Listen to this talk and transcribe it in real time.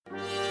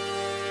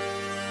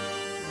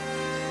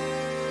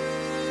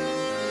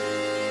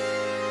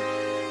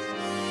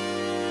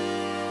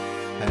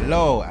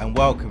Hello and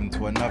welcome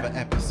to another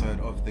episode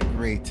of the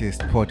greatest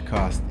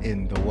podcast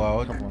in the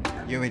world.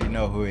 You already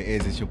know who it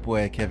is. It's your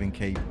boy Kevin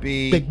KB.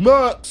 Big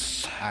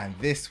Mercs. And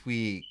this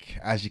week,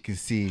 as you can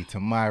see to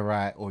my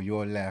right or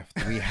your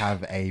left, we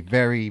have a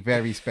very,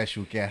 very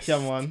special guest.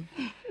 Come on.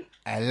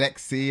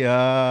 Alexia.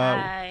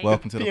 Hi.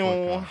 Welcome to the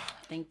podcast.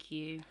 Thank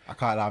you. I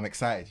can't lie, I'm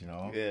excited, you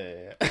know.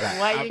 Yeah.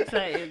 Why are you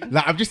excited?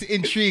 Like, I'm just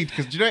intrigued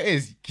because do you know what it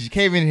is? 'Cause you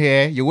came in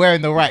here, you're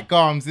wearing the right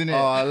garms, innit?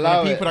 Oh, I For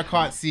love the people it. that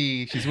can't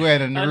see, she's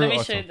wearing a Naruto Let me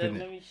top, show them. innit?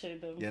 Let me show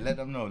them. Yeah, let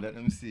them know. Let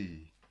them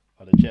see.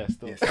 On the chest.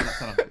 Yeah,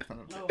 stand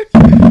up.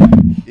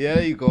 Yeah,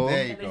 there you go.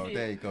 There you go.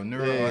 There you go.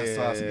 Naruto Yeah, and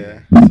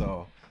yeah, Sasuke.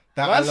 So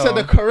that Man said alone,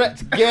 the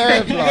correct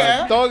gear,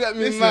 blood. Don't get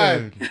me listen,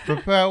 mad.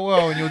 prepare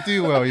well and you'll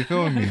do well. You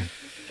feel me?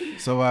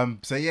 So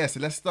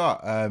let's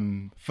start.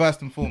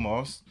 First and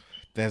foremost,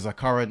 there's a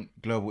current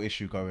global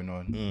issue going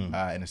on in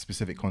a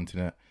specific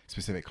continent,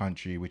 specific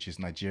country, which is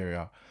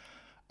Nigeria.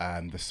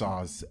 The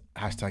SARS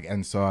hashtag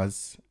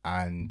 #EndSARS,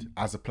 and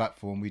as a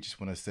platform, we just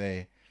want to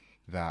say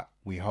that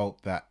we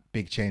hope that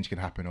big change can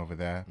happen over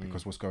there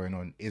because what's going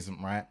on isn't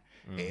right.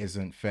 It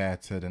isn't fair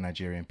to the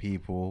Nigerian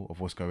people of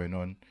what's going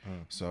on.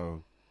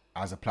 So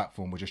as a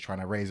platform, we're just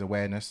trying to raise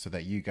awareness so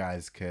that you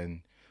guys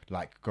can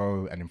like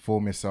go and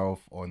inform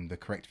yourself on the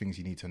correct things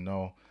you need to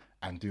know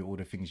and do all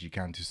the things you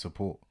can to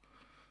support.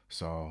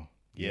 So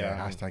yeah,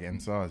 hashtag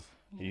 #EndSARS.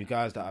 You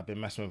guys that have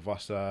been messing with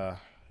us,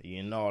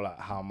 you know like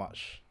how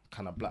much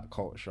kind of black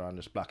culture and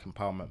this black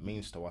empowerment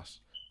means to us.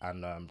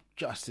 And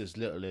just as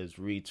little as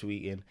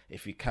retweeting,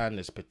 if you can,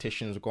 there's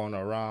petitions going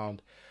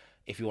around.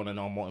 If you want to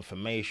know more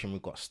information,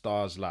 we've got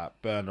stars like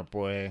Burna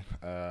Boy.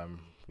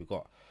 We've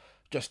got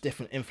just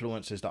different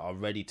influencers that are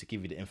ready to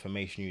give you the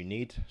information you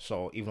need.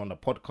 So even on the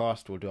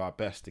podcast, we'll do our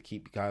best to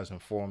keep you guys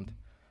informed.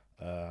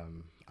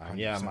 And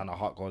yeah, 100%. man, our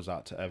heart goes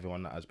out to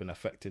everyone that has been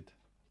affected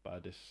by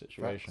this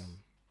situation.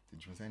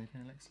 Did you want to say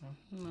anything, Alexia?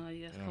 No,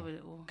 you guys covered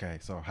it all. Okay,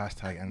 so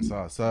hashtag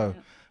 #EndSARS. So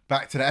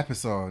back to the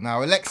episode.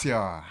 Now,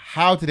 Alexia,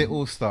 how did it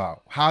all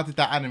start? How did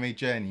that anime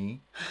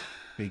journey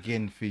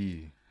begin for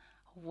you?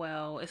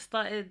 Well, it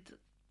started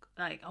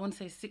like I want to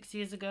say 6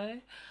 years ago.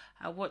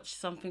 I watched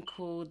something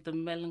called The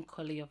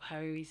Melancholy of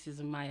Haruhi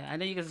Suzumiya. I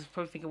know you guys are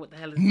probably thinking, what the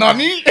hell is that?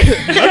 Nani?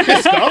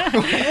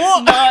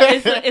 No,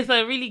 it's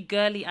a really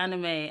girly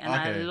anime, and Okay.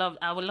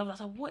 I would love that. I was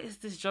like, what is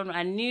this genre?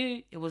 I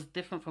knew it was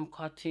different from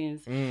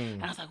cartoons,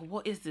 and I was like,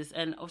 what is this?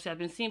 And obviously, I've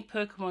been seeing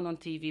Pokemon on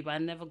TV, but I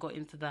never got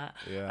into that.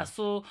 Yeah. I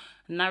saw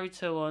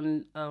Naruto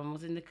on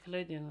was it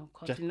Nickelodeon or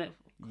Cartoon Network?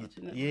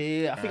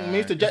 Yeah, I think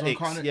moved to it was on Jetix.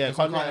 Cartoon- Yeah, it was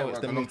on Cartoon Cartoon Network's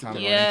Network the a long move to time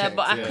ago. Jetix. Yeah, Jetix,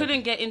 but I yeah.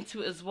 couldn't get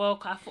into it as well.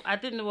 'Cause I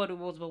didn't know what it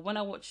was, but when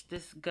I watched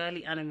this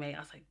girly anime, I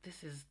was like,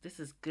 this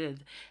is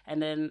good.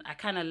 And then I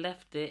kind of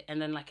left it, and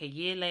then like a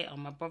year later,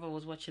 my brother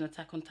was watching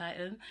Attack on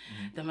Titan.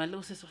 Then my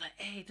little sister was like,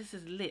 hey, this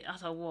is lit. I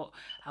was like, what?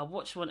 I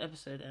watched one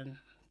episode and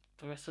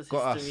the rest was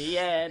Got history. us.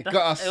 Yeah, It got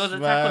us, it was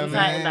Attack on man.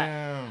 Titan that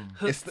Damn.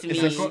 hooked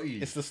me.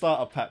 It's the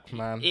starter pack,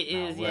 man. It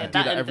is, Nah, yeah. word. Do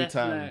That that and every Death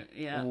time. Note,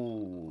 yeah.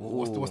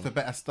 What's the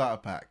better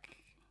starter pack?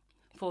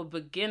 For a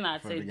beginner,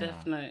 I'd For a say beginner.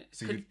 Death Note.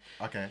 So 'Cause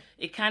okay.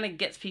 it kind of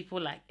gets people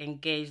like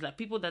engaged. Like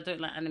people that don't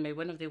like anime,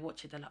 whenever they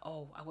watch it, they're like,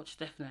 "Oh, I watched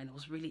Death Note and it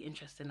was really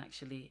interesting,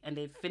 actually." And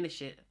they finish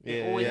it.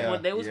 They always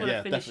want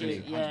to finish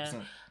it. Yeah,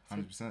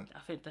 100%. I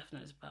think Death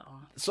Note is better.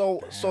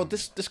 So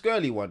this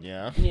girly one,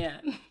 yeah.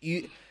 Yeah,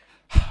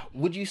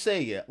 Would you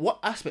say, yeah, what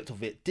aspect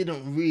of it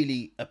didn't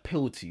really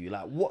appeal to you?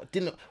 Like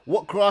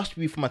what grasped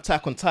you from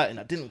Attack on Titan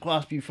that didn't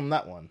grasp you from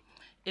that one?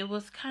 it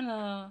was kind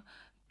of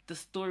the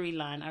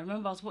storyline. I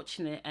remember I was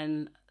watching it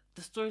and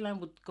the storyline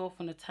would go off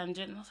on a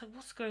tangent, and I was like,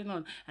 "What's going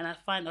on?" And I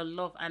find a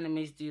lot of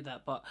animes do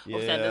that, but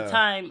obviously at Yeah. the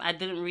time I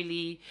didn't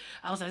really.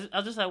 I was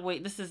just like,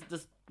 "Wait, this is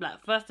this."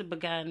 Like first it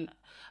began.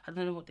 I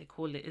don't know what they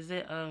call it. Is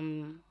it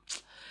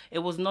It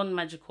was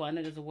non-magical. I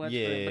know there's a word for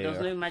it, but there was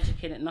Yeah. no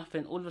magic in it.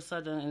 Nothing. All of a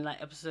sudden, in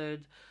like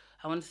episode,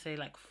 I want to say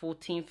like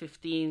 14,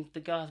 15, the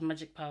girl has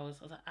magic powers.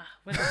 I was like,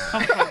 where did this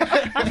come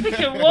from? I was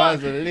thinking, what?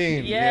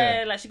 Vaseline,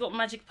 Yeah, like she got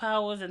magic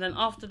powers, and then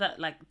after that,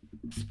 like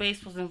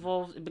space was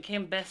involved. It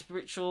became best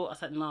spiritual. I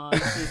was like, nah,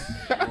 this is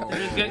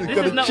good. This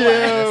is not chill.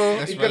 what.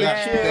 Let's You gotta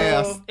relax chill. there.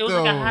 It was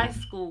like a still. high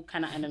school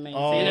kind of anime.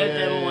 Oh, So you know yeah,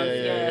 them ones,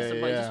 yeah, So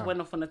but it yeah. just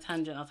went off on a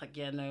tangent. I was like,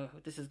 yeah, no,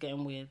 this is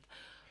getting weird.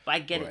 But I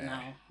get it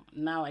now.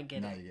 Now I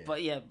get Now it. you get it.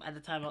 But yeah, at the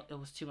time it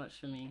was too much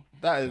for me.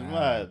 That is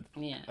mad.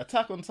 Yeah.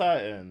 Attack on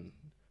Titan.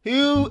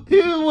 Who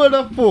would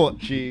have thought,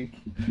 G?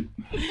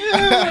 Who would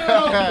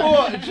have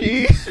thought,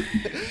 G?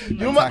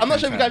 I'm not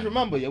sure if you guys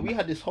remember, yeah, we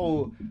had this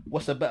whole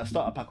what's the better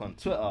starter pack on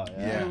Twitter,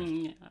 Yeah.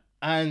 Yeah.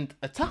 and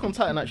Attack on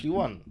Titan actually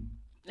won.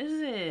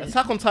 Is it?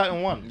 Attack on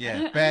Titan won.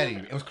 Yeah, barely.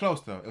 It was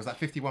close though. It was like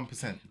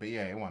 51%, but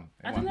yeah, it won.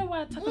 I don't know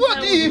why Attack on What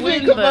Titan do you would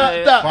think win, about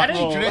though. that? I But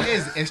don't do you know what it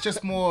is? It's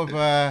just more of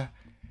a.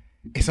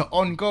 It's an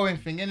ongoing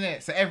thing, isn't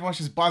it? So everyone's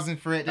just buzzing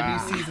for it. The new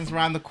season's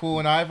around the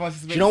corner. Everyone's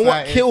just a bit Do you know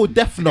what excited. killed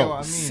Death You know Note? what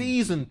I mean?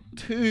 Season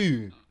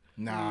 2.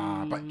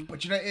 Nah, but you know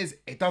what it is?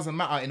 It doesn't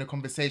matter in a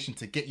conversation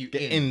to get you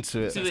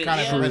Into it. So it's it, kind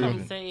yeah, of that's what I'm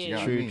irrelevant. saying. Do you know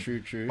what I True,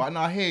 mean? true. But no,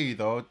 I hear you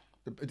though.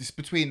 It's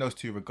between those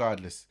two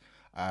regardless.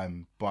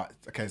 But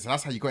okay, so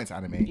that's how you got into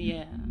anime.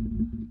 Yeah.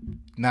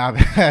 Now,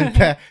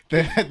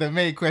 the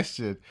main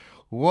question: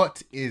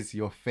 what is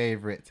your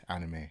favorite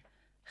anime?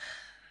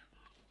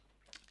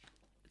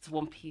 It's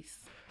One Piece.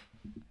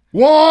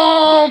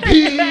 One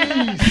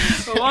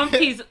Piece. One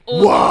Piece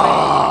all the way.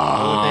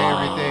 All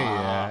day, every day,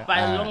 yeah. By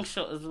a long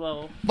shot as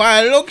well.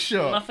 By a long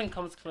shot. Nothing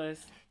comes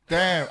close.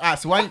 Damn.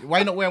 So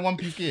why not wear One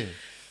Piece gear?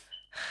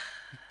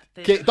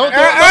 They- Okay, don't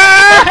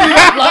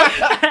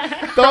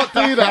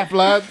do that,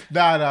 blood.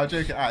 No, I'm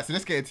joking. Alright, so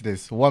let's get into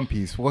this. One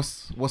Piece.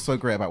 What's so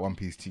great about One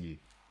Piece to you?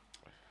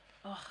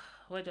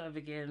 Where do I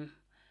begin?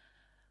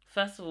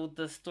 First of all,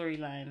 the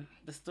storyline.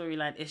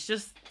 It's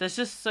just there's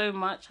just so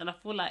much, and I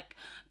feel like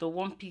the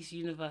One Piece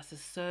universe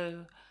is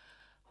so.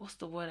 What's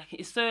the word?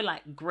 It's so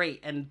like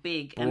great and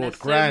big, and there's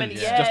grand. so many.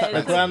 It's Yeah, just like the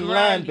it's grand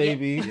line,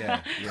 baby.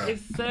 Yeah.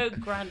 It's so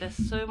grand.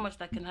 There's so much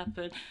that can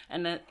happen,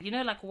 and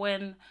like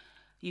when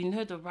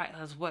the writer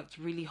has worked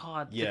really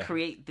hard to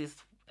create this.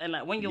 And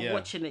like when you're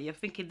watching it, you're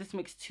thinking this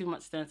makes too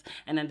much sense.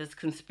 And then there's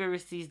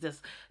conspiracies. There's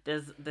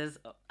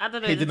I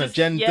don't know. Hidden there's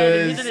agendas. just-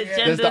 there's hidden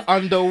agendas. There's the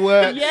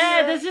underworks.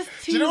 Yeah, there's just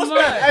too Do you know what's much.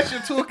 bad? As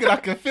you're talking, I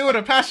can feel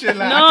the passion.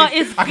 Like, No,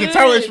 I can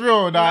tell it's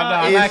real. No,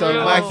 I It like is it.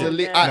 I like real. it.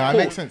 Yeah. No, Alright, it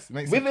makes cool. sense. It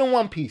makes sense. Within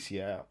One Piece,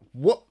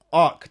 what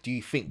arc do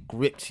you think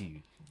gripped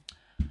you?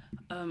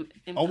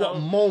 Or what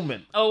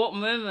moment? Oh, what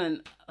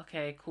moment?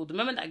 Okay, cool. The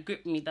moment that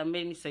gripped me, that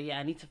made me say, yeah,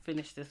 I need to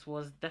finish this,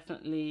 was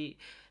definitely.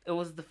 It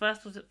was the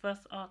first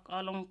arc,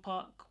 Arlong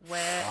Park,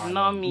 where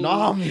Nami,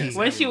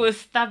 when she was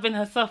stabbing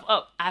herself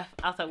up, I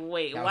was like,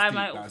 wait, why am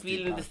I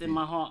feeling this in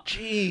my heart?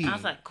 Jeez. I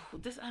was like, cool,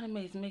 this anime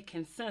is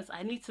making sense.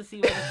 I need to see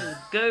where this is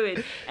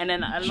going. And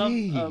then I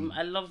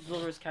love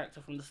Zoro's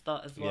character from the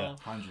start as well.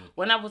 Yeah, 100.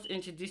 When I was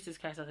introduced to this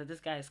character, I said, this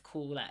guy is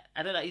cool. Like,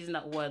 I don't like using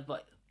that word,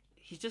 but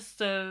he's just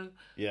so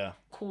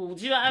cool.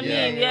 Do you know what I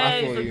mean? Yeah,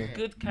 I feel he's you. a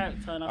good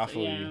character. And I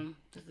thought,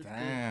 this is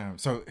Damn.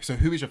 So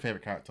who is your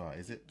favorite character?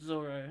 Is it good.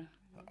 Zoro.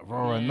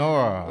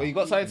 Roronoa? Oh, you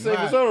got something to say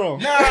for Zoro?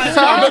 No,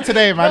 not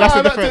today, man. That's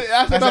a different.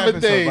 That's another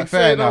day. But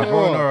fair Say enough. no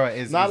more. Roronoa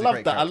is. No, I is a love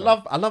great that.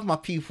 character. I love my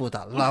people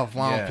that love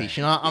One Yeah. Piece.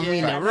 You know what I mean?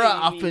 Yeah, They're I know right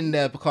what up you mean. in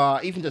there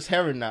because even just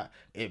hearing that,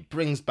 it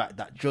brings back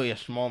that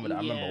joyous moment.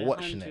 I remember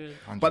watching 100.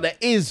 it. But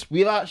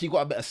we've actually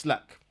got a bit of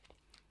slack,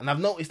 and I've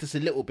noticed this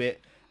a little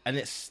bit, and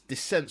it's this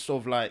sense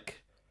of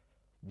like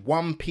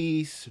One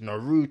Piece,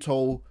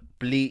 Naruto,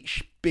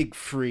 Bleach, Big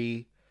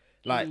Three,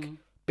 like.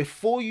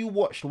 Before you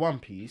watched One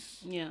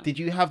Piece, did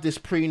you have this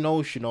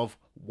pre-notion of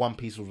One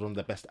Piece was one of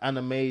the best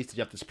animes? Did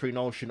you have this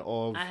pre-notion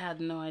of... I had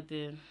no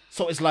idea.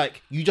 So it's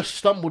like, you just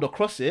stumbled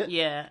across it.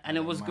 Yeah, and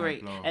it was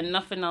great. blown. And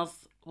nothing else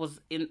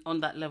was on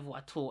that level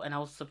at all. And I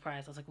was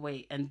surprised. I was like,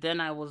 wait. And then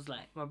I was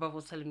like, my brother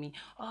was telling me,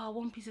 oh,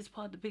 One Piece is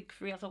part of the Big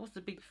Three. I was like, what's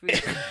the Big Three? And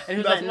he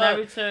was like,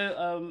 That's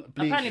Naruto,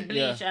 Bleach, apparently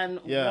Bleach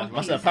and Yeah, One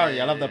that's Piece. apparently.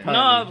 I love the No,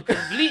 apparently.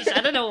 because Bleach,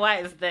 I don't know why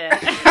it's there.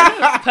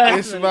 It's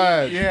Personally.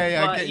 mad.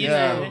 Yeah, I But, get you you.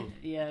 know,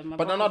 yeah. my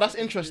But no, brother- that's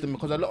interesting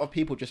because a lot of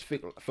people just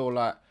feel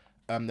like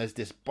there's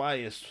this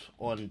bias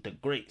on the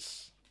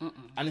greats.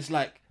 And it's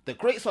like, the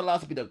greats are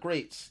allowed to be the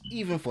greats,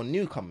 even for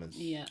newcomers.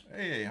 Yeah.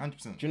 Yeah,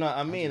 100%. Do you know what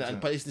I mean?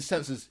 100%. But it's the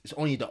sense is it's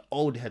only the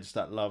old heads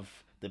that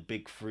love the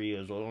Big Three,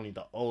 as well. Only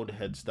the old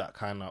heads that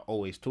kind of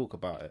always talk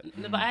about it.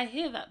 No, but I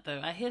hear that though.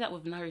 I hear that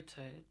with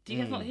Naruto. Do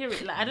you guys not hear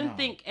it? Like, I don't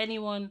think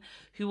anyone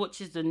who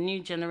watches the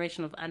new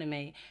generation of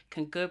anime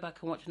can go back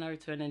and watch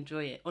Naruto and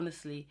enjoy it.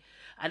 Honestly,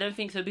 I don't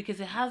think so because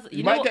it has.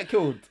 You know might what? get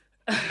killed.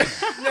 No,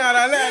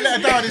 let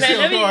her down this hill.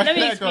 Let Go on, me let her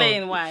go.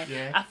 explain why.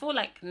 Yeah. I feel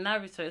like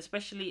Naruto,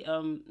 especially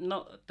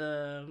not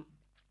the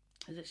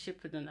is it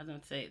Shippuden? I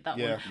don't say it, that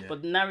Yeah. one,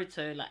 but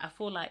Naruto. Like I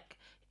feel like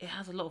it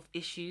has a lot of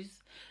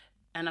issues,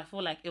 and I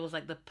feel like it was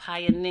like the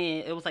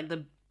pioneer. It was like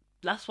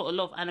that's what a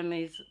lot of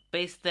animes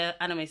based their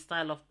anime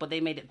style off, but they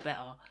made it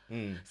better.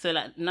 So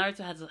like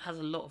Naruto has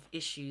a lot of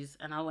issues,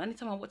 and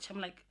anytime I watch,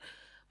 I'm like,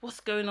 what's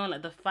going on?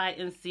 Like the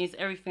fighting scenes,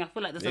 everything. I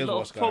feel like there's Here's a lot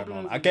what's of going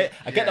problems. on. I get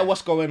that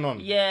what's going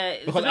on. Yeah,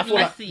 it's Because a I bit feel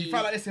like messy. You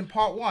felt like this in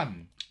part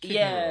 1.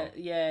 Yeah.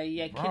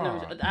 Rah.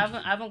 Kingdom.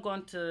 I haven't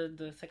gone to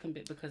the second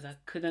bit because I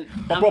couldn't.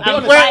 But bro, be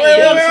honest.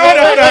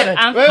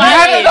 I'm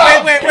fighting.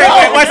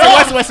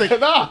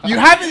 Nah. You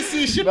haven't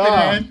seen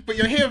Shippuden, but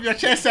you're here with your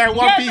chest out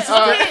One Yeah, Piece.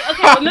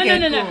 but okay,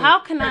 no. cool. How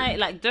can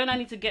I don't I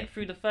need to get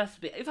through the first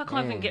bit? If I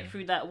can't even get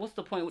through that, what's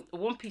the point? With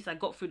One Piece, I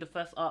got through the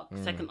first arc,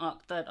 second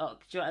arc, third arc.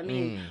 Do you know what I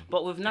mean?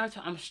 But with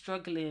Naruto, I'm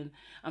struggling.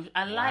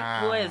 I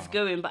like where it's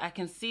going, but I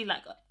can see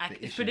like it's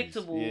issues.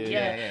 predictable. Yeah.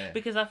 Yeah,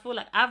 because I feel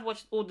like I've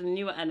watched all the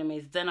newer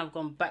animes, then I've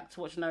gone back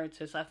to watch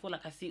Naruto, so I feel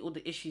like I see all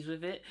the issues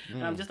with it,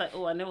 and I'm just like,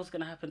 oh, I know what's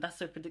gonna happen. That's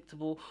so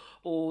predictable,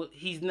 or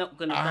he's not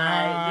gonna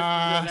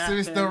die. This is So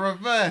it's gonna the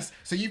happen. reverse.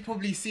 So you've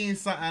probably seen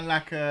something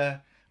like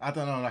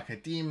like a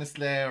Demon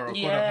Slayer or a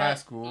God of High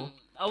School,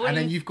 I wouldn't and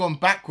then you've gone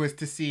backwards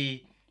to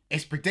see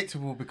it's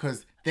predictable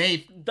because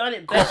they've done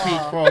it better.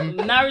 copied from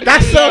Naruto.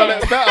 That's so yeah. Done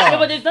it better. Yeah,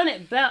 but they've done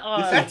it better.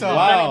 It's better. They've done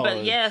Wow. it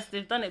better. Yes,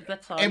 they've done it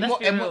better. in Let's what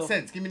be in real. what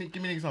sense? Give me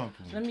an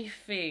example. Let me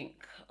think.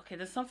 okay,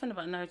 there's something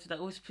about Naruto that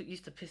always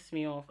used to piss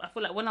me off. I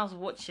feel like when I was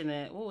watching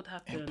it, what would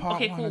happen? Part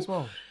Okay, one cool. as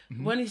well.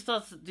 When he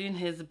starts doing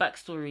his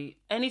backstory,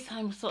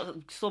 anytime he starts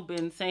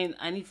sobbing, saying,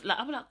 I need to, like,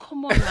 I'm like,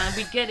 come on, man,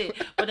 we get it.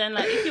 But then,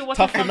 like, if you're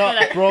watching Toughen something up,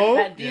 like, bro.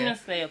 like Demon Yeah.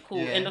 Slayer, cool.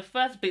 Yeah. In the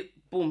first bit,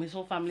 boom, his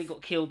whole family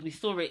got killed. We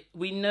saw it.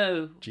 We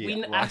know.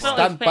 I felt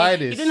stand his pain. by You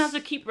this. didn't have to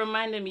keep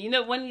reminding me. You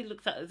know, when he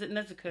looks at, is it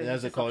Nezuko?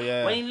 Nezuko,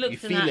 yeah. When he You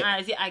looks in feel her it.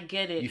 eyes, yeah, I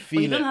get it. You But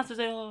feel you don't it. have to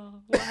say, oh,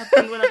 what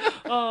happened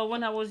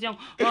when I was young.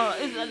 Oh,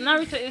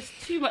 Naruto is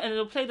too much. And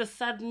it'll play the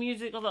sad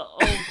music. I was like,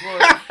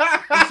 oh,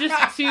 God. It's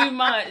just too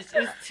much.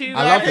 It's too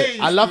much. I love Right. it.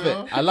 I love Bro.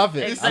 it. I love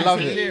it. I love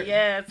Exactly, it.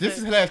 Yeah. This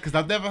is hilarious because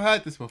I've never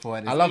heard this before.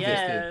 And it's I love this.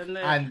 interesting.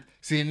 Yeah, no. And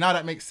see, now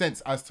that makes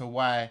sense as to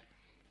why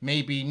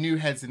maybe new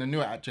heads in the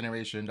newer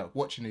generation that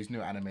watching these new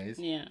animes,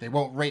 Yeah. they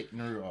won't rate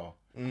Naruto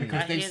because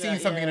I they've hear seen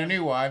that, something in yeah. a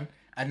new one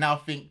and now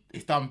think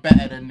it's done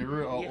better than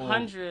Naruto Yeah, or 100.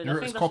 I think Naruto's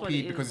that's what copy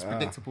it because is. it's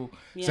predictable. So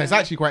Yeah. it's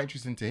actually quite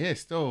interesting to hear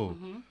still.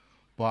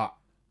 But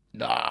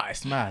nah,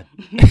 it's mad.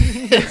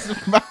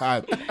 it's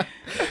mad.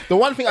 The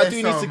one thing I It's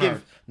do so need to mad.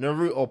 give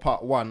Naruto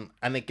Part 1,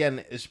 and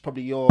again, it's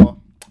probably your...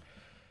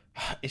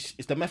 It's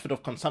the method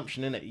of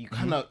consumption, innit? You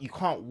you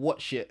can't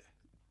watch it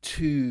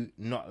to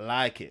not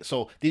like it.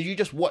 So did you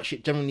just watch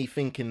it generally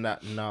thinking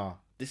that, nah,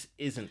 this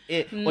isn't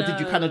it? Or did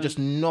you kind of No. just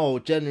know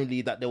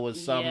generally that there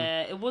was some...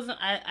 Yeah, it wasn't.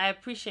 I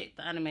appreciate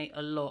the anime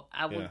a lot.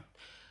 I would. Yeah.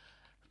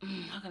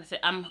 How can I say?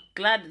 I'm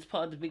glad it's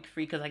part of the big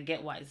three because I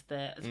get why it's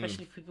there,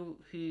 especially people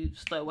who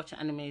started watching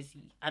anime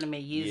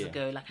years Yeah.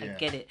 ago. Like I Yeah.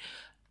 get it.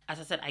 As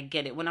I said, I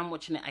get it. When I'm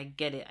watching it, I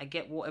get it. I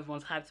get what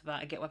everyone's hyped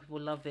about. I get why people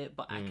love it.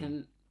 But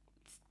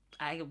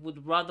I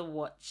would rather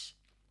watch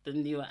the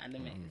newer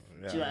anime.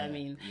 Do you know what I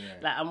mean? Yeah.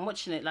 Like I'm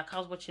watching it. Like I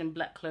was watching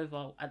Black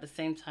Clover at the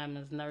same time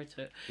as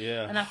Naruto.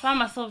 Yeah. And I found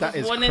myself That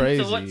just is wanting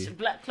crazy. to watch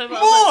Black Clover. I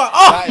More! was like,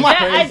 Oh That is my yeah,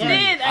 I crazy.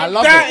 did. I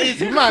love That it.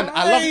 is Man,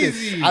 I love this.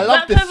 crazy. I love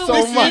Black this Clover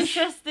so was much.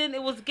 interesting.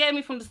 It was getting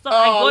me from the start. Oh,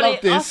 I I got love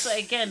it this. after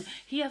again.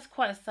 He has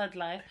quite a sad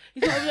life.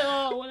 He's not like,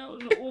 oh, when I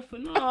was an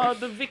orphan, oh,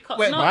 the vicar.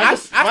 Wait, no, man,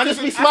 Man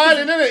just be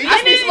smiling, innit? He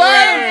just be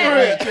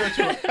smiling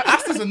for it.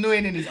 Asta's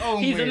annoying in his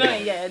own he's way.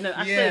 annoying. Yeah, no,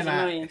 I Yeah, he's like-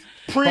 annoying.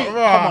 Come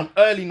on,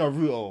 early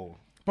Naruto.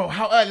 Bro,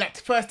 how early? Like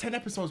the first 10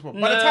 episodes, bro. By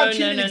the No, time no,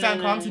 tuning no, exam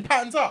no, comes, no. he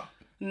patterns up.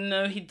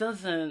 No, he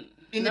doesn't.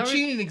 In the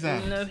tuning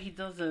exams? No, he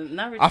doesn't.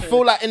 Naruto. I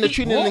feel like in the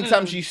tuning What?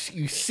 exams, you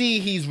see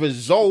his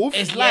resolve.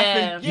 It's Yeah. life.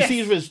 And, You You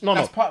see his no,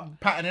 That's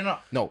patterning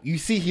up. no. You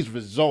see his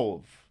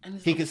resolve. And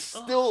it's He like, can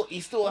still, he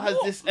still has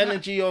this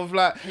energy of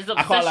like, His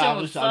I can't lie,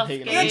 obsession I'm with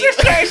taking Sasuke. it. You're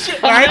just saying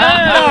shit, right?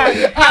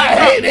 I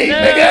hate these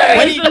niggas.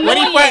 When He's he- when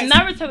he annoying.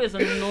 fights- Naruto is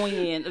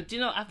annoying. Do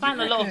you know? I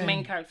find a lot of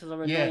main characters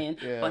are Yeah, annoying,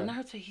 yeah. but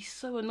Naruto, he's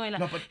so annoying. Like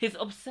No, but- his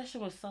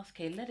obsession with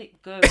Sasuke, let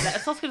it go. Like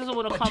Sasuke doesn't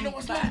want to But come do you know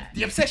what's back. mad?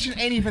 The obsession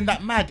ain't even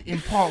that mad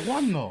in part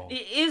one, though.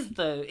 It is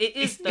though. It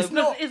is though. it's Because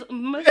not- it's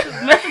most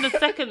of the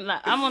second. Like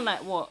I'm on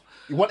like what?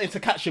 You wanted to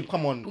catch him.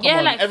 Come on. Yeah,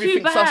 on. like, too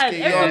Everything bad. Sasuke.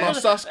 You're Everything not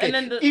was- Sasuke. and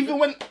then the- even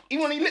when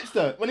he lips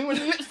her, when he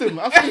lips him,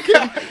 I was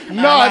thinking,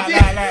 nah, dude.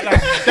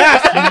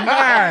 That's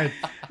mad.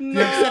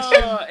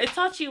 No,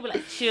 Itachi will be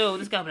like chill.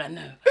 This guy will be like,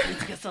 no, I need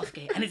to get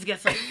Sasuke. I need to get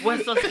Sasuke.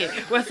 Where's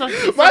Sasuke? Where's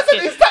Sasuke? Man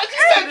said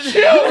Itachi said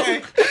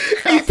chill.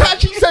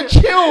 Itachi said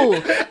chill,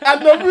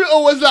 and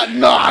Naruto was like,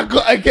 nah, I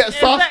gotta get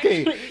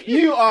Exactly. Sasuke.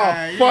 You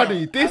are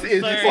funny. This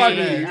is sorry.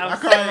 funny. I'm I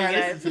can't sorry, lie,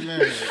 guys. this is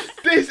hilarious.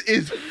 This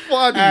is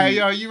funny. Hey,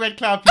 yo, you red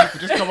cloud people,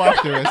 just come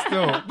after us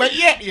still. But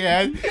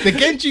yeah, the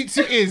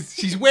Genjutsu is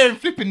she's wearing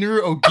flipping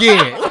Naruto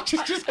gear, which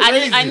is just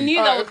crazy. I knew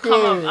that Alright, would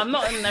come cool. up. I'm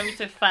not a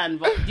Naruto fan,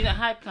 but you know,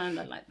 high plan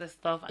that like this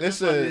stuff. I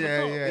just Listen, wanted to Yeah,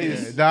 talk. yeah,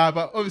 It's- yeah. Nah,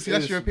 but obviously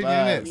that's it's your opinion,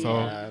 bad, innit? So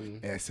man.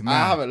 yeah, it's I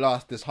mad. haven't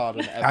laughed this hard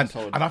on an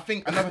episode. And I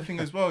think another thing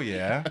as well,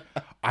 yeah.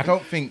 I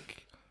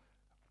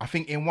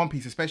think in One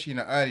Piece, especially in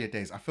the earlier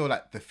days, I feel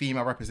like the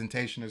female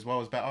representation as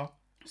well is better.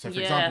 So for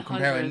example,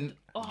 100.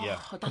 Yeah.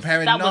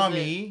 comparing that was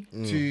Nami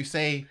to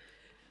say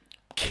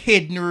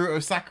Kid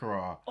Naruto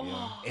Sakura,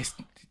 it's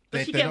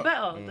Does she they're get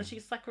not- better? Does she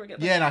Sakura get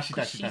better? Yeah, nah, she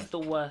does, 'Cause she she's does. the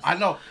worst. I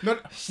know. No,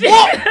 what?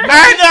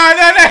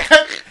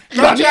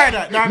 No. Don't try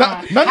that. No. none How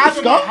of do this I-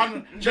 stuff. how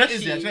do- Does Check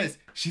this, she? yeah, check this.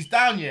 She's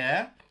down,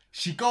 yeah.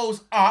 She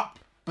goes up,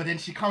 but then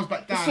she comes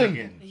back down Listen.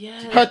 again.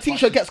 Yeah. Her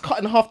teacher gets cut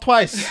in half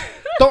twice.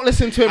 Don't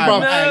listen to him, bro.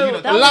 No. No, you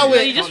know, that allow was,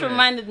 it. you just Honor it.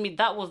 reminded me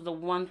that was the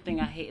one thing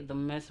I hated the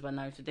most about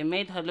Naruto. They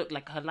made her look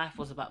like her life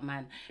was about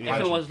man.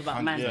 Everything was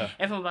about man. Yeah.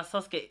 Everything about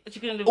Sasuke. She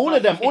couldn't live All without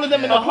of them, Sasuke. all of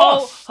them in Her the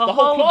class. Her The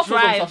whole whole class was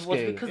on drive was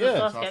Sasuke. because Yeah.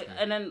 of Sasuke. Sasuke.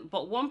 And then,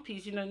 but One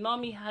Piece, you know,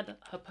 Nami had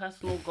her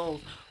personal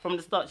goals from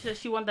the start.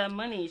 She wanted that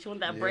money. She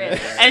wanted that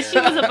bread, and she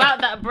was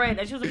about that bread,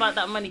 and she was about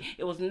that money.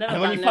 It was never. And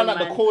about when you no found out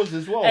man. the cause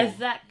as well.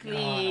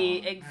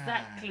 Exactly.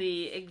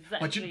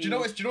 But do you know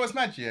what's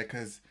mad, yeah?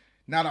 Because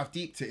now that I've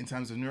deeped it in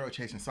terms of Naruto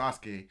chasing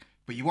Sasuke,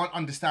 but you won't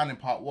understand in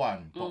part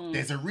one. But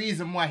there's a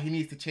reason why he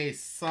needs to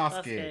chase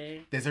Sasuke.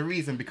 Sasuke. There's a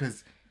reason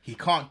because he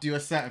can't do a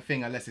certain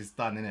thing unless it's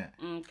done, innit?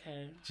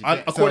 Okay.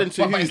 According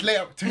to but who? it's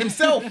later to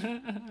himself,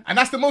 and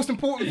that's the most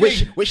important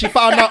Which thing. she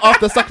found out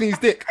after sucking his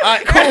dick.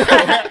 Alright, cool.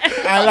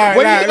 I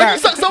when you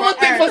suck someone's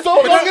dick for so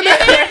long,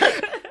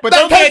 innit? But That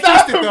don't get it takes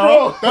twisted, effort,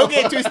 though. bro. Don't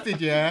get it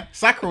twisted, yeah.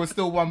 Sakura was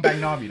still one bang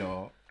Nami,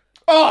 though.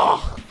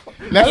 Oh,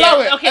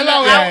 Allow it. Okay,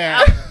 Allow no,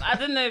 it. I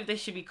don't know if they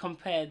should be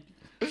compared.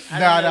 I Nah,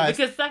 don't know, nah,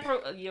 because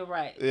Sakura, you're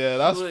right. Yeah,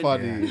 that's Would.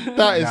 funny.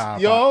 That is Nah,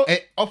 yo.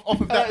 but,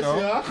 off of that though.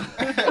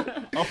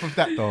 Yeah. Off of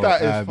that though.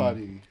 That is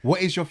funny.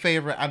 What is your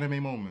favorite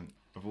anime moment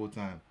of all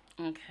time?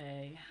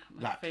 Okay,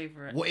 my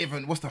favorite.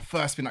 What's the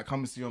first thing that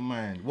comes to your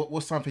mind?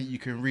 What's something you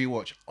can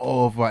rewatch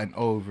over and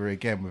over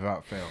again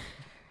without fail?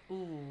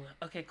 Ooh,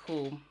 okay,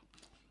 cool.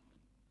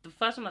 The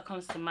first one that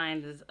comes to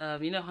mind is,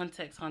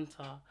 Hunter x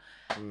Hunter.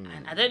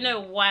 And I don't know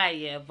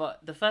why,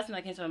 but the first thing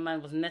that came to my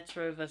mind was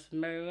Netero versus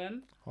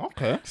Meruem.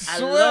 Okay. I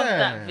love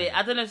that bit.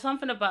 I don't know,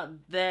 something about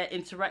their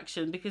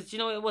interaction, because you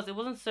know what it was? It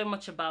wasn't so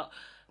much about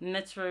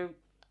Netero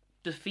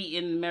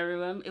defeating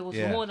Meruem. It was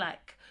more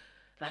like,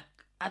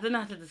 I don't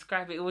know how to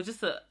describe it. It was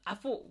just I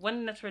thought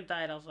when Netero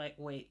died, I was like,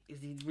 wait,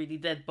 is he really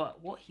dead?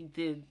 But what he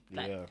did,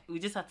 we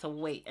just had to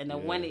wait. And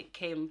then when it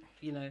came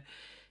through,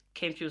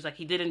 it was like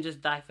he didn't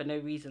just die for no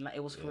reason. Like,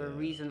 it was for a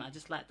reason. I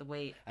just liked the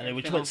way. And then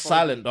we went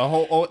silent.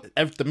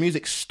 The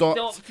music stopped.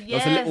 There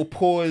was a little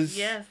pause.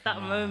 Yes, that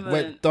moment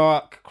went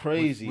dark,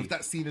 crazy. With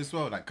that scene as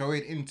well, like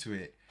going into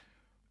it,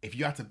 if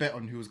you had to bet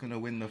on who was gonna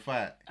win the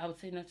fight, I would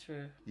say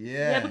Netero.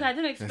 Yeah, Yeah, because I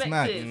didn't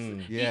expect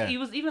it. Yeah, he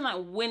was even like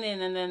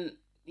winning, and then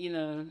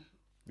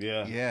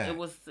Yeah. It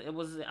was. I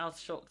was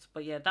shocked,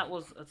 but yeah, that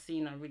was a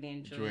scene I really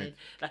enjoyed.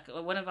 Like,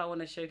 whenever I want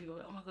to show people,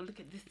 oh my god, look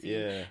at this scene.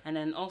 Yeah. And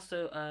then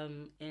also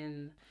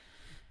in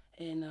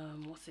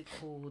what's it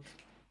called?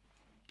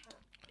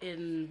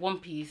 In One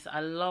Piece, I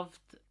loved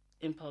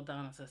Impel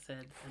Down, as I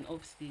said, and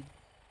obviously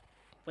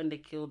when they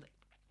killed.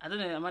 I don't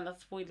know. Am I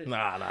not spoiling?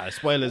 Nah.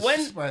 Spoilers.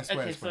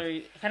 Okay,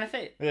 sorry. Can I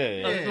say it?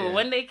 Yeah. Okay, cool.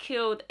 When they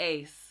killed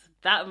Ace,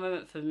 that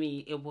moment for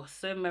me, it was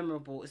so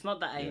memorable. It's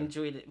not that I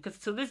enjoyed it, because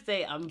to this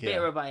day I'm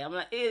bitter about it. I'm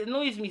like, it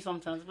annoys me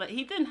sometimes. Like,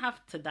 he didn't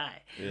have to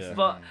die. Yeah.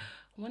 But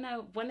when I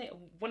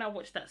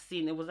watched that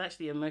scene, it was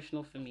actually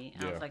emotional for me.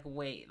 And I was like,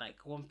 wait, like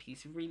One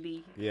Piece,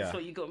 really? Yeah. That's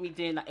what you got me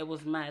doing. Like, it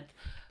was mad.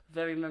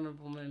 Very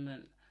memorable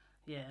moment.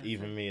 Yeah.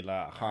 Even me,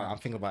 like, I'm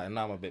thinking about it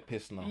now. I'm a bit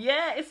pissed now.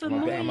 Yeah, it's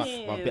annoying. I'm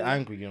a bit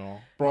angry,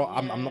 bro.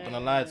 I'm not gonna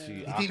lie to you.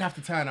 You didn't have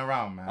to turn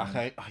around, man.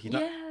 Okay, Yeah. You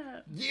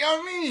know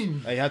what I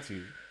mean? I had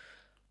to.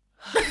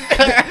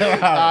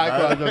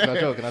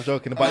 I'm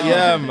joking. But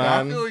yeah,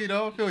 man. I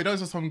feel you.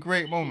 Those are some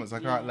great moments. I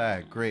can't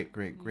lie. Great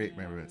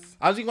moments.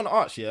 I was even gonna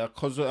ask you,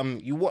 because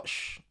you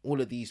watch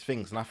all of these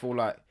things, and I feel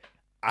like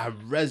I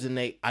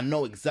resonate. I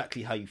know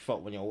exactly how you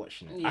felt when you're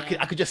watching it. Yeah.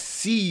 I could just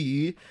see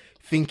you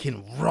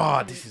thinking,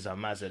 "Rah, this is a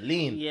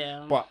Mazzoline."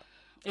 Yeah. But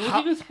it was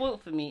even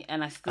spoiled for me,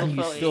 and I still and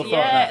you felt still it. felt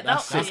Yeah, that.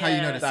 That's how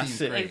you know the That's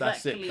scene's it. great.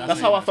 That's it. Exactly. That's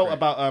how I That's felt great.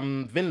 about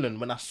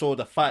Vinland when I saw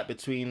the fight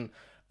between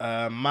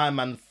my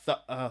man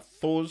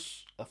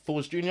Thor's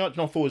Jr.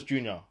 No, Thor's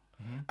Jr.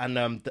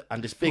 And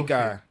this big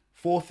guy.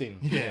 Thorfinn.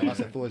 Yeah, I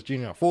said Thor's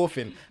Jr.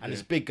 Thorfinn. And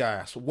this big guy,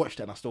 I watched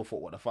it and I still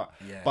thought, what the fuck?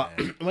 Yeah. But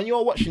when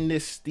you're watching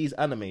these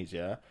animes,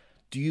 yeah,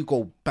 do you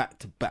go back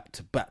to back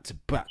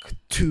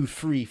 2,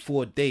 3,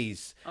 4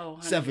 days,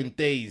 7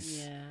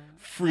 days,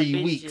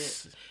 3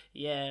 weeks?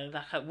 Yeah,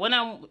 like when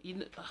I'm,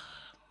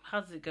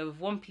 how does it go with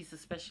One Piece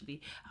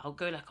especially? I'll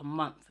go like a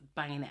month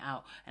banging it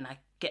out, and I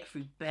get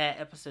through bare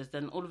episodes.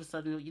 Then all of a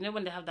sudden,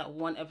 when they have that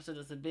one episode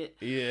that's a bit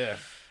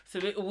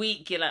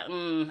weak, you're like,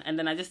 and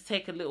then I just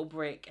take a little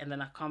break, and then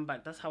I come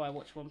back. That's how I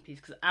watch One Piece,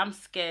 because I'm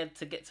scared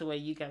to get to where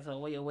you guys are,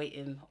 where you're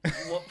waiting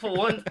for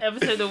one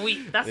episode a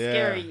week. That's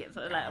scary.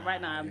 So like right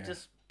now, I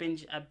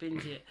binge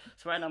it.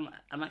 So right now,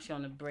 I'm actually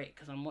on a break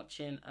because I'm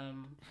watching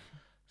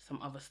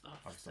some other stuff.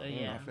 So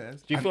yeah. Do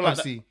you feel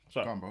like do you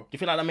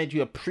feel like that made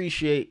you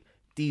appreciate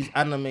these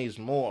animes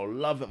more, or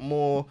love it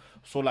more?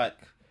 So like,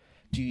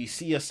 do you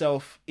see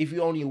yourself, if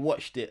you only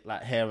watched it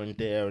like here and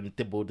there and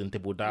dibbled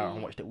out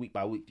and watched it week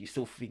by week, do you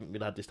still think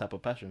you'd have this type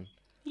of passion?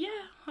 Yeah,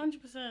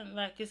 100%.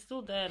 Like, it's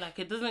still there. Like,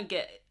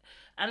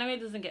 anime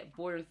doesn't get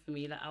boring for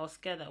me. Like, I was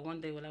scared that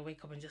one day will I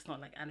wake up and just not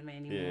like anime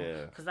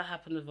anymore. Because that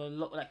happened with a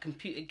lot, like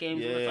computer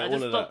games. Yeah, I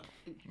just stopped.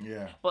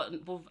 Yeah.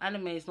 But with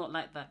anime, it's not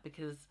like that,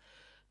 because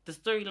the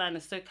storyline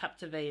is so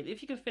captivating.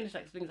 If you can finish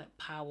like things like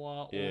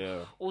Power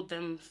or all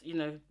them,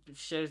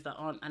 shows that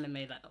aren't anime,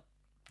 like.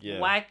 Yeah.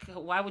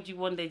 Why would you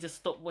one day just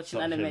stop watching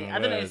anime? I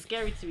don't know. It's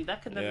scary to me.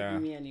 That could never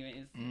be me,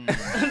 anyways.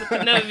 That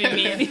could never be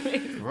me,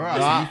 anyways.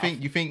 Right. So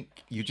you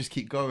think you just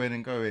keep going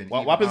and going?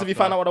 What happens if you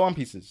find out what the One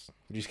Piece is?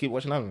 You just keep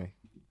watching anime?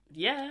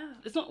 Yeah,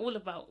 it's not all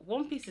about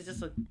One Piece. Is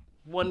just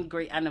one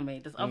great anime.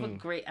 There's other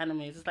great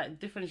animes. It's like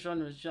different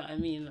genres. Do you know what I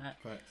mean? Like,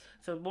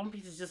 so One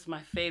Piece is just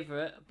my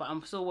favorite, but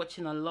I'm still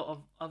watching a lot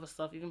of other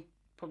stuff. Even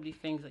probably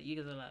things that you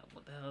guys are like,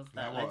 what the hell is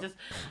that? Like just.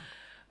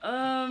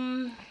 I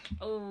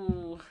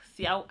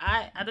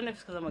don't know if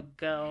it's because I'm a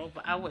girl,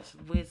 but I watch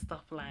weird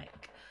stuff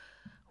like,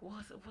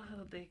 what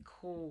are they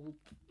called?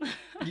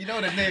 You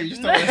know the name, you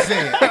just don't want to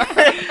say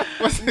it.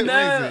 What is it?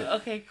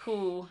 Okay,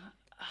 cool.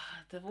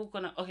 They've all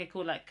gone. Okay,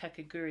 cool. Like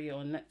Kakegurui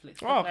on Netflix.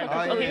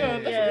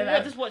 Yeah.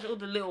 I just watch all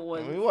the little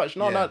ones. We watch.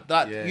 You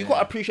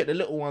gotta appreciate the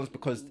little ones,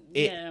 because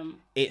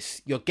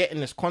it's you're getting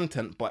this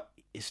content, but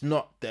it's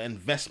not the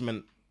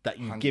investment that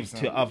you give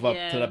to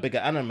 100%. to the bigger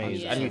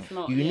animes, Yeah, and it's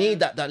not, you yeah. need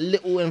that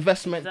little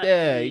investment Exactly,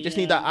 there. You just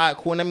need that. yeah. Alright,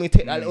 cool. Let me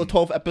take that little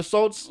 12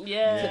 episodes.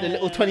 Yeah. Take the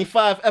little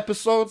 25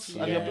 episodes,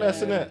 and you're Yeah.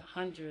 blessing it.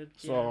 100.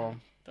 So- Yeah.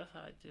 That's how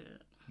I do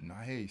it. No,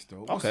 I hear you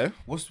still. Okay.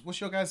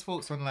 What's your guys'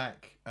 thoughts on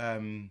like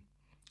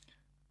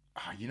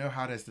you know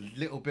how there's a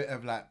little bit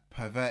of like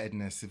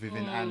pervertedness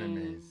within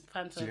animes.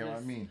 fan Do you get what I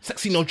service. mean?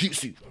 Sexy no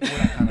jutsu. All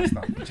that kind of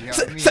stuff. Do you get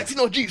what I mean? Sexy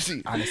no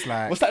jutsu. And it's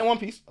like, What's that in One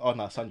Piece? Oh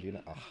no, Sanji.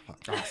 Innit? Oh, fuck.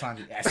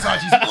 Sanji. Yeah,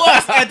 Sanji's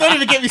worse. Hey, don't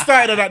even get me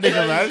started on that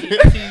nigga, man.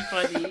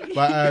 Too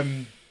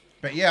funny.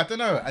 But yeah, I don't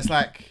know. It's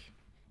like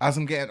as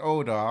I'm getting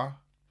older,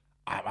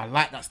 I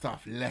like that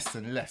stuff less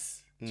and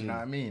less. Do you know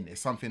what I mean?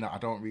 It's something that I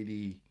don't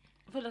really.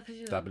 But look at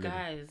you Dabble in it.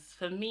 guys.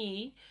 For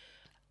me,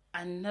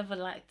 I never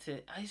liked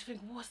it. I used to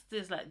think, what's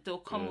this? Like they'll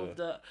come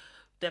with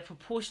their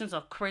proportions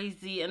are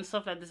crazy and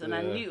stuff like this, and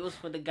I knew it was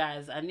for the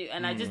guys. I knew,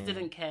 and I just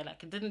didn't care.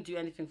 Like it didn't do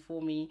anything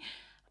for me.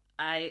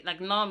 I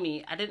like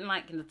Nami. I didn't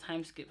like in the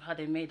time skip how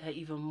they made her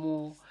even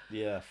more.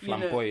 Yeah, You know,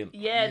 flamboyant.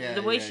 yeah,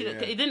 the way Yeah, she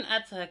looked. yeah. It didn't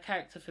add to her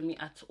character for me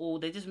at all.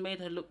 They just made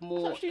her look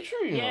more. actually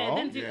true, you Yeah, know. it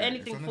didn't do Yeah,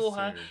 anything it's for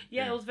her. unnecessary.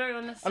 Yeah, Yeah. it was very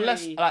unnecessary.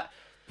 Unless like,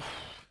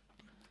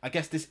 I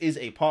guess this is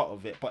a part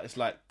of it, but it's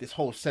like this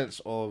whole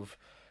sense of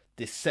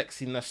this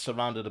sexiness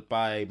surrounded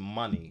by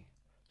money.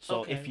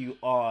 So Okay. if you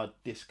are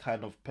this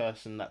kind of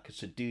person that could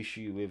seduce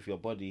you with your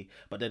body,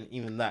 but then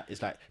even that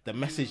is like the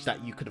message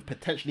that you could have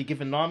potentially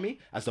given Nami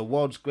as the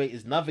world's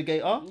greatest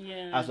navigator,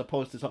 Yeah. as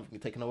opposed to something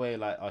taken away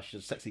like, oh, she's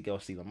a sexy girl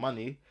stealing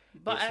money.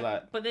 But It's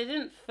like, but they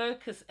didn't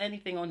focus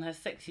anything on her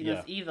sexiness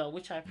Yeah. either,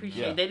 which I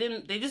appreciate. Yeah. They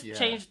didn't. They just Yeah.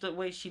 changed the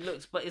way she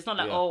looks, but it's not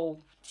like Yeah.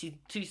 oh she's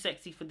too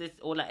sexy for this,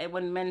 or like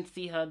when men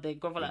see her they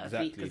grovel at her feet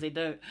Exactly. because they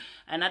don't.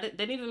 And they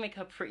didn't even make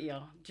her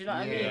prettier. Do you know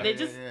what I Yeah, mean? They yeah,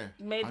 just yeah.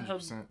 made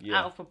 100%. her Yeah.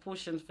 out of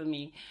proportions for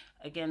me.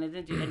 Again, it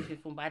didn't do anything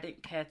for me, but I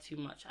didn't care too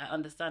much. I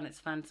understand it's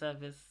fan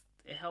service.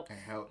 It helps. It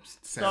helps.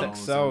 Sex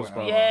sells, or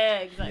bro. whatever. Yeah,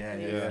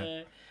 exactly. Yeah, yeah.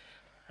 So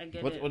I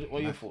get what, it. what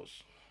are your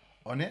thoughts?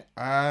 On it,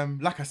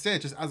 like I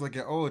said, just as I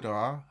get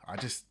older, I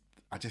just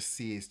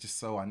see it's just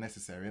so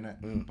unnecessary,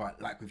 innit?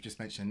 But like we've just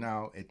mentioned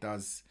now, it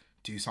does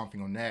do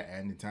something on their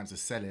end in terms of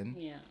selling.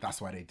 Yeah. That's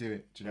why they do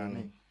it. Do you know what I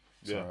mean?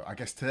 So Yeah. I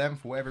guess to them,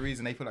 for whatever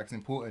reason, they feel like it's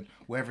important.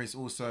 Whether it's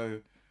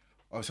also,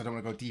 obviously, I don't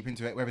want to go deep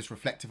into it. Whether it's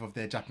reflective of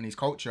their Japanese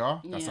culture,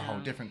 that's a whole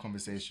Yeah. different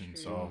conversation.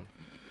 So,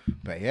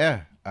 but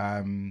yeah,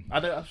 I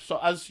don't. So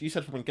as you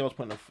said, from a girl's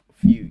point of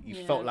view, you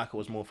Yeah. felt like it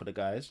was more for the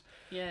guys.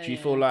 Yeah. Do you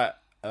yeah. feel like,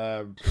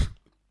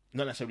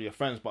 not necessarily your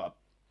friends, but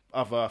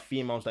other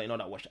females that you know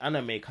that watch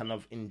anime kind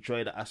of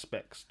enjoy the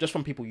aspects just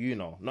from people you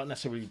know, not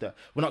necessarily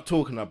we're not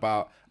talking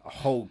about a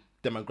whole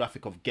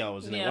demographic of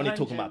girls, and Yeah, we're only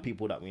talking 100. about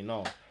people that we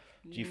know.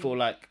 Do you feel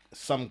like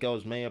some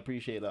girls may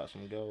appreciate that,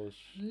 some girls?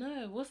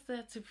 No, what's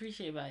there to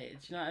appreciate about it?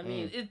 Do you know what I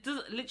mean? It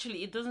does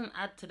literally. It doesn't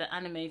add to the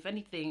anime. If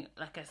anything,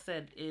 like I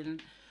said,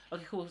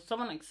 okay, cool.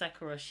 Someone like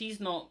Sakura,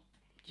 she's not.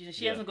 You know,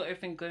 she Yeah. hasn't got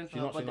everything going for She's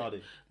her. not but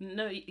Tsunade.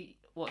 No,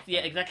 what?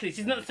 Yeah, exactly.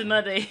 She's not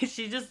Tsunade.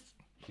 She just.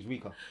 She's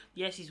weaker.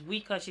 Yeah, she's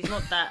weaker. She's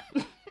not that.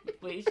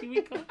 Wait, is she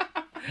weaker?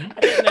 I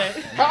don't know.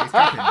 yeah, it's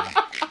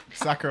happening.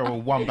 Sakura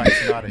will one back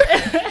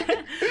Tsunade.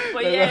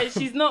 But yeah,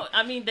 she's not.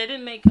 I mean, they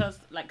didn't make her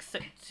like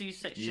too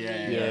sexually,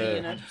 Yeah,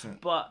 you know. 100%.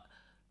 But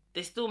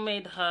they still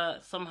made her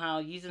somehow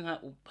using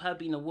her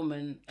being a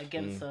woman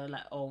against her.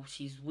 Like, oh,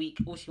 she's weak.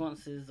 All she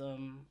wants is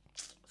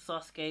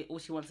Sasuke. All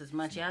she wants is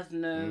man. She has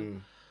no.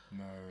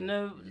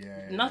 No,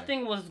 Yeah,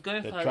 nothing was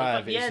going The for her.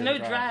 drive Yeah, isn't no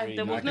drive, drive. really.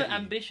 There was I no get you.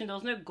 ambition. There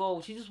was no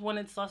goal. She just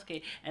wanted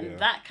Sasuke, and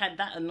Yeah.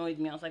 that annoyed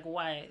me. I was like,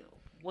 why?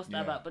 What's that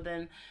Yeah. about? But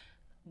then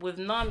with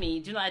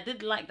Nami, do you know, I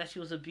did like that she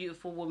was a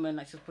beautiful woman.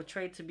 Like she was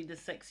portrayed to be the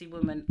sexy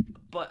woman,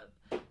 but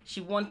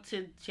she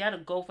had a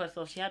goal for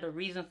herself. She had a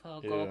reason for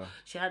her goal. Yeah.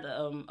 She had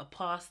a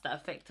past that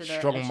affected her.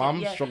 Strong and she- mum,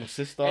 yeah, strong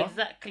sister.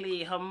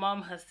 Exactly. Her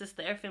mum, her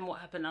sister, everything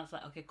what happened, I was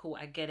like, okay, cool,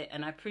 I get it.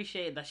 And I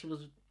appreciate that she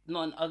was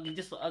not an ugly,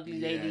 just an ugly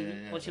Yeah, lady,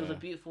 yeah, but she was a yeah.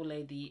 beautiful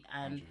lady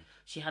and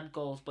she had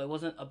goals, but it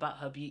wasn't about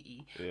her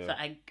beauty. Yeah. So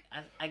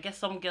I guess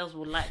some girls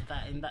will like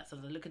that in that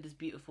sense. Like, look at this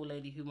beautiful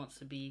lady who wants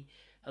to be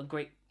a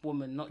great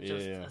woman, not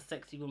just Yeah. a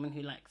sexy woman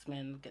who likes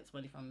men, gets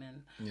money from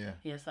men. Yeah.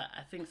 Yes,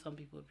 I think some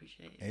people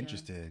appreciate it. yeah.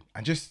 Interested.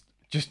 And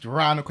just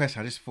around the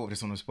question, I just thought of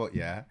this on the spot,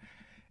 yeah.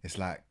 It's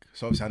like,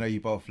 so obviously I know you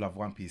both love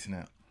One Piece,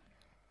 innit?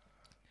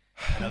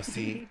 And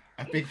obviously,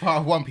 a big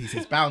part of One Piece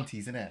is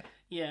bounties, innit?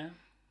 Yeah.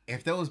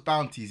 If there was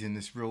bounties in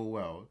this real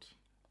world,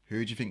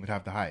 who do you think would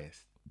have the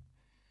highest?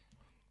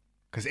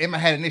 Because in my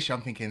head initially,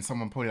 I'm thinking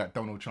someone probably like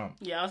Donald Trump.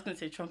 Yeah, I was going to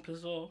say Trump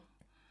as well.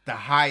 The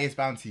highest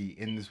bounty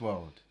in this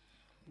world.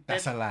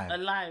 That's Dead- alive.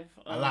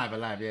 Alive.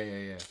 Alive,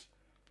 yeah.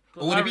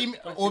 But Or would it be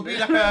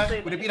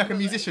Say would it be like a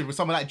musician? Would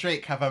someone like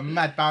Drake have a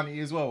mad bounty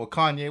as well, or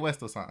Kanye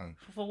West or something?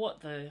 For what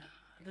though?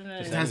 I don't know.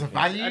 Just has a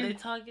value? Are they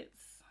targets?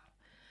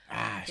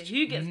 Ah, Okay,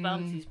 who gets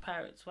bounties?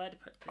 Pirates. Why do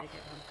they get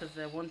them? Because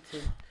they're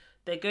wanted.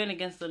 They're going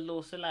against the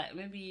law. So like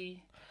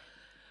maybe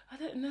I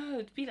don't know.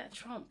 It'd be like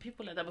Trump,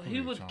 people like that. But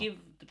who would Trump. give?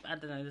 I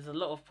don't know. There's a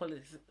lot of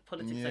politics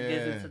that Yeah.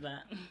 goes into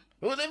that.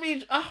 Well, I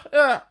mean,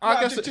 yeah,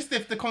 I guess just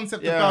if the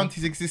concept yeah. of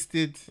bounties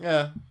existed,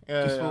 yeah.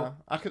 for-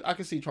 I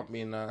could see Trump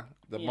being the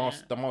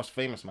most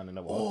famous man in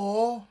the world.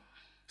 or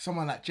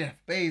someone like Jeff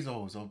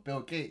Bezos or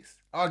Bill Gates,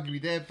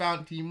 arguably their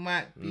bounty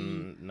might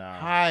be Nah.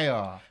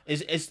 higher.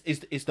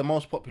 It's the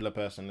most popular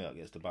person that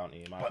gets the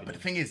bounty in my But the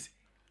opinion. thing is,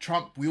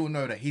 Trump, we all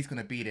know that he's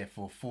going to be there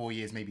for 4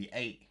 years, maybe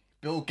 8.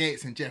 Bill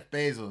Gates and Jeff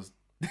Bezos,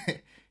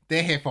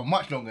 they're here for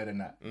much longer than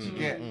that. Do you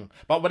get?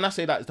 But when I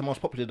say that it's the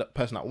most popular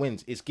person that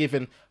wins, it's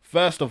given,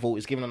 first of all,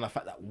 it's given on the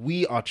fact that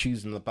we are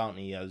choosing the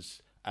bounty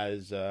as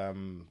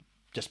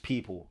just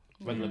people,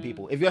 regular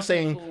people. If you're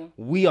saying cool.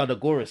 we are the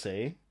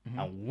Gorosei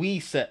and we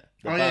set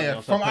the Oh bounty yeah,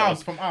 on from some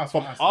us, person,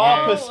 from us. our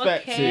Yeah.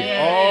 perspective.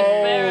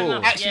 Okay. Fair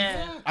enough. Actually,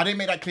 Yeah. I didn't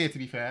make that clear. To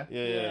be fair,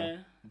 Yeah.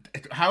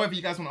 however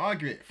you guys want to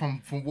argue it,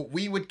 from what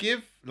we would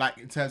give, like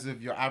in terms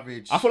of your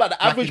average. I feel like the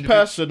black average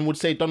individual- person would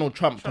say Donald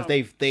Trump because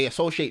they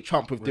associate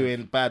Trump with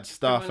doing bad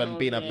stuff and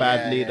being a Criminals,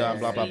 bad yeah. leader and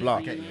blah blah blah.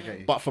 I get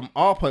you. But from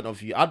our point of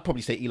view, I'd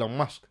probably say Elon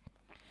Musk.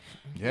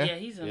 Yeah. Yeah,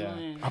 he's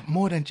annoying.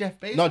 More than Jeff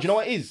Bezos. No, do you know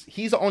what it is?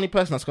 He's the only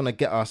person that's gonna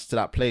get us to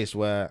that place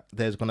where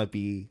there's gonna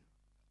be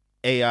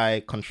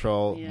AI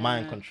control, Yeah.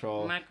 mind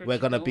control. Microchip, We're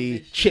gonna all be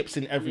this shit. chips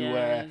in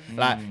everywhere. Yes.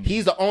 Like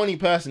he's the only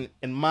person,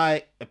 in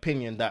my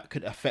opinion, that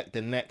could affect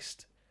the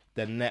next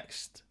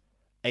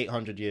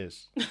 800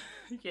 years.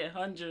 Yeah,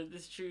 100.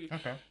 It's true.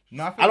 Okay.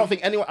 No, I don't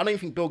even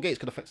think Bill Gates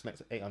could affect the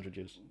next 800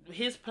 years.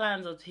 His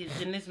plans are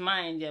in his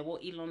mind. Yeah,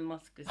 what Elon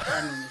Musk is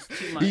planning is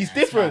too much. He's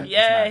different.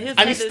 Yeah, It's his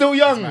And he's head still is-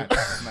 young.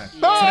 It's mad.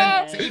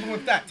 Yeah. So even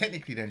with that,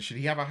 technically, then should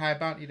he have a higher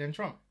bounty than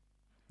Trump?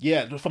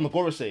 Yeah, from the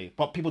Gorosei,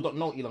 but people don't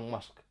know Elon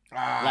Musk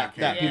like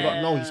that. okay. People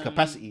don't know his Yeah.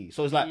 capacity.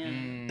 So it's like Yeah.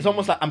 it's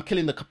almost like I'm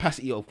killing the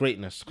capacity of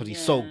greatness because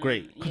he's so Yeah.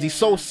 great, because he's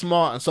so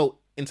smart and so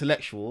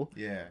intellectual.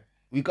 Yeah.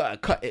 We gotta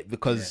cut it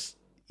because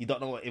you don't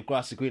know if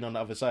grass is green on the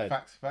other side.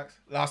 Facts.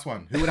 Last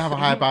one. Who would have a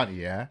higher bounty?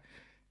 Yeah.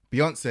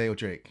 Beyonce or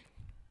Drake?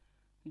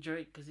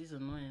 Drake, because he's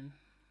annoying.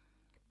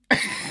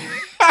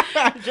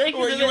 Drake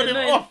Well, is a you bit went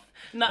annoying. off.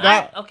 No,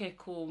 That- okay,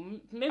 cool.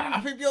 Maybe.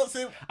 I think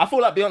Beyonce. I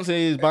feel like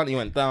Beyonce's bounty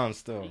went down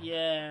still.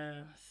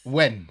 Yeah.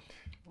 When?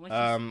 When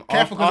she's-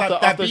 Careful,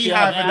 'cause that she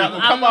beehive had, and that will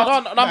I'm come not-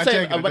 out. I'm Nah,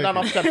 saying joking, I went down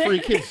joking. after she had 3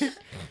 kids.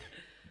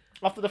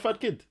 After the 3rd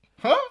kid.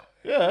 Huh?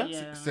 Yeah.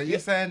 Yeah. So you're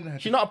saying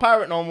She's not a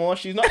pirate no more.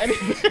 She's not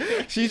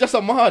anything. She's just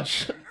a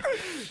Marge.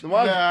 The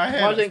Marge, Nah, I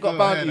hear Marge that ain't got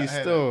still, I hear bounties that, I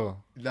hear still.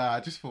 Nah, I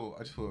just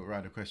thought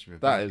around the question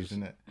with That bounties, is.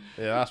 isn't it?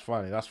 Yeah, that's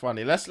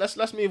funny.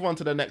 Let's move on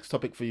to the next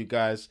topic for you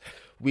guys.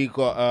 We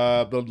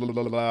got blah, blah,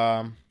 blah,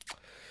 blah.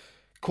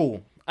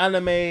 Cool.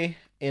 Anime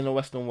in the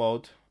Western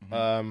world.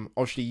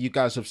 Obviously you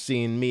guys have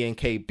seen me and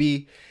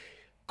KB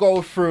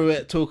go through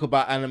it, talk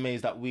about animes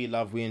that we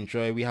love, we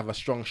enjoy. We have a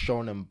strong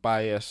shonen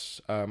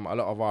bias. A lot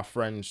of our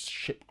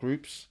friendship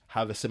groups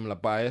have a similar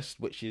bias,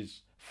 which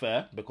is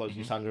fair because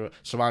you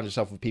surround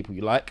yourself with people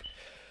you like.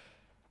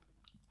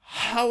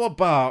 How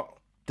about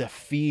the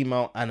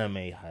female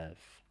anime hive?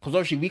 Because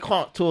obviously we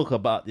can't talk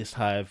about this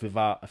hive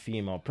without a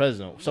female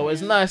present. So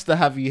it's nice to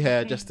have you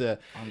here just to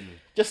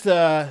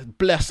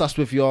bless us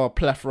with your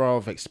plethora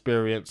of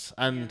experience.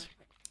 And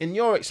in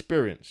your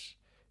experience,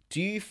 do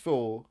you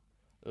feel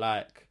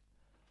like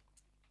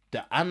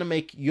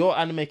your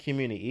anime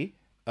community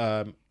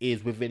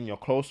is within your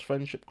close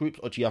friendship groups,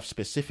 or do you have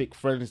specific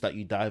friends that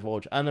you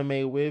divulge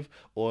anime with,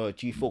 or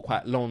do you feel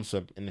quite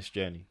lonesome in this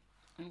journey?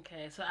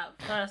 Okay, so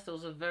at first it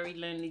was a very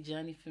lonely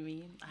journey for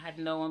me. I had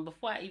no one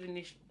before I even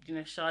knew,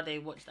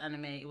 Sade watched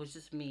anime. It was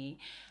just me,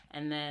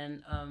 and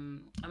then I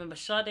remember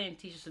Sade and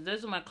Tisha. So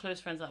those were my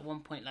close friends at one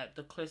point, like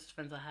the closest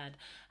friends I had,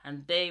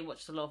 and they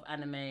watched a lot of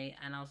anime.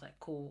 And I was like,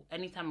 cool.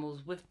 Anytime I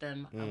was with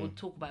them, I would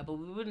talk about it, but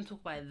we wouldn't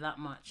talk about it that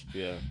much.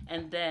 Yeah.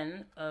 And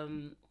then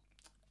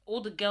all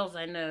the girls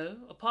I know,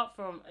 apart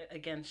from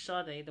again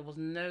Sade, there was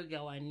no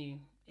girl I knew.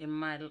 In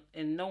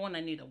no one I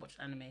knew that watched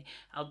anime.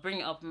 I'll bring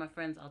it up with my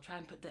friends. I'll try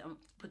and put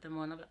them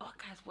on. I'll be like, oh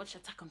guys, watch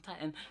Attack on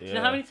Titan. Do you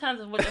know how many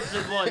times I've watched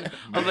episode 1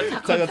 of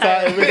Attack on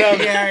Titan?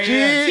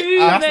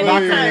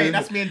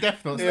 That's me and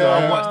Death Note. Still,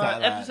 I watched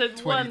that like Episode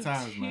 20 1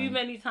 times, too man.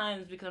 many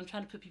times because I'm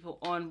trying to put people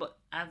on, but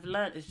I've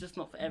learned it's just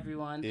not for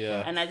everyone.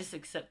 Yeah. And I just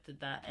accepted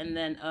that. And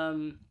then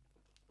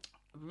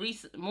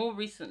more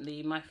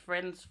recently, my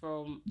friends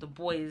from the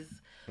boys,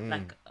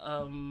 like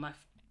my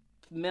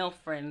male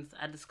friends,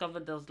 I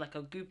discovered there was like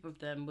a group of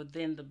them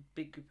within the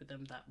big group of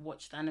them that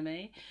watched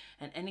anime,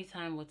 and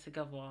anytime we're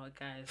together,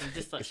 guys, we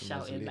just start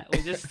shouting, like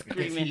we're just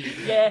screaming,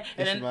 yeah.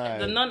 And then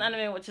the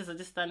non-anime watchers are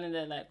just standing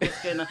there like,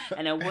 what's going on?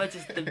 And then we're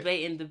just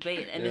debating,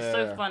 and it's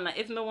so fun. Like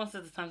if no one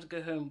says it's time to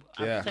go home,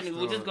 I'm telling you,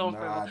 we'll just go on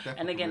forever.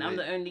 And again, I'm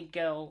the only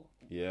girl.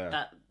 Yeah.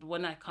 That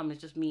when I come,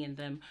 it's just me and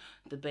them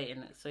debating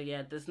it. So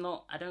yeah,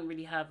 I don't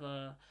really have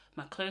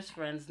my close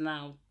friends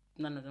now.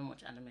 None of them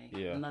watch anime.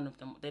 Yeah. None of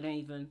them. They don't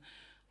even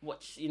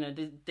watch.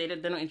 They're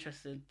not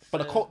interested. But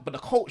the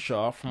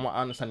culture, from what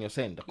I understand, you're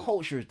saying the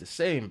culture is the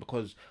same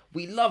because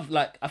we love,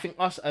 like, I think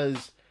us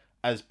as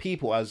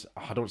people, as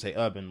I don't say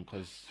urban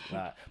because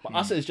but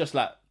us as just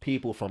like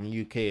people from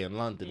UK and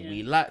London,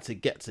 we like to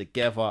get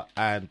together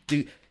and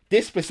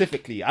this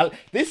specifically.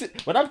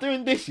 When I'm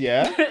doing this,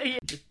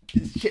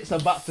 this shit's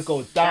about to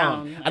go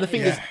down. And the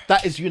thing is,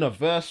 that is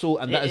universal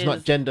and that is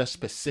not gender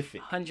specific.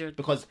 100.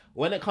 Because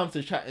when it comes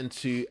to chatting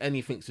to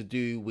anything to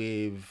do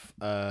with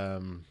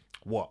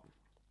what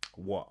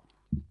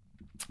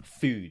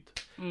food,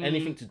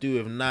 anything to do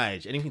with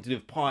Nige, anything to do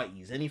with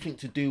parties, anything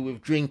to do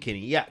with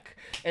drinking, yak,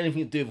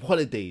 anything to do with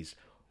holidays,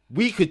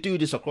 we could do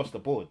this across the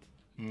board.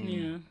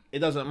 Yeah. It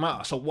doesn't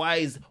matter. So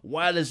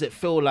why does it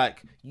feel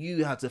like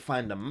you have to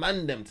find a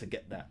man them to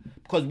get that?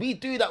 Because we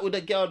do that with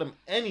the girl them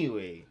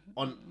anyway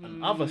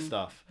on other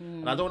stuff.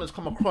 And I don't want it to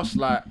come across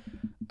like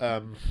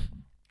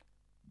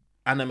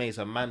anime is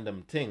a man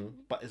them thing,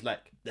 but it's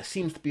like there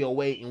seems to be a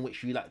way in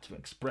which you like to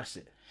express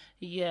it.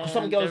 Yeah.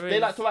 Some girls they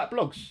like to write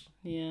blogs.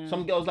 Yeah.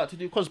 Some girls like to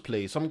do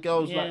cosplay. Some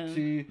girls like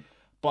to,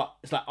 but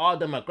it's like our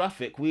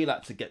demographic. We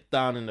like to get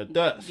down in the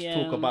dirt,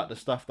 talk about the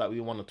stuff that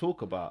we want to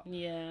talk about.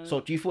 Yeah. So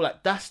do you feel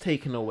like that's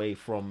taken away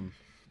from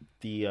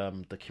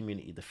the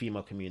community, the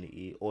female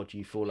community, or do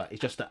you feel like it's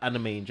just the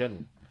anime in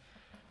general?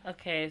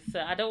 Okay, so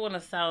I don't want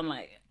to sound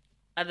like,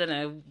 I don't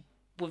know,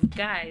 with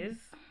guys,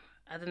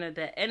 I don't know,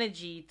 their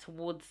energy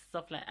towards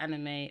stuff like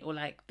anime or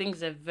like things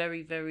they're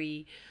very,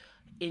 very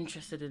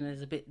interested in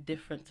is a bit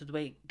different to the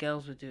way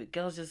girls would do it.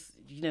 Girls just,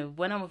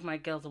 when I'm with my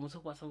girls and we'll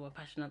talk about something we're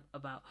passionate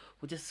about,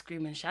 we'll just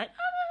scream and shout.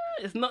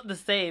 It's not the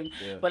same.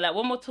 Yeah. But like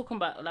when we're talking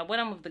about, like when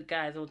I'm with the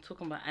guys and we're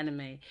talking about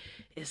anime,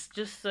 it's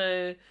just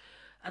so,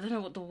 I don't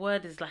know what the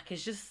word is, like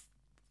it's just,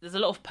 there's a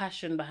lot of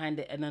passion behind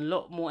it and a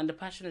lot more, and the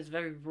passion is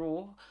very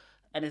raw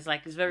and it's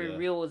like, it's very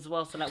real as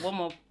well. So like when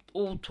we're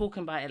all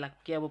talking about it, like,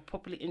 we're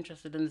properly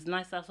interested, and it's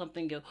nice to have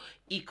something you're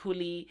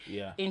equally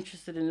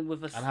interested in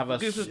with a, and have a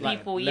group of like,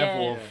 people.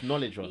 Level of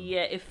knowledge on.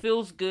 Yeah, it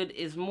feels good.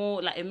 It's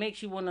more like, it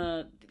makes you want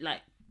to,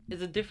 like,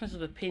 there's a difference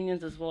of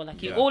opinions as well.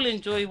 Like, you all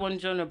enjoy one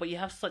genre, but you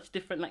have such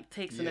different, like,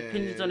 takes and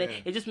opinions on it.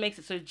 It just makes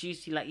it so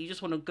juicy. Like, you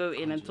just want to go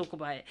in and talk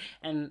about it.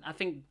 And I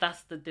think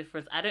that's the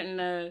difference. I don't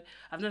know.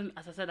 I've never,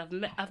 as I said, I've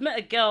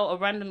met a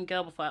random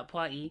girl before at a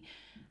party.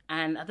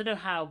 And I don't know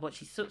how, but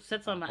she said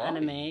something about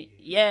anime.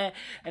 Yeah.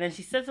 And then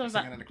she said something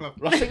about... in the club.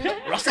 Russing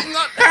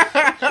up.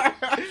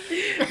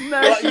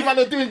 No, like, you man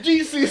are doing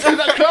jutsus in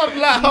that club.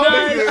 Like,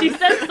 no, she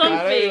said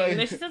something.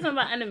 No, she said something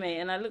about anime.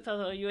 And I looked at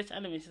her, oh, you watch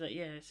anime? She's like,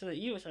 yeah. She's like,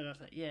 you watch anime? I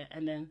was like, yeah.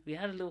 And then we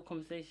had a little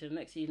conversation.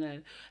 Next thing you know,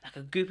 like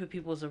a group of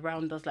people was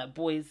around us, like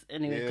boys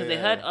anyway, because they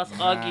heard us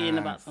arguing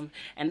about something.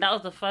 And that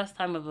was the first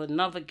time of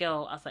another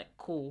girl. I was like,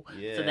 cool.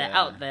 Yeah. So they're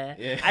out there.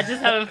 Yeah. I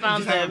just haven't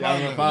found them.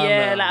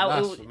 Yeah,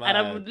 like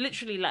I would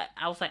literally, like,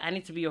 I was like, I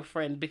need to be your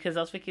friend, because I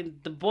was thinking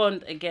the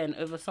bond again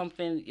over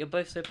something you're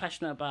both so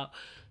passionate about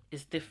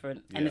is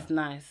different and it's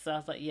nice. So I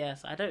was like,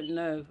 yes, I don't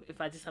know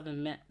if I just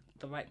haven't met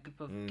the right group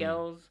of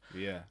girls.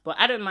 Yeah. But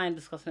I don't mind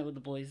discussing it with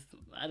the boys.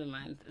 I don't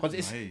mind. Because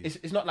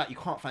it's not like you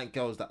can't find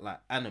girls that like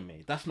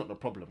anime. That's not the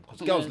problem. Because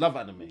girls love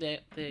anime.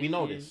 We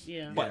know this.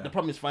 Yeah. But the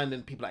problem is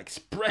finding people that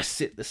express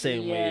it the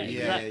same way.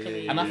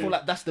 Exactly. And I feel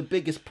like that's the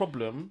biggest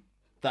problem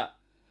that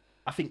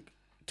I think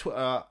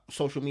Twitter,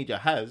 social media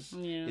has,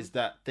 is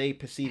that they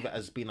perceive it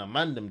as being a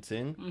mandem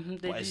thing,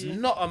 but it's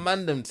not a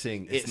mandem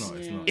thing.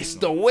 It's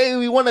the way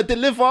we want to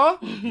deliver.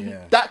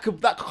 That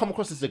could come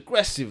across as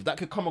aggressive. That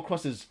could come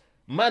across as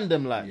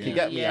mandem like. You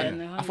get me?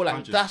 And I feel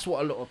like that's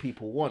what a lot of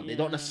people want. They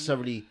don't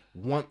necessarily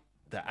want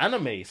the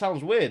anime. It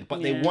sounds weird,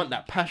 but they want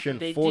that passion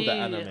for the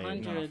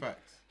anime. No,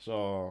 facts.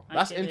 So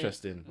that's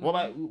interesting. What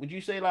about? Would you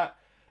say like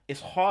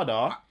it's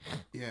harder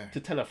to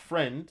tell a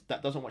friend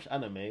that doesn't watch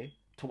anime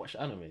to watch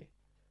anime?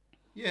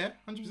 Yeah,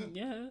 100%.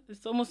 Yeah,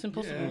 it's almost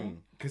impossible.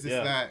 Because it's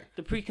like...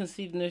 The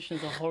preconceived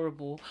notions are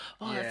horrible.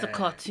 Oh, it's a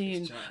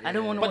cartoon. I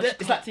don't want to watch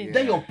it's cartoon. Like,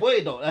 they're your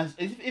boy, though.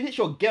 If it's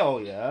your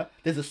girl,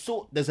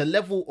 there's a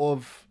level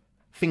of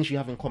things you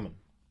have in common.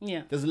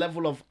 Yeah. There's a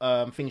level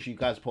of things you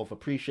guys both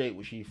appreciate,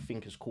 which you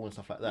think is cool and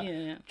stuff like that.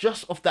 Yeah.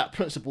 Just off that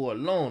principle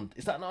alone,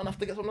 is that not enough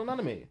to get someone on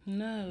anime?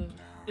 No.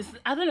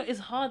 I don't know, it's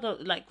harder,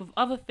 like with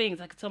other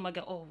things, I could tell my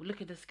girl, oh,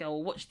 look at this girl,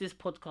 or watch this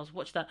podcast,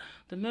 watch that.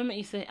 The moment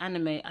you say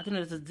anime, I don't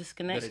know, there's a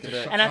disconnect.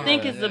 And I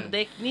think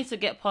they need to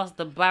get past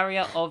the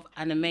barrier of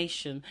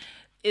animation.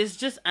 It's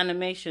just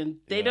animation.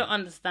 They don't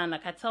understand.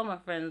 Like, I tell my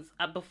friends,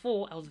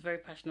 before, I was very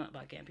passionate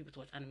about getting people to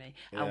watch anime.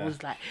 I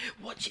was like,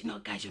 watch it, no,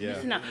 guys, you're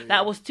missing out.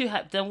 That was too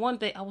hyped. Then one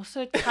day, I was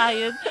so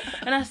tired,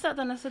 and I sat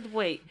down and I said,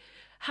 wait,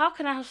 how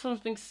can I have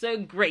something so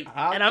great?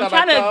 And I'm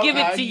trying to give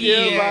it to you.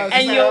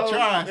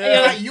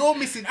 And you're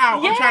missing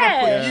out. I'm trying to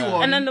put you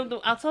on. And then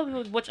I'll tell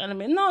people to watch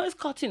anime. No, it's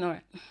cartoon,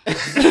 alright.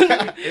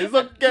 It's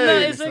okay. No,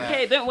 it's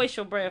okay. Don't waste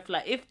your breath.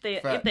 Like, if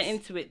they're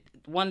into it,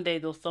 one day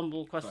they'll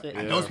stumble across it.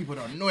 And those people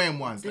are annoying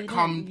ones that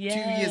come 2 years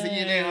a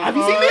year later. Have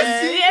you seen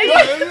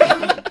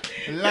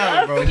this?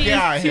 Love, bro. Get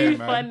out of here,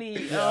 man.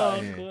 Funny.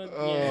 Oh, God.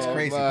 It's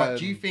crazy. Man. But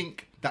do you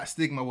think that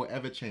stigma will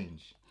ever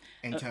change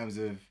in terms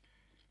of,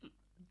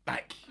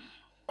 like,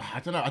 I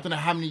don't know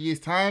how many years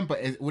time, but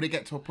would it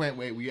get to a point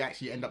where we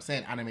actually end up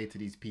saying anime to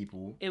these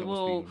people? It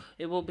will,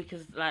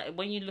 because like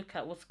when you look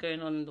at what's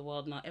going on in the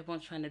world now,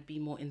 everyone's trying to be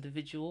more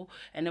individual,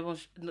 and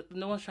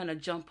no one's trying to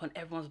jump on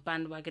everyone's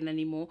bandwagon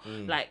anymore.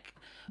 Like,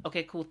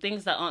 okay, cool,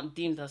 things that aren't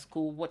deemed as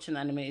cool, watching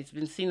anime, it's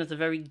been seen as a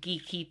very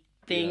geeky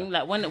thing.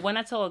 Like when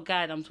I tell a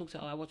guy that I'm talking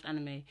to, I watch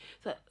anime,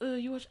 it's like, oh,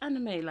 you watch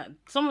anime? Like,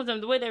 some of them,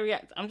 the way they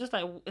react, I'm just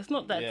like, it's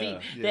not that deep.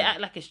 They act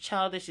like it's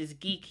childish, it's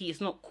geeky, it's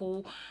not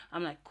cool.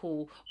 I'm like,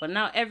 cool. But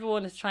now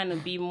everyone is trying to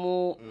be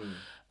more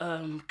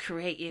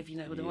creative, you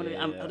know. They want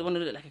to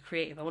look like a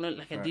creative, I want to look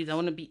like a dude, I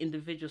want to be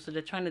individual. So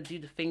they're trying to do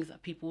the things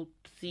that people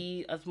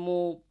see as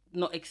more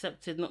not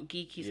accepted, not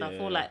geeky. So I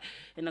feel like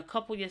in a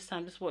couple years'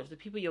 time, just watch the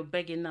people you're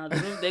begging now.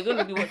 They're going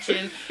to be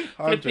watching,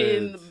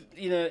 flipping,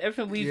 you know,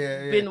 everything we've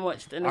been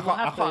watched, and I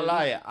can't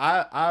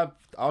lie.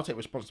 I'll take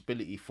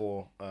responsibility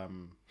for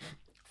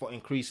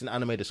increasing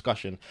anime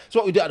discussion. It's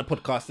what we do at the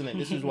podcast, isn't it?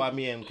 This is why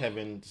me and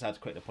Kevin decided to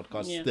create the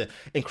podcast. To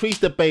increase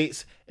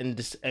debates and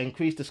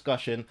increase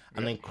discussion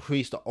and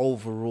increase the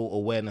overall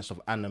awareness of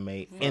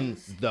anime in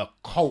the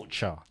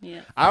culture.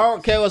 Yeah. I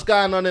don't care what's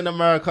going on in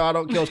America. I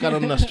don't care what's going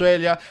on in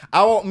Australia.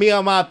 I want me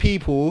and my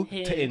people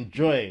to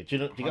enjoy. Do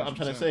you get what I'm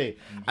trying to say?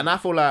 And I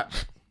feel like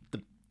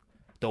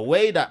the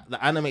way that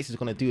the Animates is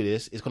going to do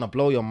this is going to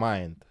blow your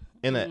mind,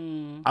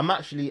 innit?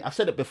 I've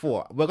said it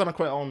before, we're going to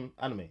create our own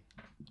anime.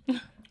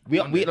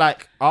 We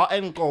like, our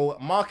end goal,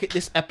 market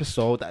this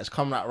episode that is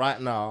coming out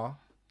right now,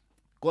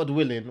 God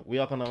willing, we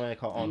are going to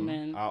make our own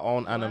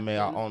anime,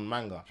 our own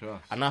manga. Sure.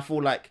 And I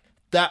feel like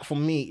that for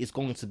me is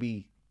going to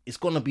be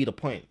the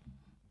point.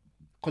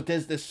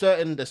 Because there's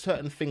certain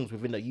things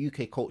within the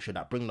UK culture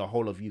that bring the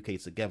whole of UK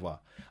together,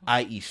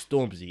 i.e.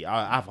 Stormzy.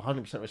 I have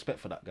 100% respect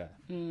for that guy.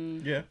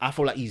 Yeah. I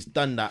feel like he's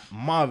done that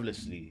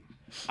marvellously.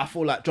 I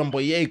feel like John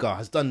Boyega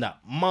has done that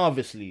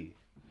marvellously.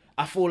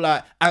 I feel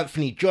like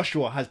Anthony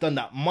Joshua has done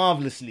that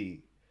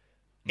marvellously.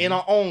 In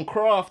our own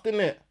craft,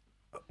 innit?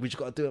 We just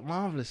got to do it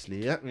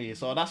marvellously, haven't we?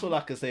 So that's all I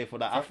can say for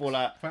that. Facts. I feel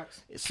like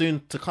it's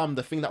soon to come,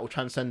 the thing that will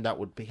transcend that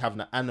would be having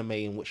an anime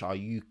in which our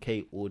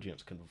UK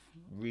audience can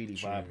really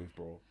vibe with,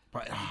 bro.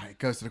 But it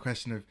goes to the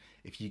question of,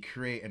 if you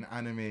create an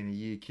anime in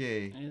the UK,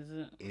 is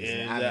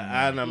it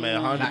anime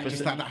 100%? Like,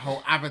 just like that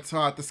whole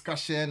Avatar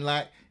discussion,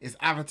 like, is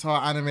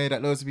Avatar anime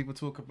that loads of people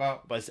talk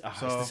about? But it's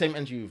the same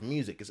energy with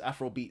music. It's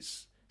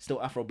Afrobeats. Still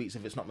Afrobeats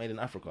if it's not made in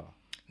Africa.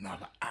 No,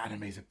 but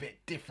anime's a bit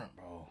different,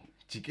 bro.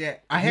 Do you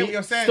get? I hear what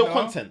you're saying. Still though.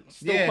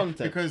 Content.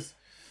 Because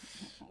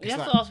you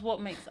have to ask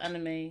what makes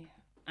anime.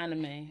 I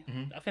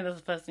think that's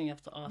the first thing you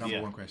have to ask. Number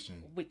one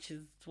question. Which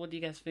is, what do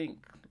you guys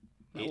think?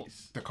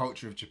 It's the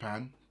culture of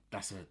Japan.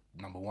 That's a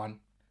number one.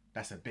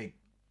 That's a big.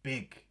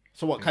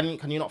 So what?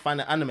 Can you not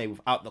find an anime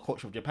without the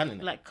culture of Japan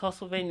in it? Like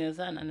Castlevania, is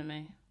that an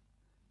anime?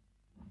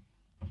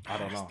 I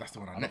don't know. That's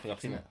the one I don't think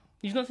I've seen it.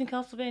 You've not seen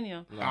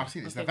Castlevania? No, I've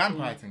seen it. It's the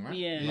vampire thing, right?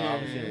 Yeah. No, I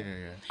haven't seen it.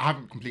 Yeah. I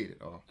haven't completed it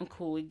though.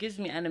 Cool. It gives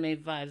me anime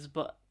vibes,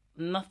 but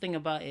nothing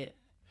about it.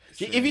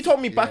 If you told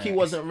me Baki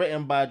wasn't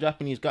written by a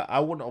Japanese guy,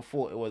 I wouldn't have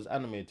thought it was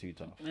anime too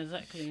tough.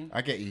 Exactly.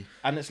 I get you.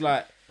 And it's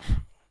like,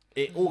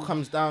 it all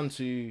comes down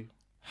to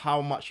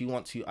how much you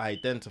want to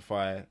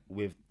identify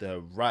with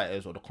the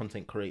writers or the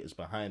content creators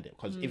behind it.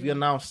 Because if you're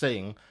now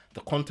saying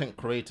the content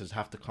creators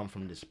have to come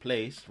from this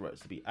place for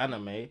it to be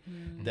anime,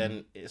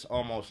 then it's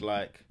almost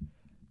like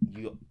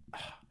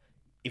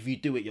if you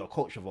do it, you're a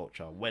culture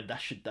vulture, where that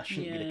shouldn't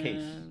be the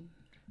case.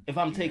 If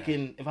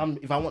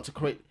I want to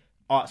create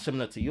art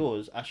similar to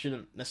yours, I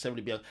shouldn't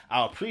necessarily be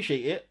I'll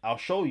appreciate it, I'll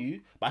show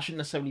you, but I shouldn't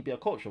necessarily be a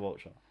culture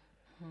vulture.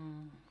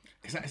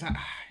 It's like, do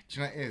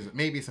you know what it is?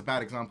 Maybe it's a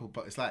bad example,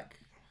 but it's like,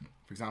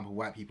 for example,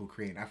 white people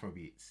creating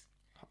Afrobeats.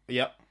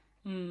 Yep.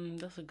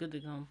 That's a good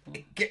example.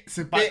 It gets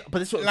a bit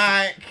but it's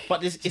like...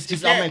 But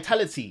it's our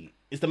mentality.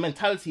 It's the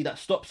mentality that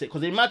stops it.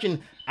 Because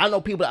imagine, I know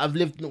white people that have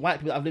lived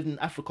in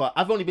Africa.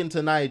 I've only been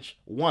to Niger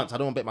once. I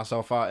don't want to bet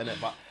myself out in it,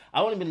 but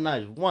I've only been to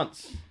Niger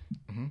once.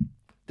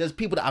 There's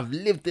people that have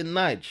lived in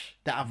Niger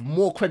that have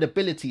more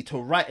credibility to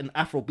write an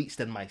Afrobeats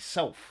than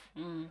myself.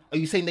 Are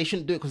you saying they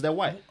shouldn't do it because they're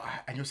white?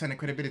 And you're saying the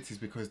credibility is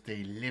because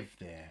they live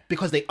there.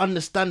 Because they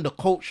understand the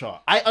culture.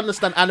 I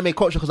understand anime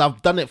culture because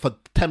I've done it for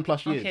 10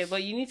 plus years. Okay,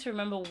 but you need to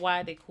remember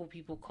why they call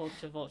people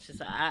culture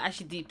vultures. I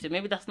actually deeped it.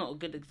 Maybe that's not a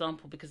good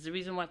example, because the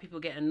reason why people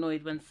get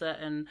annoyed when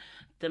certain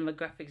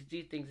demographics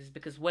do things is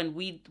because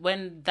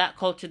when that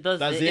culture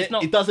does it, it's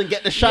not, it doesn't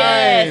get the shine.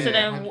 Yeah,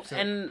 so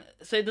then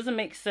so it doesn't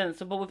make sense.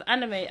 So, but with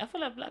anime, I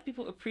feel like black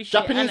people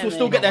appreciate Japanese anime. will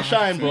still get their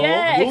shine, bro.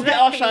 Yeah, we'll get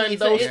our shine.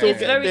 They'll still get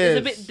theirs. It's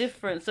a bit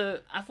different. So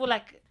I feel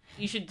like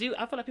I feel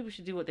like people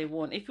should do what they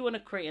want. If you want to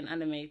create an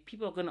anime,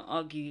 people are gonna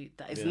argue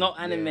that it's not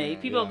anime.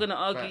 People are gonna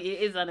argue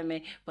it is anime,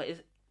 but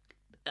it's,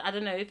 I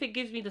don't know, if it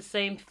gives me the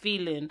same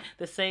feeling,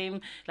 the same,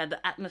 like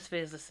the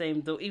atmosphere is the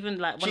same though. Even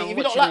like when I'm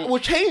watching it, we'll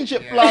change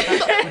it, blood.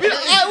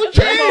 We'll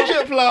change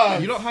it,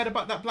 blood. You not heard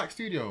about that black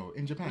studio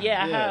in Japan?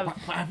 Yeah, I have.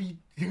 But have you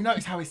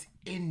noticed how it's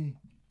in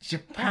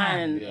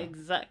Japan?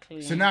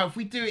 Exactly. So now if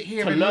we do it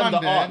here to in learn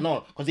London, the art,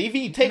 no, because if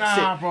he takes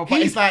it, bro,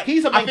 he's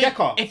a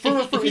mangaka.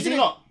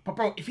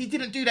 If he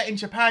didn't do that in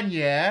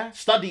Japan,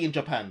 study in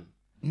Japan.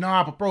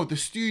 Nah, but bro, the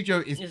studio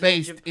is It's in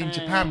based in Japan.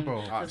 Japan, bro.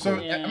 Alright, So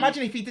cool. Yeah.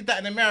 imagine if he did that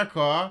in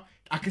America,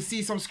 I could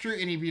see some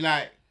scrutiny be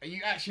like, are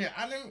you actually,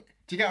 I don't,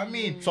 do you get what I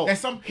mean? So, there's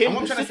some, him and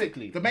what I'm trying to say,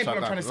 specifically- the main Sorry,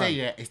 point I'm trying to go say, on.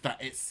 yeah, is that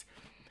it's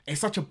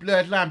such a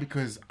blurred line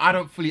because I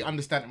don't fully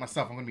understand it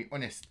myself. I'm going to be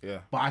honest. Yeah.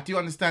 But I do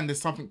understand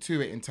there's something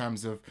to it in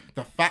terms of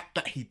the fact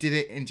that he did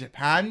it in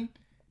Japan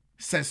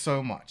says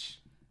so much.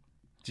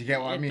 Do you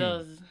get what I It mean?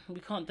 does. We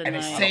can't deny And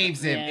it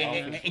saves him.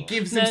 Yeah. It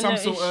gives No, him some no,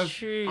 sort it's of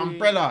true.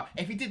 umbrella.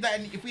 If he did that,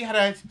 if we had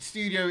a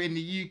studio in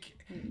the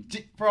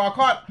UK, bro,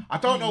 I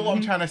don't know what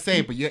I'm trying to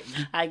say, but you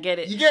I get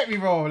it. get me,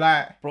 bro.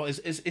 Like, Bro, it's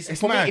It's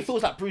for me, mad. it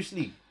feels like Bruce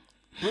Lee.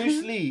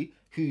 Bruce Lee,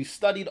 who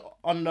studied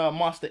under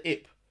Master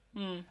Ip,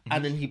 Hmm.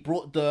 and then he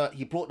brought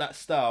that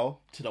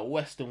style to the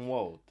Western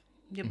world.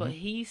 Yeah, but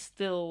he's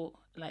still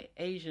like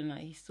Asian. Like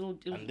he's still.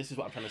 And this is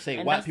what I'm trying to say.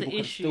 And White that's the people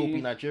can still issue.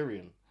 be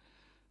Nigerian.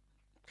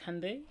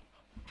 Can they?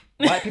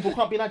 White people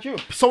can't be Nigerian.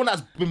 Someone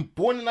that's been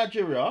born in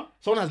Nigeria,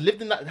 someone that's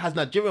lived in that has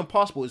Nigerian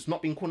passport is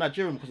not being called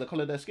Nigerian because of the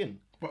colour of their skin.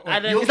 I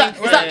don't Is that,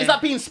 think is so. that is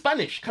that being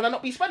Spanish? Can I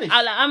not be Spanish?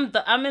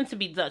 I'm meant to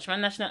be Dutch. My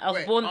national. I was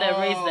Wait, born there,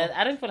 oh. raised there.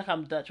 I don't feel like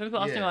I'm Dutch. When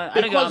people ask me, Yeah.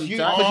 I don't go. Because I'm you-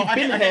 Dutch. because you've Oh,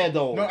 been okay, here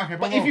though. no, okay, but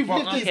but if you've no,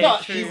 lived in okay,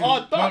 Dutch, true. you are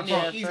No, Dutch. bro,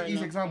 Yeah, easy, fair easy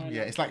enough, example. fair Yeah,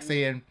 enough. it's like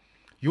saying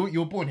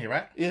you're born here,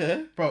 right?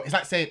 Yeah, Bro, it's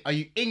like saying, are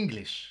you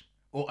English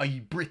or are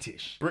you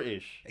British?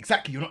 British.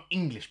 Exactly, you're not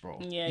English, bro.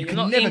 Yeah, you you're can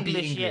not never English,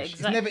 be yeah, English.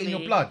 It's never in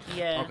your exactly. blood.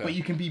 Yeah. Okay. But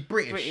you can be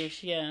British.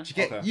 British, yeah. Do you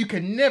get? Okay. You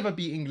can never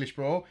be English,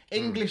 bro.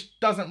 English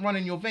doesn't run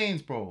in your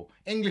veins, bro.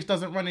 English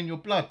doesn't run in your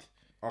blood.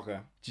 Okay.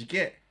 Do you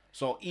get?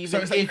 So even So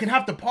it's like you if- can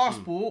have the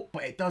passport,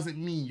 but it doesn't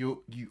mean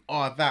you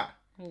are that.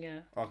 Yeah.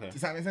 Okay.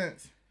 Does that make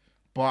sense?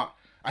 But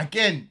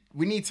again,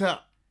 we need to.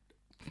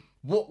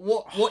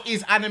 What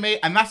is anime?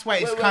 And that's why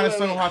it's Wait, kind of wait,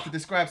 so wait. hard to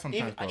describe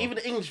sometimes, bro. Even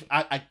the English,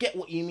 I get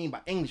what you mean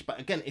by English, but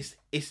again, it's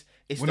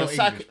We're the not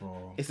English,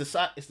 bro. it's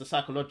the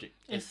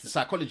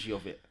psychology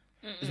of it.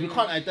 Is we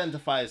can't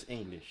identify as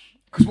English.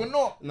 Because we're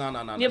not. No.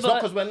 Yeah, It's not but-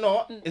 because we're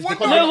not. It's We're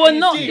because not. No, we're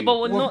not. G. But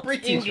we're not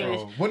British, English.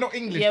 bro. We're not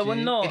English. Yeah, we're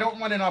G. not. It don't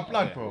run in our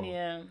blood, Okay. bro.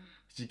 Yeah.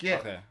 Do you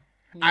get? Okay.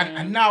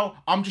 And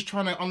now I'm just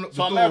trying to unlock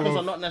So the door. Americans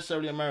of- are not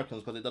necessarily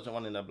Americans because it doesn't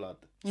run in their blood.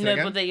 No,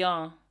 again? but they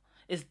are.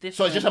 It's different.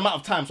 So it's just a matter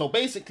of time. So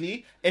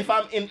basically, if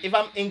I'm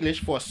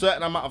English for a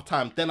certain amount of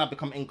time, then I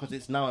become English because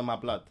it's now in my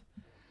blood.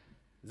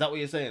 Is that what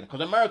you're saying?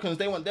 Because Americans,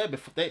 they weren't there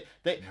before.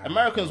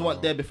 Americans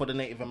weren't there before the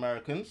Native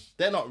Americans.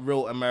 They're not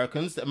real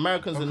Americans. The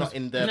Americans are not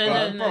in their No,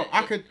 blood. no,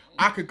 Bro,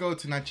 I could go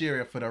to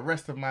Nigeria for the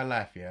rest of my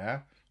life. Yeah,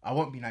 I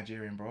won't be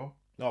Nigerian, bro.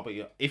 No, but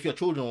if your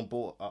children were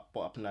brought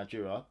up in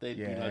Nigeria, they'd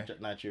Yeah. be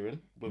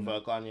Nigerian with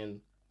a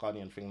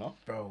Ghanaian thing, no?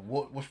 Bro,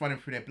 what's running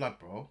through their blood,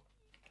 bro?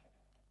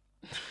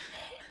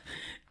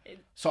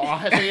 So I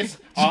have to.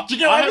 Do you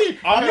get what I mean?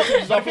 I I'm not-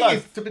 have but the blood.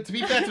 thing is, to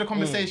be fair to the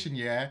conversation,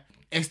 yeah,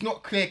 it's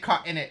not clear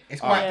cut in it.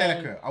 It's quite Yeah.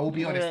 delicate. I will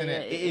be honest in Yeah,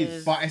 it. it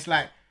is. But it's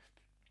like,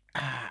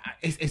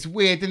 it's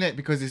weird, isn't it?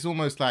 Because it's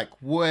almost like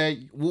what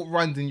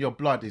runs in your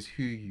blood is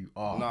who you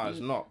are. No, it's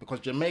not, because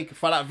Jamaica,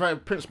 for that very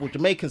principle,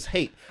 Jamaicans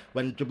hate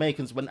when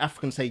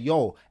Africans say,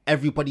 "Yo,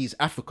 everybody's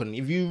African."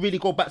 If you really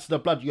go back to the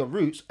blood, your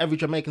roots, every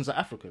Jamaicans are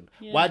African.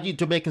 Why do you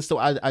Jamaicans still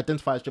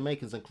identify as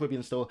Jamaicans and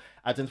Caribbeans still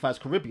identify as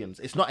Caribbeans?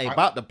 It's not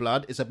about the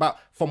blood. It's about,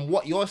 from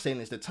what you're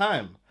saying, is the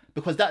time.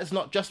 Because that is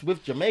not just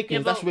with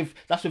Jamaicans. Yeah,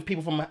 that's with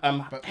people from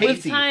With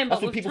Haiti. time, That's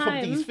but with with people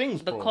time, from these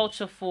things, the bro.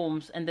 culture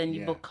forms, and then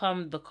you Yeah.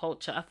 become the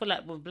culture. I feel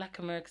like with Black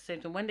Americans,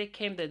 same thing. When they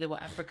came there, they were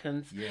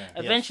Africans. Yeah.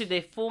 Eventually,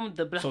 they formed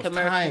the Black So it's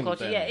American time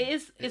culture. then. Yeah, it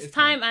is. It's is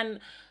time, and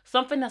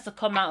something has to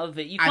come out of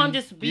it. You And- can't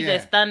just be yeah.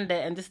 there, stand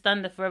there, and just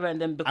stand there forever, and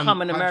then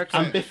become an 100%.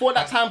 American. And before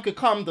that time could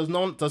come,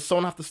 does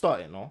someone have to start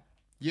it? No.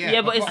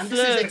 Yeah, but it's and this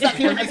slow. is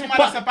exactly it's why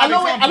that's a But bad I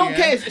know example, I don't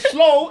yeah? care. It's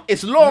slow.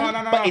 It's long.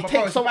 No, but it bro, takes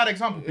it's a some. bad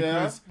example Yeah.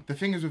 because the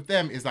thing is with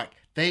them is like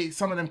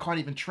some of them can't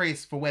even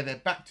trace for where they're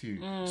back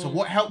to. So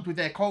what helped with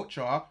their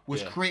culture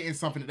was Yeah. creating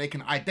something that they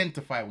can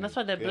identify with. That's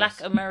why they're Yes.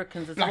 Black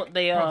Americans. Is what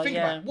they bro, are. think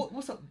Yeah. about it.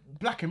 What's a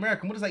Black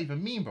American? What does that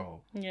even mean,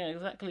 bro? Yeah,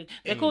 exactly.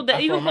 They're called. They're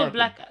even called Afro-American.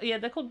 Black. Yeah,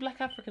 they're called Black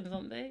Africans,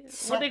 aren't they?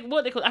 Some-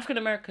 What they call African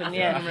American?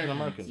 Yeah. African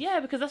Americans. Yeah,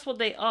 because that's what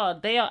they are.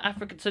 They are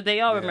African. So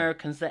they are Yeah.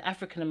 Americans. They're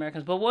African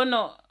Americans. But we're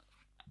not.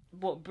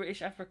 What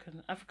British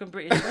African? African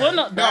British. We're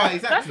not No, that.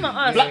 exactly. That's not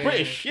us. Black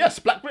British. Yes,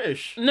 Black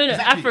British. No,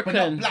 Exactly, African.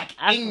 but not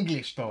Black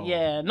English though.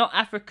 Yeah, not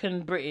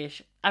African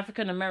British.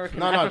 African American.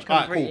 No, African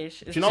alright, cool. British.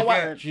 Do It's you know why?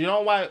 different. Do you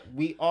know why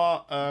we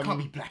are? Can't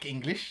be Black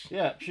English.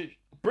 Yeah,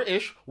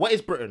 British. What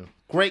is Britain?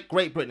 Great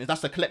Britain.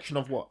 That's a collection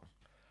of what?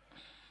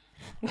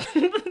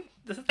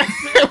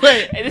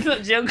 Wait, it's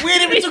not geography. We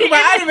didn't even talk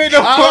about anime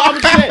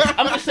though.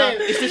 I'm just saying.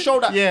 It's to show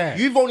that Yeah.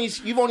 you've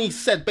only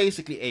said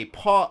basically a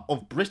part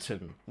of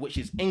Britain, which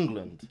is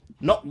England,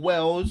 not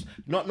Wales,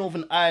 not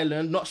Northern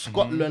Ireland, not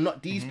Scotland,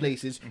 not these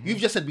places. You've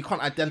just said we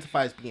can't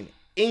identify as being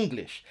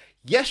English.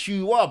 Yes,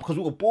 you are, because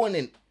we were born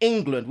in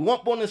England. We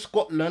weren't born in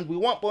Scotland. We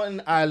weren't born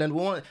in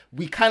Ireland.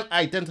 We can't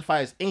identify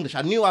as English.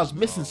 I knew I was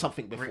missing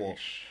something before.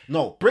 British.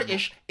 No,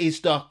 British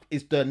is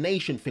the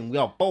nation thing. We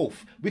are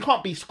both. We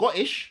can't be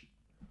Scottish.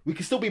 We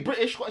can still be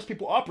British. Scottish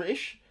people are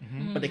British,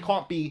 but they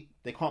can't be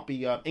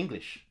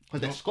English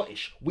because they're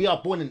Scottish. We are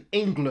born in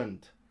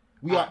England.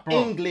 We are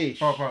bro, English.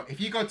 Bro.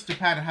 If you go to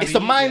Japan and have It's a the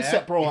yeet,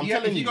 mindset, bro, I'm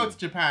telling If you you. go to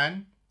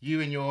Japan,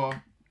 you and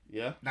your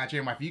Yeah.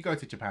 Nigerian wife, if you go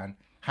to Japan,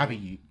 have a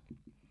yeet.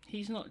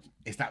 He's not.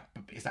 Is that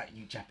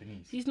you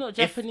Japanese? He's not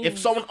If, Japanese. if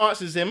someone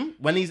answers him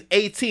when he's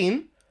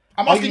 18,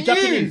 I'm are asking you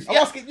Japanese? I'm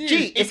Yeah. asking you.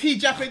 Gee, Is he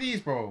Japanese,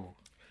 bro?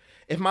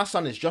 if my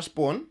son is just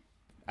born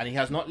and he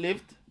has not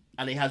lived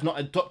and he has not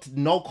adopted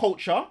no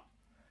culture,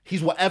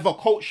 he's whatever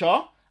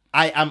culture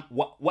I am,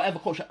 whatever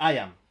culture I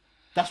am.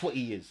 That's what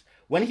he is.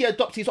 When he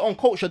adopts his own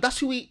culture, that's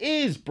who he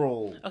is,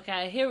 bro. Okay,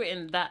 I hear it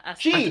in that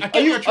aspect. Gee, I get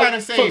what you're trying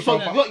to say, so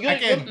bro, but you're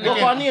again-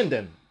 Ghanaian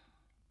then?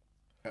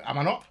 Am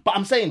I not? But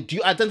I'm saying, do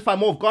you identify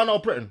more with Ghana or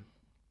Britain?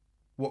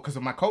 What? Because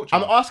of my culture?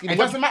 I'm asking. It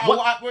what- doesn't matter.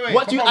 What,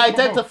 What do you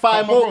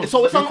identify more?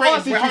 So if I'm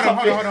asking you hold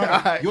something, on.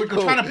 Alright, You're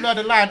cool. trying to blur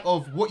the line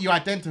of what you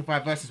identify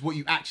versus what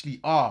you actually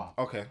are.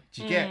 Okay.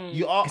 Do you get?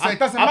 You are. So it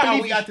doesn't matter believe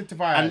what you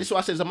identify And as. this is what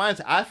I said. It's a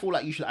mindset. I feel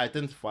like you should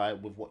identify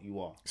with what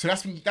you are. So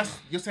that's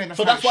you're saying that's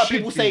So how that's it why should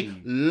people say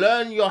be.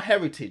 learn your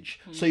heritage,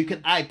 so you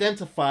can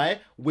identify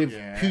with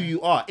Yeah. who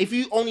you are. If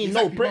you only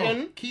know Exactly, bro.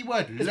 Britain,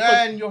 Keyword: It's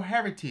learn your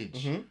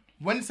heritage.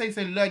 When they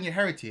say learn your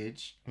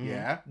heritage,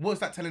 yeah, what's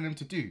that telling them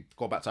to do?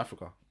 go back to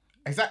Africa.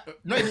 Exactly.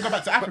 Not even go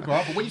back to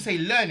Africa, but when you say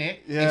learn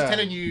it, Yeah. it's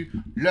telling you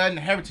learn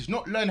the heritage.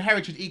 Not learn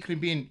heritage equaling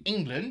being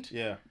England.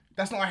 Yeah.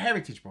 That's not a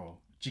heritage, bro.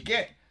 Do you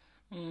get?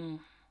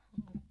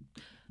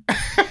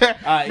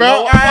 Alright,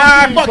 Bro,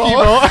 fuck you,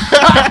 bro.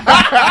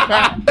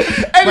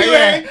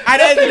 Anyway, at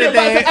the end of the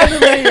day,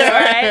 Anime, yeah.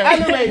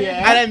 Right? Anime, yeah.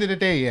 at the end of the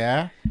day,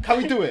 yeah. Can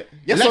we do it?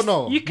 Yes Let's- or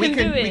no? You can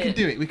do it. We can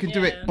do it. We can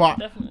do Yeah, it. But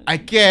definitely.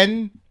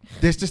 again,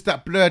 there's just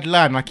that blurred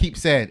line. I keep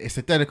saying it's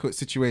a delicate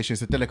situation.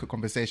 It's a delicate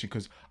conversation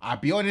because I'll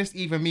be honest,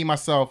 even me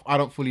myself, I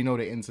don't fully know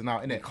the ins and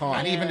out in it. can't.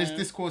 And even this Yeah.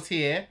 discourse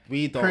here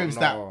We don't proves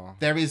know. that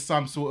there is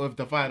some sort of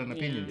divide on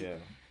opinion. Yeah.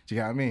 Do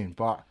you get what I mean?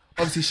 But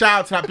obviously, shout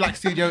out to that black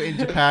studio in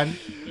Japan.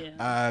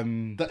 Yeah.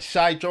 That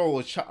Shy Joe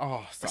was.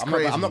 I'm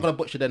crazy. not gonna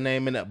butcher the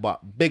name in it,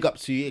 but big up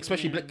to you,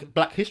 especially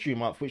Black History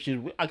Month, which is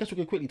I guess we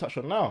can quickly touch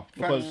on now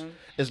because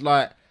it's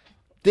like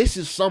this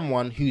is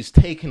someone who's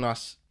taken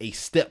us a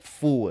step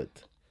forward.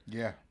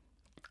 Yeah.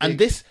 And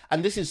this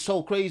is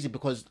so crazy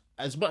because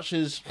as much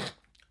as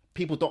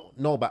people don't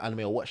know about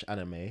anime or watch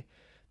anime,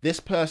 this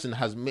person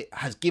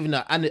has given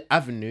an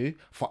avenue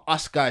for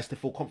us guys to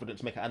feel confident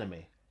to make an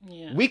anime.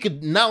 Yeah. We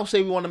could now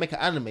say we want to make an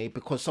anime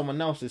because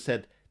someone else has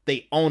said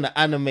they own an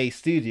anime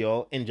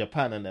studio in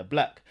Japan and they're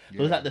black.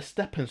 So it's like the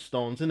stepping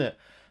stones, isn't it?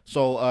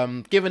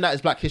 So given that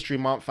it's Black History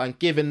Month and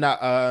given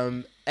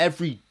that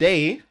every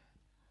day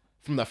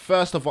from the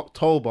 1st of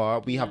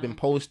October, we have been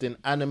posting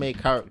anime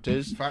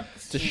characters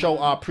Facts. to show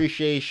our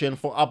appreciation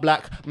for our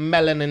black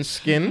melanin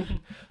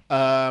skin.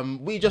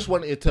 We just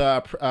wanted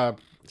to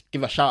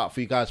give a shout out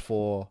for you guys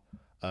for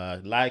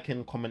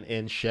liking,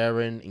 commenting,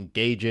 sharing,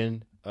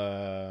 engaging.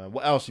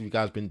 What else have you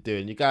guys been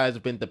doing? You guys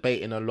have been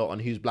debating a lot on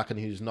who's black and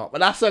who's not, but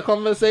that's a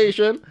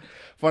conversation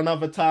for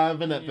another time,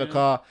 innit?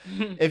 Because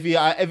if you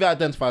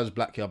identify as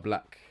black, you're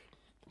black.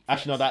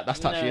 Actually, no, that's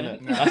touchy, No.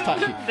 innit? That's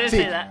touchy. Don't See,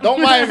 say that. don't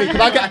mind me,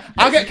 because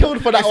I get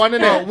killed for that one, Bro,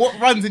 innit? what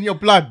runs in your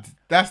blood?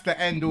 That's the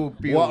end all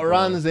be all. What bro.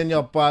 runs in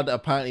your blood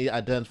apparently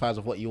identifies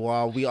with what you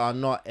are. We are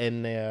not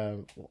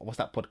in what's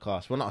that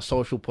podcast? We're not a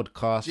social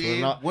podcast.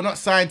 Gee, we're not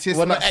scientists.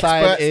 We're not experts.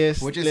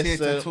 scientists. We're just here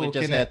to Listen, talk. We're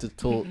just innit? here to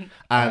talk.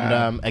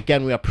 And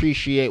again, we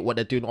appreciate what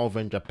they're doing over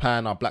in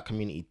Japan, our black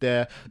community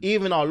there.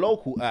 Even our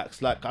local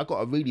acts. Like, I got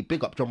a really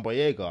big up John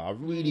Boyega. I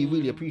really,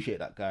 really appreciate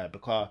that guy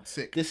because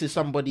Sick. this is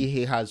somebody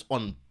he has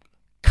on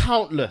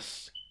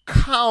countless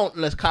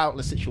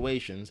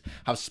situations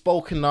have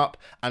spoken up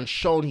and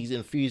shown his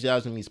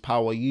enthusiasm, his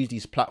power, used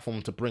his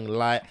platform to bring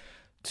light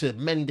to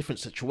many different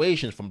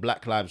situations, from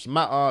Black Lives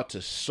Matter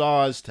to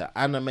SARS to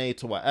anime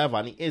to whatever.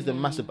 And he is a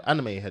massive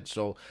anime head,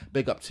 so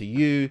big up to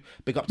you.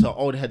 Big up to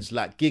old heads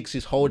like Giggs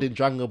who's holding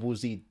Dragon Ball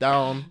Z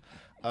down.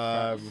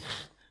 And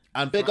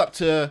big up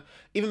to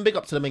the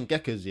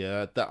Mengekas,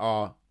 yeah, that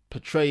are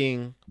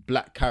portraying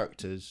black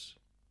characters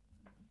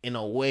in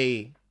a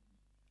way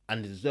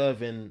and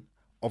deserving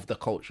of the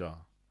culture.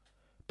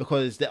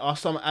 Because there are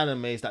some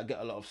animes that get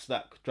a lot of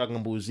slack.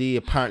 Dragon Ball Z,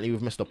 apparently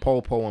with Mr.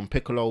 Popo and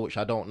Piccolo, which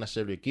I don't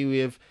necessarily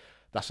agree with.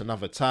 That's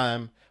another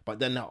time. But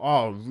then there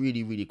are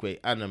really, really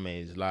great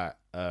animes like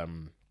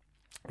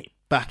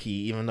Baki,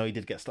 even though he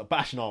did get stuck. But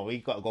actually, no, we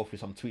got to go through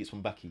some tweets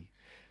from Baki.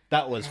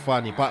 That was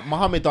funny. But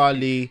Muhammad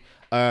Ali,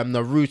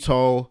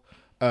 Naruto,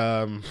 what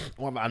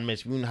other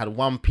animes? We even had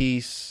One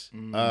Piece.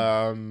 We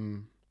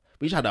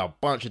just had a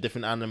bunch of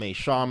different anime.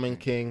 Shaman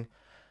King.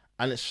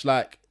 And it's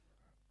like,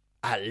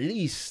 at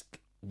least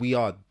we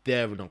are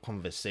there in a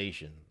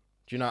conversation.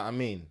 Do you know what I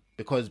mean?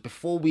 Because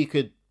before we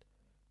could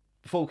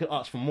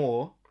ask for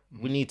more,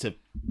 we need to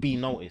be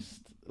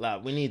noticed.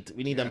 Like, we need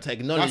them to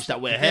acknowledge that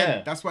we're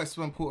here. That's why it's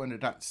so important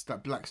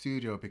that black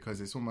studio,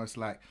 because it's almost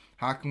like,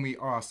 how can we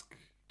ask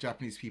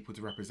Japanese people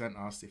to represent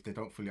us if they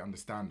don't fully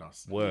understand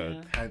us?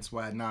 Word. Hence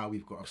why now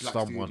we've got a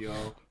black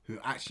studio who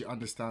actually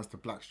understands the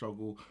black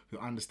struggle, who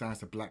understands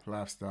the black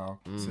lifestyle.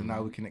 So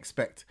now we can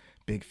expect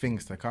big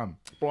things to come.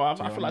 Bro, I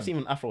feel like it's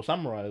even Afro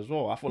Samurai as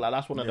well. I feel like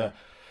that's one of the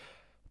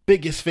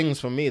biggest things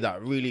for me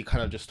that really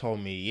kind of just told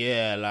me,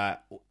 yeah, like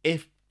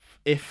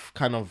if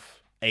kind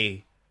of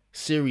a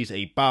series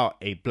about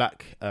a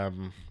black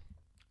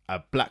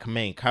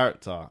main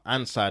character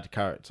and side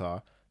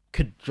character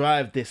could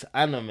drive this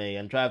anime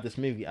and drive this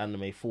movie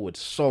anime forward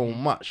so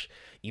much,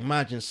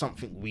 imagine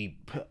something we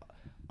put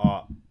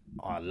our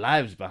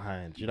lives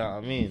behind. You know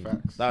what I mean?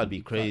 Facts. That would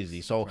be crazy.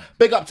 Facts. So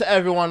big up to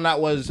everyone that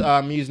was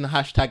using the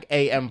hashtag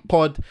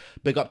AMPod.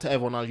 Big up to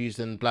everyone that was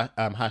using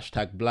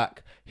hashtag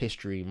Black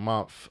History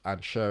Month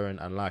and sharing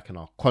and liking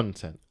our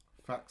content.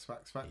 Facts.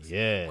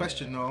 Yeah.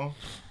 Question though,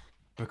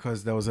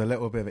 because there was a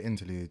little bit of an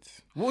interlude.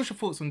 What was your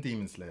thoughts on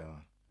Demon Slayer?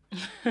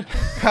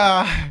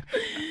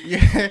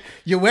 Yeah,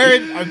 you're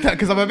wearing,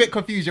 because I'm a bit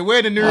confused. You're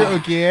wearing a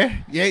Naruto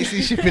gear. You ain't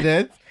seen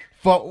Shippuden.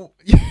 But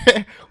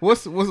yeah,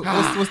 what's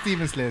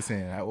Demon Slayer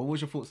saying? Like, what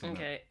was your thoughts on that?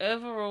 Okay,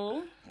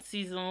 overall,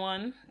 season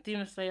 1,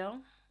 Demon Slayer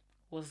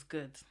was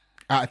good.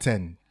 Out of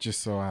 10,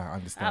 just so I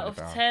understand. Out of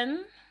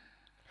 10,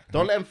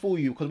 Don't let him fool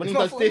you, because when It's he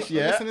not does this, fool-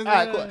 yeah, listen,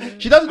 alright, listen. cool.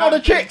 She doesn't know the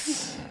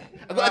tricks.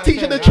 I've got to teach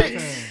her the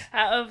tricks.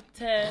 out of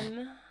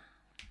 10,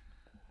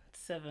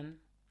 7.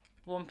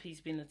 One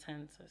Piece being a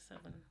 10, so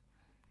 7.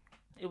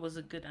 It was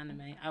a good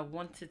anime. I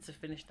wanted to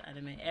finish the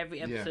anime.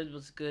 Every episode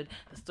was good.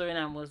 The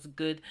storyline was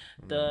good.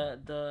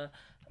 The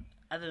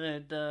I don't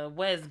know, the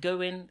where it's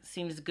going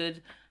seems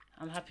good.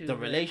 I'm happy The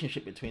with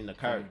relationship between the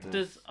characters.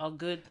 Those are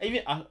good.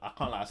 Even I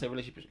can't lie. I say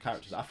relationship with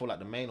characters. I feel like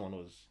the main one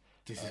was.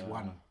 This is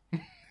one.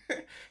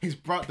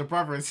 The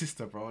brother and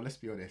sister, bro. Let's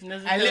be honest.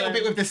 There's A little good-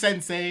 bit with the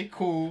sensei,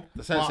 cool.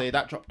 The sensei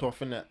that dropped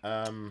off in it.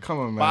 Come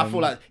on, But I man.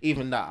 feel like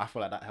even that, I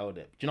feel like that held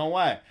it. Do you know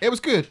why? It was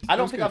good. I It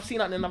don't was think good. I've seen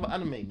that in another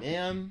anime,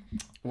 man.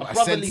 What, A a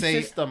brotherly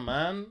sensei? sister,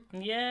 man.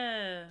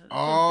 Yeah. It's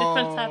Oh. a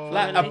different type of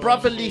Like a relationship.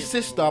 brotherly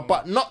sister,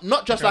 but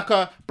not just like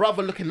a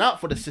brother looking out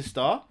for the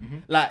sister.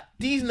 Like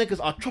these niggas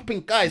are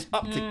chopping guys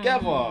up together.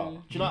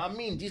 Do you know what I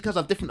mean? These guys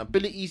have different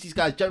abilities. These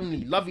guys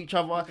generally love each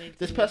other.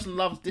 This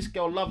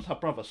girl loves her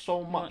brother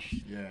so much.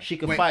 Yeah. She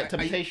can Wait, fight are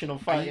you- temptation of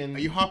Are fighting.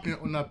 you harping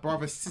on a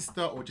brother,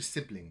 sister, or just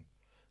sibling?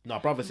 No,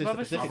 brother, sister.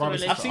 Brother, specifically. sister Brother,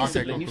 relationship. I've seen Okay,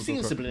 sibling. cool, You've cool, seen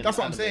cool. sibling. That's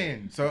what I'm anime.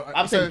 saying. So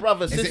I'm saying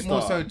brother, Is it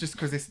more sister. so just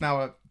because it's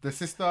now the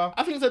sister?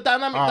 I think it's a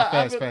dynamic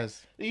that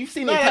Fairs. you've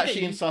seen No, I Itachi get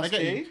you, and I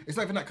get you. Sasuke. It's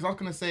not even that, because I was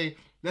gonna say,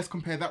 let's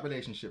compare that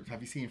relationship.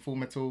 Have you seen Full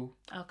Metal?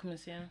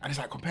 Alchemist, yeah. And it's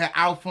like compare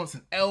Alphonse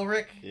and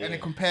Elric, Yeah. and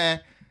then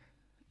compare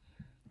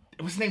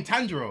what's his name,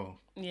 Tanjiro,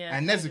 Yeah.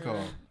 and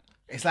Nezuko.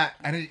 It's like,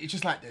 and it's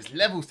just like there's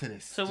levels to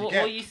this. So Do what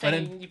get? are you But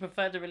then- saying? You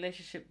prefer the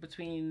relationship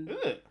between Is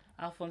it?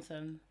 Alphonse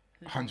and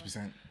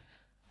 100%.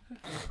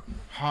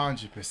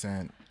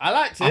 100%. I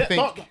liked it. I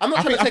think- I'm not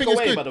I trying think- to I take think it's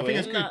away, good. by the I think way.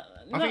 it's good.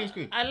 I think it's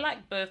good. I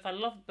like both. I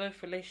love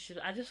both relationships.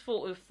 I just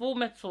thought with Full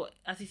Metal,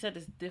 as he said,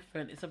 it's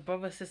different. It's a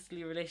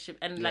brother-sisterly relationship,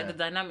 and like Yeah. the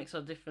dynamics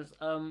are different.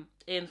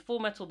 In Full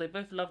Metal, they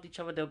both loved each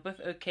other. They were both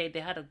okay. They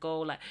had a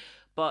goal, like,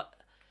 but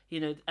you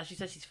know, as she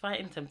said, she's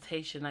fighting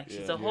temptation. Like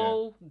she's a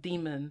whole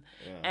demon,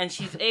 and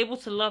she's able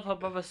to love her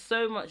brother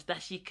so much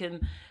that she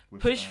can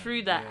push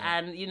through that.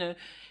 And you know,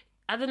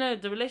 I don't know.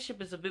 The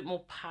relationship is a bit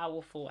more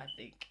powerful, I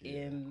think,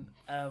 in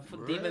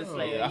for Demon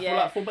Slayer. Yeah, I feel Yeah,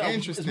 like Full Metal is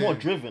Interesting. more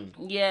driven.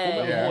 yeah, Full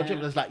Metal yeah. is more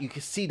driven. It's like you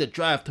can see the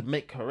drive to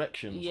make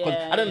corrections. Because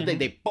Yeah, at the end of yeah. the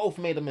day, they both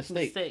made a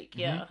mistake.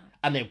 Yeah.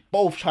 And they're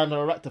both trying to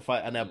rectify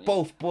it, and they're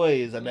both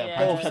boys, and they're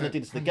Yeah. both trying to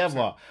do this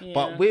together. Yeah.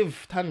 But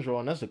with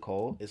Tanjiro and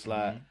Nezuko, it's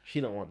like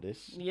she don't want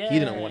this. Yeah. He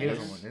didn't want He this.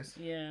 doesn't want this.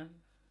 Yeah.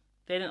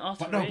 They didn't ask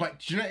But for no, it. but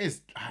do you know what it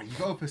is? You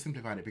got to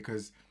oversimplify it,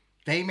 because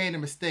they made a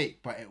mistake,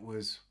 but it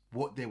was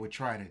what they were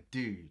trying to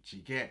do. Do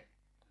you get?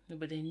 No,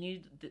 but they knew.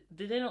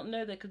 Did they not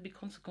know there could be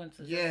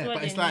consequences? Yeah, That's why but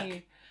they it's like,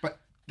 knew. but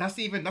that's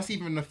even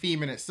a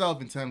theme in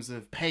itself in terms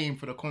of paying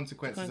for the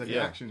consequences of your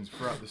Yeah. actions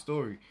throughout the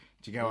story.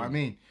 Do you get what I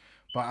mean?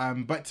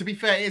 But to be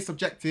fair, it is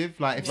subjective.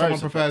 Like if Very someone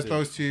prefers subjective.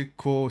 those two,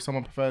 cool.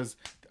 Someone prefers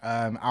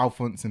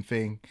Alphonse and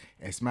thing.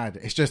 It's mad.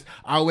 It's just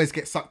I always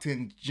get sucked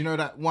in. Do you know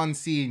that one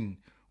scene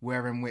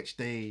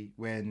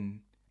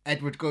when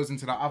Edward goes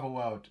into the other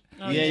world?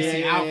 Oh, You yeah, see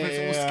yeah, Alphonse yeah,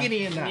 all yeah.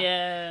 skinny in that.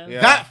 Yeah.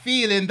 Yeah. That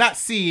feeling, that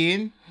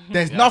scene.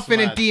 There's Yeah, nothing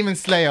that's in mad. Demon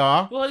Slayer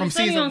Well, from it's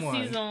only season on one.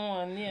 season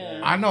 1.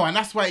 Yeah. I know, and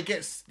that's why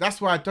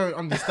that's why I don't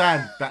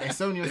understand that it's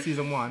only on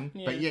season 1,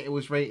 Yeah. but yet it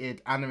was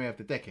rated anime of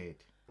the decade.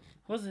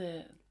 Was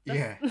it?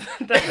 Yeah.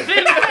 That's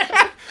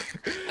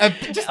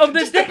really Just, Of the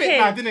just a bit decade.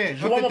 mad, didn't it?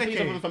 So Of one the more piece of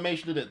decade.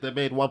 information did it. They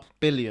made 1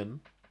 billion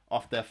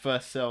off their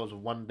first sales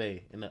of one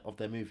day of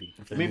their movie.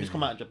 The movie's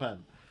come out in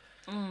Japan.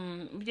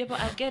 Yeah, but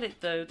I get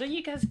it though. Don't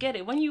you guys get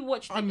it? When you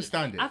watch, I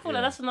understand it, I feel yeah.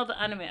 like that's another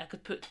anime I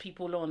could put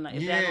people on. Like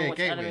if they Yeah, haven't watched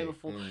gateway. anime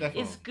before,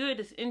 Definitely. it's good.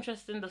 It's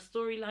interesting. The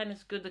storyline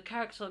is good. The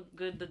characters are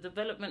good. The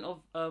development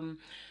of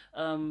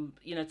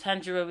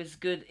Tanjiro is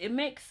good. It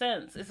makes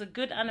sense. It's a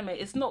good anime.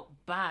 It's not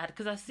bad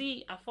because I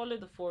follow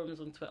the forums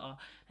on Twitter,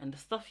 and the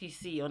stuff you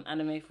see on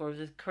anime forums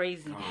is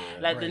crazy.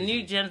 Like the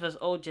new gen versus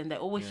old gen, they're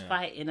always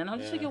fighting, and I'm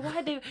just thinking,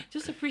 why they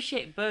just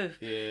appreciate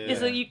both? Yeah.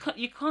 So you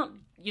can't.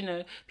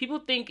 People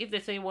think if they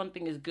say one thing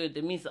thing is good,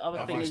 it means the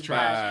other thing It's is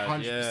trash.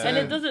 bad. 100%. And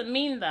it doesn't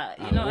mean that.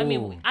 You know what I Ooh.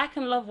 mean? I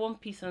can love One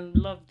Piece and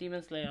love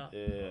Demon Slayer.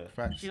 Yeah.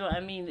 Facts. Do you know what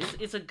I mean?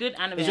 It's a good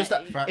anime. It's just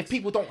that Facts. if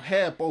people don't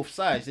hear both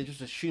sides, they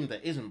just assume there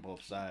isn't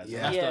both sides. Yeah.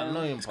 Yeah. That's Yeah. the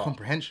annoying It's part.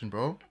 comprehension,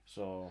 bro.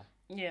 So,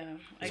 Yeah.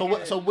 I so get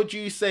what? it. So would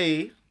you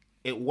say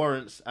it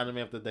warrants anime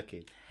of the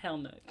decade? Hell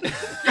no.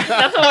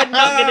 That's what we're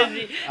not gonna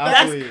do.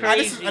 That's feel you.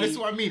 crazy. And this is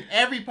what I mean.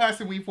 Every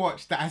person we've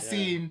watched that has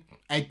seen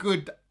a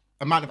good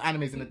amount of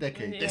animes in a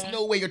decade, there's Yeah.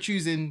 no way you're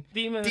choosing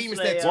Demon Demon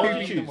Slayer. Slayer. What to would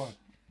be you the choose?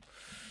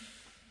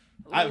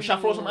 one. Shall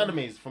I throw some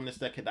animes from this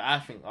decade that I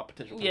think are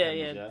potential Yeah,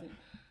 contenders? yeah.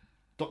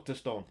 Doctor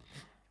Stone,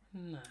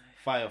 No.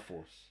 Fire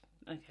Force,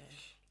 Okay.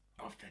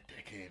 Of the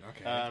decade,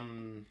 okay.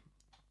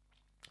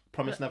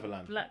 Promised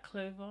Neverland. Black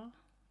Clover.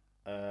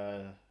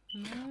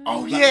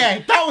 Oh yeah,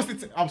 that was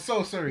the. I'm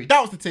so sorry.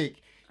 That was the take.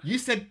 You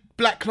said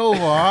Black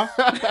Clover.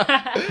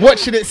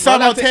 Watching it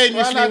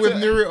simultaneously Run out with to-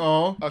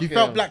 Naruto, you Okay.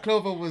 felt Black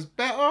Clover was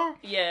better.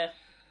 Yeah.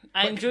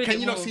 I enjoyed Can it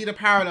you more. not see the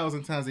parallels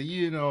in terms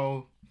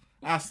of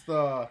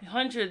Asta?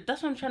 100.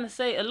 That's what I'm trying to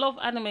say. A lot of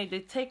anime, they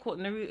take what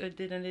Naruto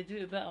did and they do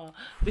it better.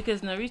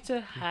 Because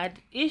Naruto had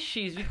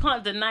issues. We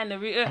can't deny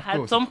Naruto had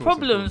course, some of course, of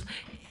problems.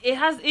 It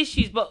has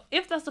issues, but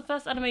if that's the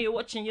first anime you're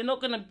watching, you're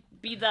not gonna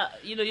be that.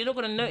 You're not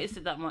gonna notice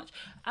it that much.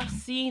 I've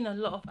seen a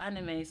lot of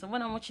anime, so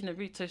when I'm watching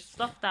Naruto,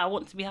 stuff that I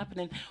want to be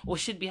happening or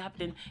should be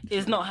happening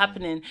is not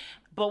happening.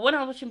 But when I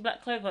was watching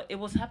Black Clover, it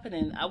was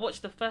happening. I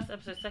watched the first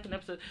episode, second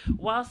episode,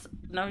 whilst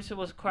Naruto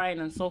was crying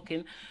and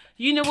sulking.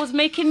 Yuna was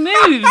making moves.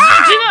 Do you know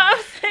what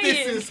I'm saying?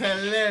 This is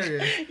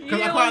hilarious. Because You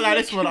I know can't lie, what?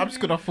 this one, I'm just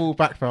going to fall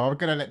back, bro. I'm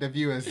going to let the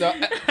viewers, do you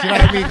know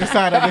what I mean,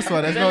 decide on this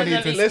one. There's no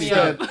need to Listen, speak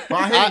up. But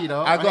I hear you,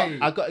 though. I hear you.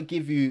 got to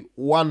give you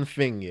one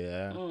thing,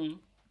 yeah, Mm.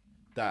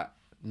 that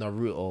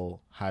Naruto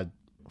had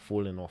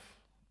fallen off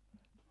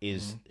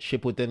is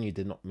Shippuden. You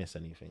did not miss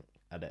anything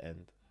at the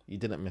end. You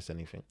didn't miss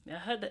anything. I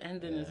heard the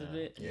ending is a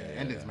bit. Yeah, the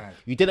ending's mad.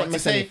 You didn't But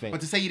miss to say, anything. But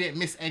to say you didn't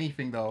miss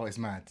anything, though, is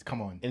mad.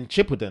 Come on. In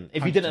Shippuden,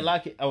 if you didn't 100%.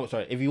 like it,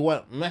 if you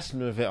weren't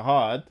messing with it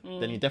hard,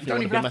 then you You definitely don't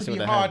want even to be have to messing be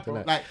with the hard, hand. bro.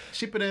 innit? Like,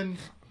 Shippuden,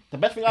 The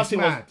best thing I've It's seen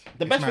mad. was the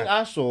It's best thing mad.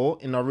 I saw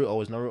in Naruto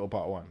was Naruto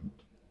Part 1.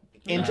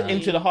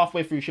 Into the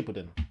halfway through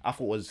Shippuden, I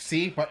thought was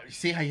see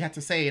how you had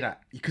to say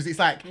that? Because it's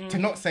like, to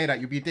not say that,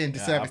 you'll be doing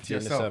disservice to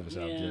yourself.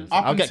 Yeah.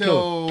 Up I'll get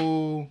killed.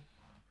 until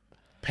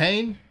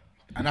Pain,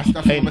 and that's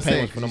what Pain I'm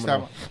saying. was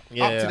phenomenal. Up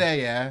Yeah. to there,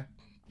 yeah.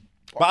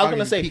 But I was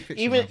gonna Arguably say, peak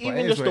fiction, even man, but it even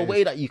is just what the it way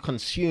is. that you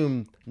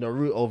consume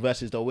Naruto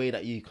versus the way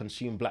that you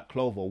consume Black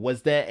Clover,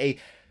 was there a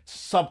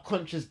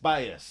subconscious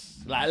bias?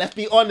 Like, let's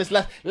be honest.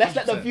 Let's let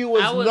the 100%.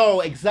 viewers I'll know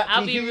be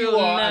exactly who you real,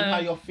 are no. and how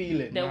you're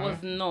feeling. There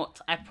was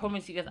not. I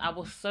promise you guys, I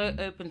was so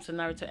open to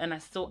Naruto and I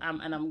still am,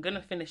 and I'm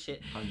gonna finish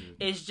it.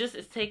 It's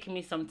taking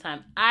me some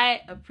time.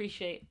 I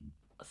appreciate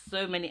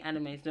so many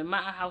animes, no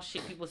matter how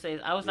shit people say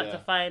it. I always like Yeah. to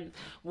find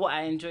what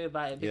I enjoy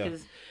about it Yeah.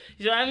 because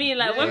you know what I mean.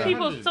 Like when Yeah,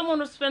 people, 100. someone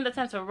would spend the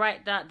time to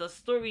write that the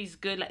story's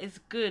good, like it's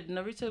good.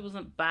 Naruto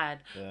wasn't bad,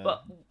 Yeah.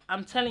 but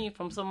I'm telling you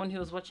from someone who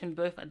was watching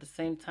both at the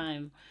same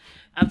time.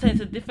 I'm telling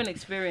you, it's a different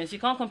experience. You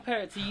can't compare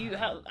it to you.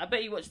 I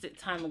bet you watched it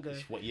time ago.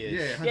 What years?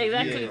 Yeah, Yeah,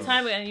 exactly. Yeah.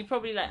 Time and you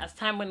probably like as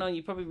time went on,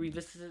 you probably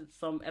revisited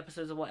some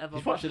episodes or whatever.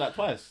 You've but watched it like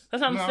twice.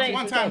 that's what I'm No, saying.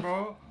 one time,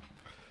 bro.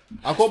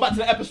 I'll go back to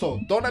the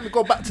episode. Don't let me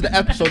go back to the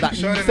episode that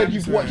Show you them said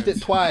you've episodes. watched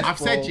it twice. I've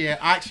bro. said, yeah,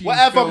 I actually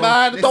Whatever, feel,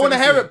 man. Don't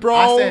wanna hear it,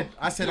 bro.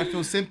 I said I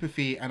feel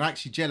sympathy and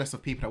actually jealous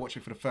of people that watch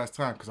it for the first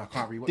time because I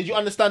can't rewatch Did you it.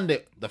 understand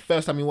it the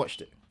first time you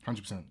watched it?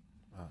 100%.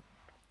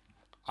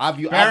 Have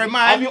you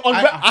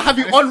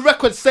I- on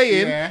record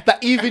saying Yeah.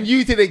 that even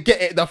you didn't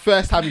get it the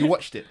first time you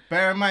watched it?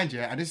 Bear in mind,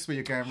 yeah, and this is where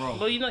you're going wrong.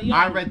 Well, you're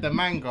I read the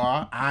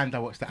manga and I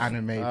watched the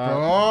anime, bro.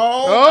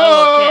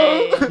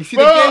 Oh, Okay. You see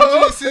the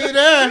genjutsu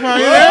there? Huh?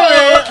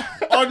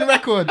 Yeah. On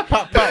record.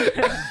 Pop, pop.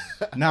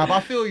 Nah, but I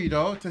feel you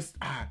though.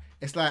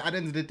 It's like at the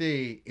end of the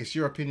day, it's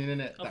your opinion,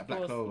 innit? That Black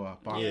course. Clover.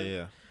 But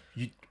yeah.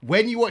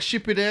 when you watch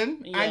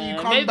Shippuden and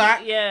you come maybe,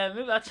 back, yeah,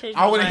 maybe I'll change.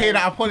 I want to hear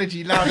that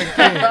apology loud and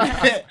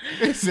clear.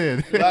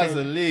 Listen. That's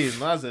a lean.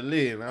 What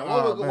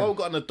Oh, we man.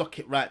 got on the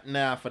docket right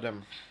now for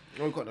them?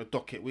 What we got on the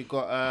docket? We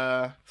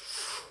got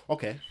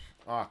okay.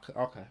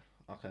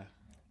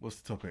 What's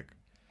the topic?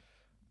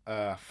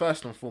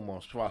 First and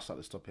foremost, before I start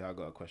this topic, I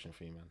got a question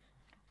for you, man.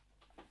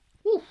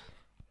 Woo.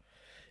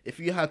 If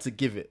you had to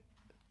give it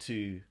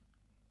to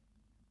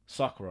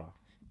Sakura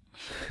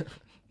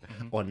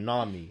or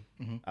Nami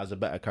as a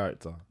better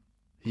character,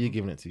 who you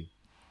giving it to?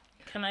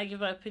 Can I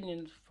give an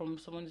opinion from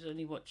someone who's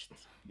only watched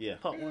Yeah,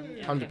 part 1?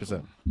 Yeah,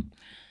 100%.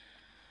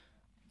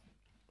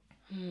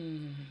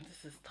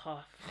 This is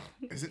tough.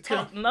 Is it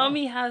Because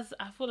tough?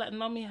 I feel like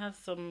Nami has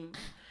some.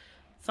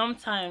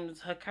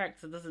 Sometimes her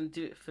character doesn't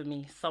do it for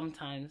me.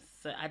 Sometimes,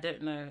 so I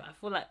don't know. I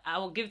feel like I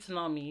will give it to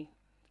Nami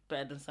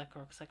better than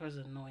Sakura. Because Sakura's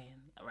annoying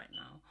right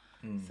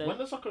now. So When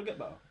does Sakura get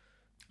better?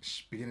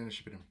 Beginning of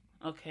Shippuden.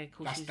 okay,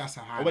 cool. That's a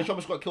Or high. when she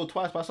almost got killed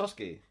twice by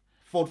Sasuke?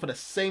 Fought for the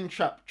same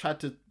trap,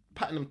 tried to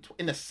pattern him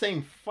in the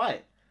same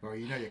fight. Bro,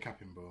 you know you're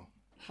capping, bro.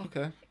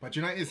 Okay. But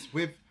you know what it is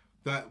with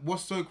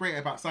what's so great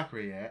about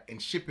Sakura, yeah, in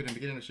Shippuden,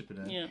 beginning of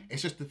Shippuden, Yeah.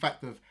 it's just the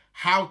fact of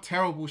how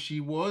terrible she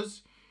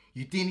was.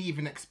 you didn't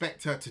even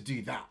expect her to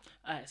do that.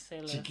 Alright,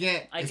 Sailor. Do you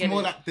get? I It's get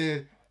more it. like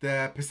the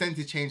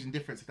percentage change and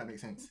difference, if that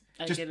makes sense.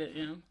 I Just, get it,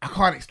 yeah. I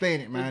can't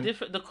explain it, man.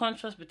 The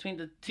contrast between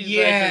the two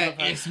Yeah, versions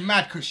of her. it's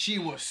mad because she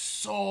was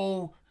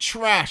so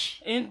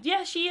trash. And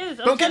yeah, she is.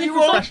 Don't get me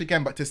wrong. Trash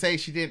again, but to say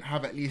she didn't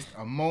have at least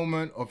a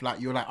moment of like,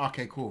 you're like,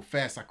 okay, cool,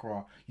 fair,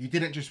 Sakura. You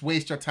didn't just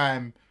waste your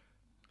time.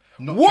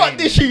 What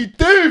did she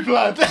do,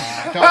 blood? Don't be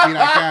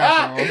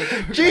that guy, bro.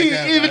 Don't be Gee,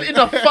 that guy, even man. in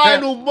the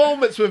final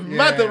moments with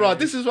Yeah. Madara,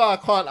 this is why I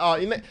can't.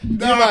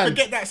 No, man,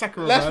 forget that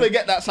Sakura. let's man.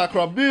 forget that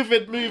Sakura.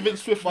 Moving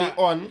swiftly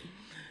on.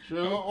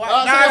 Nah,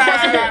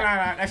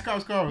 Ah, let's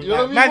go. You know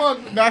what I mean,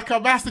 Man, man? no,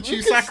 come has to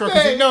choose can Sakura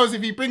because stay. he knows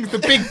if he brings the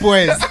big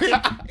boys,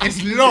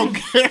 it's long.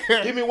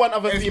 Give me one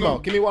other It's female.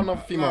 not- Give me one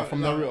other female No, from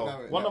no, Naruto.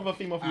 no, One no. other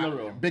female from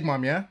Naruto. Big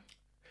Mom, yeah.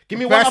 Give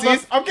me one other.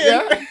 Versus, I'm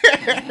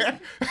kidding.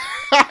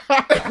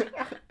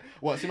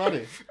 What,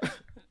 Tsunade?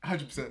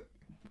 100%.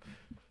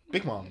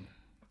 Big Mom.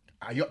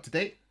 Are you up to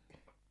date?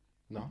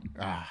 No.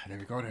 There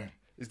we go then.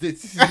 Is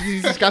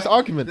this guy's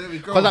argument? There we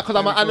go. Because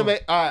I'm There an we go. anime.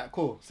 Alright,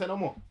 cool. Say no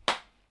more.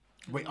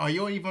 Wait, are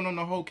you even on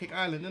the whole Kick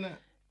Island, innit?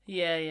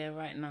 Yeah,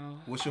 right now.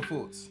 What's your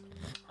thoughts?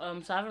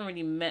 So I haven't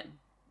really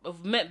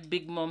I've met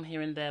Big Mom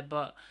here and there,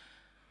 but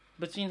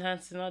between her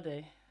and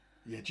Tsunade.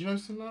 Yeah, do you know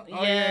Sonata?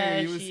 Yeah,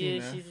 you were she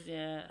seeing is.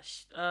 her.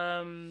 She's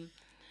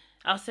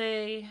I'll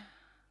say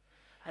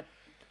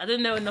I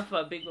don't know enough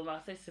about Big Mom.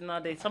 I'll say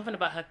Tsunade. Something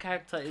about her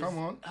character is. Come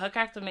on. Her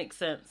character makes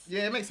sense.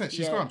 Yeah, it makes sense.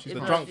 She's Yeah, calm. She's it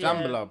calm. does. Drunk Yeah.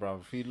 gambler,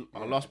 bro.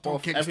 I lost Don't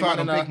both. kick Every start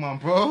man on in Big Mom,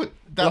 bro.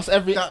 Lost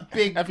every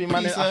big every man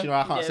in. piece of- Actually, no,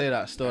 I can't Yeah. say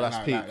that. Still, that's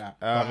Like peak. that.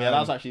 Yeah, that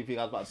was actually peak.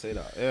 I was about to say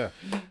that. Yeah.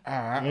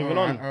 Alright, Moving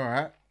alright, on.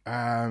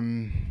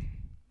 Alright.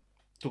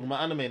 Talking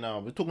about anime now.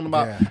 We're talking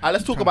about. Yeah.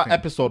 Let's talk Trying to about think.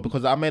 episode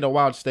because I made a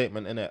wild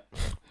statement in it.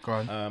 Go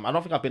on. I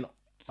don't think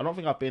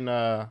I've been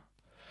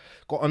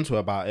got onto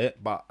about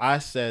it, but I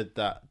said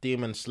that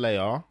Demon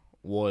Slayer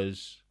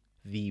was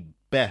the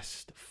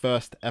best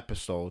first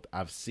episode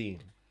I've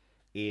seen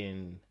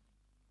in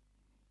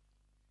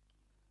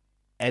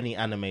any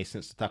anime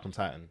since Attack on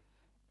Titan.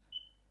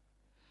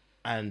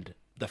 And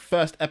the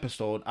first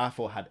episode I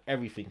thought had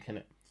everything in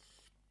it.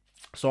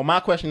 So my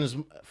question is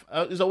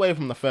away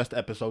from the first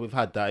episode. We've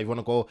had that. If you want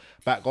to go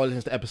back, go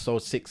listen to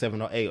episode 6,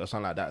 7, or 8 or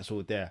something like that. It's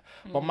all there.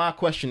 But my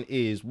question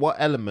is, what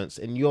elements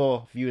in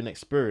your viewing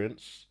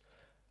experience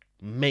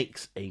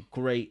makes a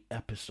great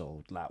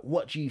episode? Like,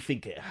 what do you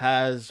think it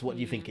has? What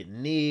do you think it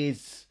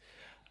needs?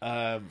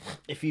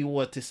 If you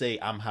were to say,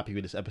 I'm happy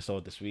with this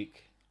episode this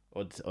week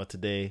or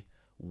today,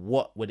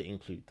 what would it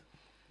include?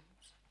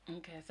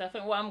 Okay, so I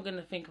think what I'm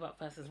gonna think about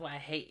first is what I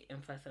hate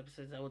in first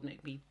episodes that would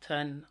make me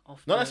turn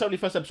off. Not necessarily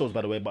first episodes,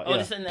 by the way, but Oh, yeah.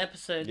 just in the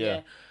episode, Yeah.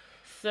 yeah.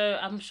 So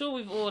I'm sure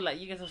we've all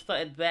you guys have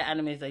started bare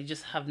animes that you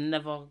just have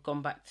never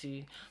gone back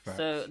to.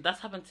 So that's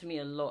happened to me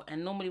a lot.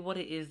 And normally what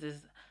it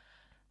is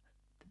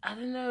I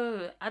don't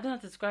know how to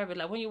describe it.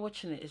 Like when you're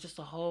watching it, it's just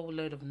a whole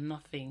load of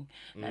nothing.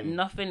 Like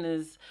nothing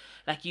is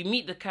like you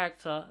meet the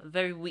character,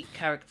 very weak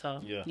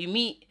character. Yeah.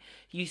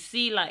 You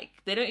see like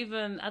they don't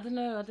even I don't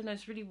know.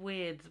 It's really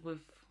weird with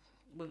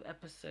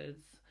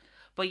episodes.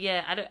 But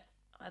yeah, I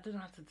don't know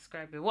how to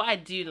describe it. What I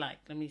do like,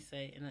 let me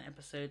say, in an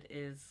episode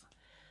is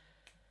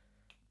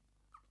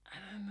I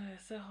don't know,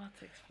 it's so hard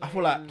to explain. I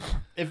feel like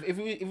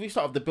if we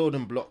start with the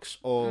building blocks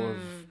of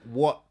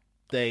what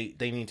they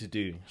need to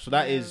do, so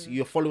that is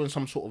you're following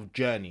some sort of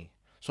journey.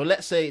 So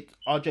let's say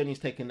our journey's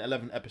taken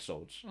 11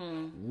 episodes.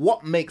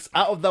 What makes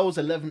out of those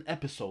 11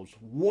 episodes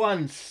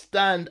one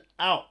stand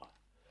out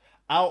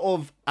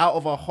of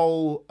a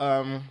whole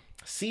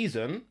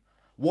season?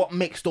 What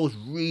makes those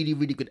really,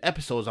 really good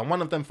episodes? And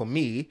one of them for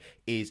me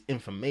is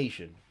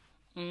information.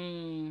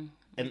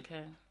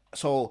 Okay.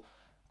 So,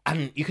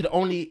 and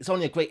it's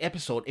only a great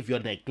episode if you're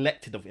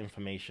neglected of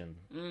information.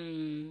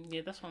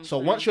 Yeah, that's what I'm So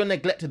saying. once you're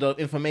neglected of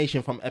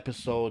information from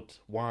episode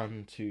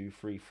 1, 2,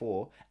 3,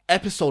 4,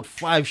 episode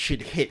 5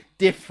 should hit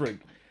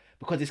different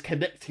because it's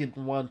connected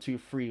 1, 2,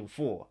 3, and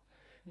 4.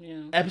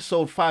 Yeah.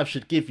 Episode 5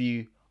 should give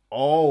you,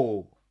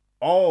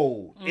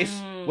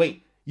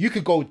 wait, you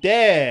could go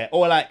there,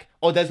 or like,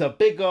 there's a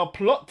bigger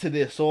plot to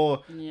this,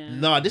 or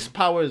nah, this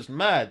power is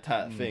mad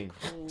type thing.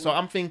 So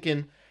I'm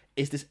thinking,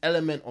 it's this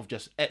element of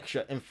just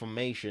extra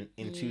information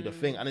into the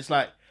thing, and it's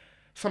like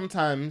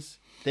sometimes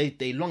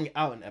they long it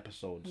out in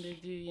episodes. They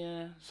do,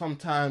 yeah.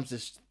 Sometimes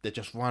they're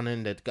just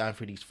running, they're going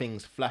through these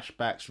things,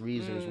 flashbacks,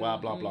 reasons why,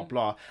 blah blah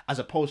blah, as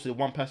opposed to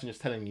one person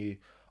just telling you,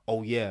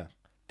 oh yeah,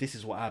 this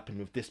is what happened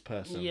with this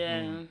person.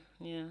 Yeah,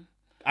 yeah.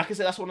 I can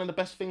say that's one of the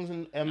best things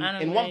in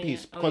Anime, One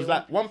Piece, yeah. because yeah,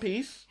 like One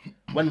Piece,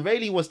 when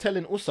Rayleigh was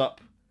telling Usopp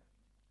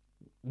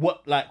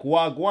what like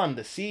Wagwan,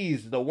 the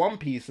seas, the One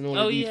Piece, and all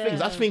of these things,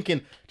 I was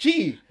thinking,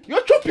 gee,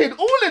 you're dropping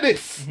all of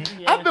this.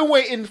 Yeah. I've been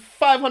waiting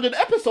 500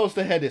 episodes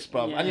to hear this,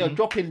 bruv, Yeah. and you're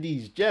dropping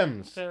these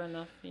gems. Fair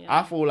enough, yeah.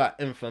 I feel like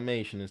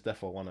information is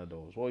definitely one of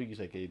those. What do you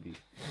say, KB?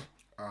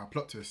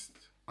 Plot twist.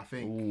 I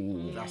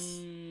think that's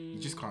you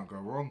just can't go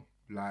wrong.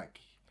 Like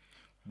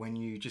when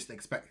you just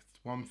expect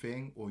one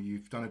thing, or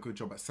you've done a good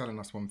job at selling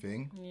us one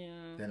thing,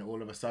 Yeah. then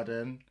all of a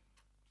sudden,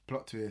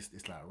 plot twist,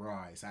 it's like,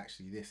 right, it's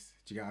actually this.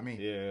 Do you get what I mean?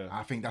 Yeah.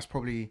 I think that's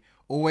probably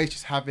always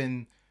just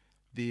having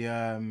the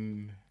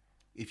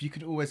if you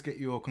could always get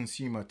your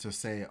consumer to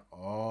say,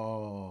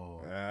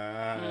 oh,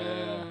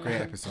 great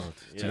episode.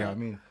 Do you get what I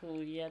mean?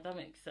 Cool, yeah, that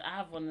makes sense. I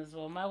have one as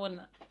well. My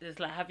one is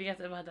like, have you guys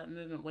ever had that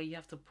moment where you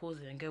have to pause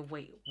it and go,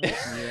 wait, what?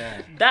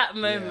 Yeah. That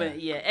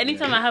moment, yeah.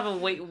 Anytime I have a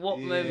wait, what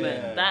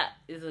moment, that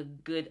is a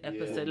good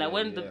episode. Like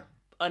when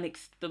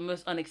the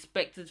most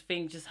unexpected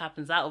thing just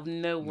happens out of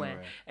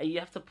nowhere, and you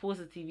have to pause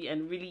the TV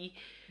and really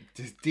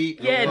just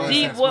deep.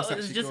 deep what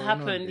has just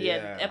happened. On?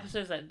 Yeah,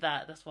 episodes like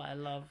that. That's what I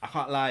love. I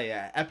can't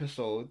lie,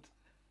 episode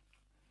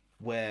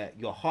where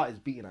your heart is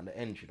beating at the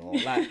end, you know,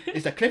 like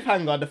it's a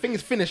cliffhanger. The thing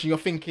is finished, and you're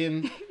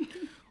thinking.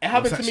 It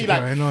happened to me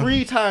like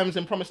 3 times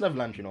in Promised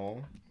Neverland, you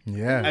know.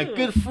 Yeah, a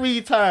good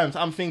 3 times.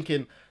 I'm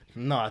thinking,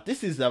 nah,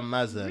 this is a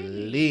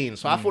Mazzoline.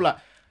 So I feel like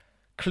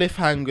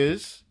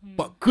cliffhangers,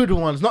 but good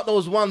ones, not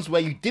those ones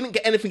where you didn't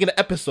get anything in the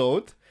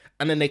episode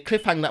and then they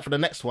cliffhang that for the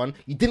next one.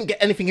 You didn't get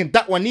anything in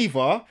that one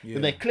either.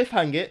 Then they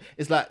cliffhang it.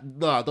 It's like,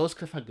 nah, those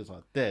cliffhangers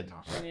are dead.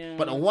 Yeah.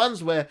 But the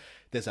ones where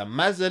there's a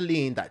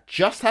Mazzoline that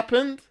just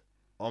happened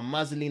or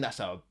Mazzoline that's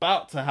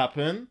about to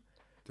happen,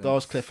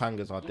 those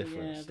cliffhangers are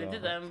different. Yeah, they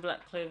did that in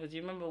Black Clover. Do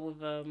you remember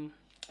with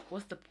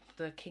what's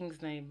the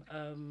king's name?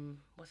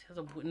 What's his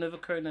Nova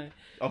Chrono?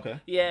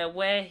 Okay. Yeah,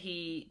 where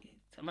he.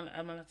 Am I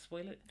allowed to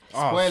spoil it?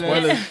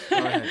 Spoilers. Go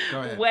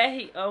ahead. Where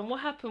he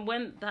what happened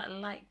when that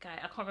light guy,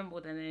 I can't remember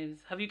what their names.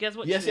 Have you guys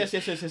watched it?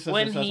 Yes.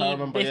 When he I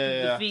remember.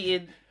 basically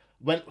defeated.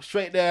 Went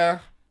straight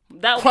there.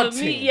 That was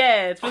for me,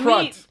 for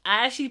me,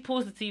 I actually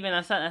paused the TV and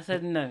I sat and I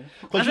said no.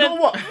 Because you know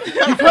what?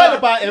 You've heard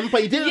about him,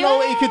 but you didn't know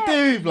what he could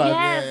do, blood.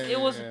 Yes, it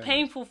was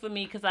painful for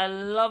me because I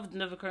loved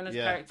Nova Chrono's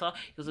character.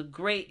 He was a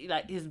great,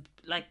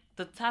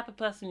 the type of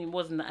person he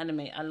was in the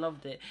anime. I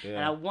loved it. And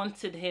I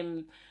wanted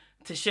him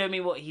to show me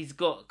what he's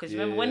got. Because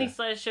remember when he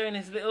started showing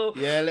his little...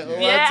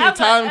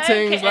 time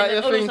things, like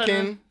you're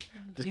thinking...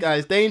 This guy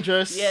is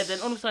dangerous. Yeah,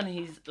 then all of a sudden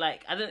he's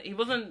like, I thought he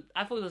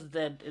was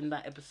dead in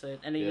that episode.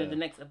 And then the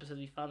next episode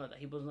we found out that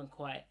he wasn't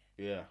quite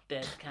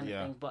dead kind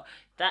of thing. But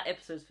that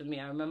episode for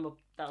me, I remember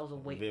that was a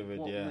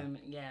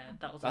moment. Yeah,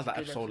 that's like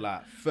episode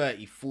like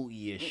 30,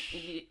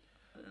 40-ish.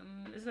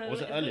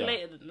 Was it earlier?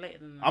 Later than that.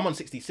 I'm on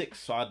 66,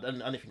 so I don't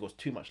think it was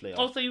too much later.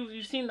 Oh, so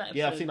you've seen that episode?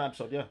 Yeah, I've seen that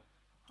episode, yeah.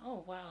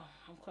 Oh, wow.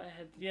 I'm quite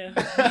ahead, yeah.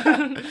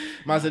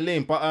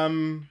 Mazzoline, but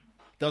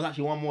there was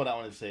actually one more that I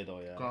wanted to say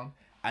though, yeah. Go on.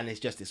 And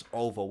it's just this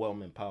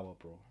overwhelming power,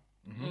 bro.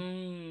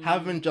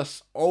 Having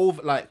just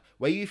where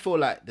you feel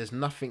like there's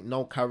nothing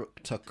no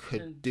character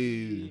could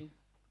do.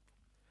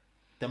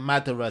 The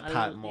Madara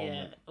type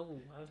moment. Yeah. Oh,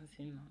 I haven't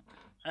seen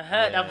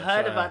that. I've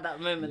heard about that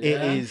moment.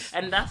 It is.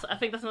 And I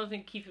think that's another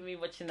thing keeping me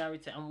watching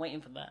Naruto. I'm waiting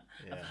for that.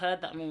 Yeah. I've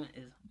heard that moment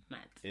is mad.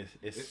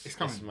 It's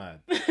coming. It's mad.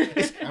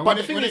 And when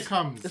it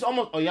comes, it's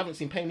almost. Oh, you haven't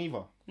seen Pain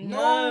either.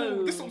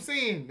 No, that's what I'm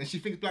saying. And she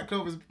thinks Black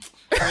Clover's.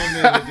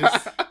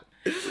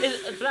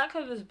 Black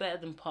Clover is better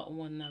than Part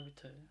 1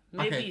 Naruto.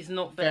 Maybe he's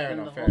not Fair better than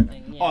enough, the whole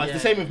thing. Yeah. Oh, it's the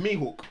same with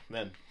Mihawk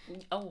then.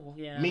 Oh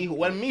yeah. Mihawk.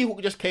 When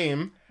Mihawk just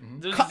came,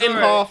 cut in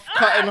half,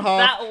 cut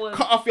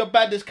off your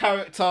baddest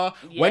character.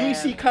 Yeah. When you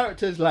see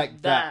characters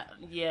like that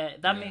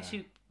makes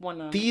you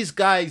wanna. These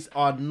guys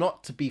are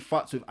not to be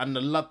fucked with, and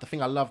the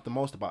thing I love the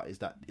most about it is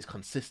that it's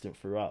consistent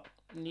throughout.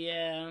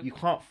 Yeah. You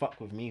can't fuck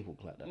with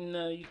Mihawk like that.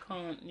 No, you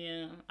can't.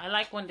 Yeah. I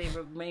like when they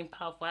remain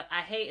powerful.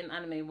 I hate in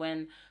anime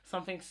when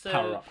something's so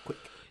power up quick.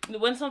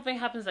 When something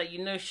happens that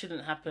you know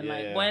shouldn't happen,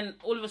 when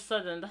all of a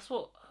sudden, that's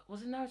what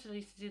was it Naruto that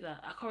used to do that?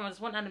 I can't remember. There's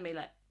one anime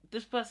like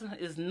this person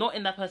is not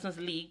in that person's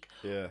league.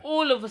 Yeah.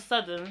 All of a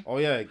sudden. Oh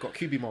yeah, it got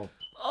QB mode.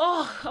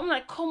 Oh, I'm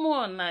like, come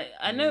on! Like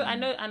I know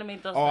anime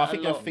does. Oh, that I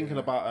think a lot. you're thinking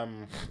about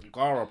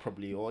Gaara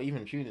probably, or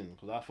even Chunin,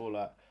 because I feel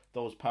like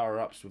those power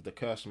ups with the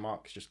curse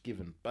marks just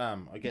given.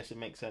 Bam! I guess it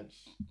makes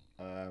sense.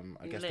 I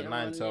guess Later the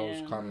Nine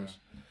Tails comes.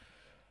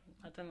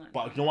 I don't like.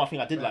 But you know what I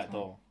think I did like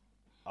though.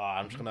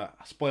 I'm just gonna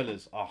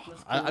spoilers.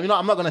 I'm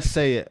not gonna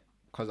say it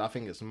because I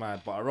think it's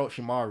mad. But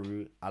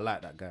Orochimaru, I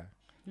like that guy.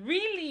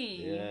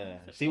 Really? Yeah.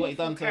 See what he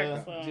done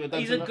to.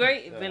 He's a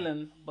great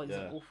villain, but he's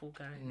an awful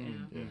guy.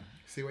 Yeah.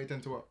 See what he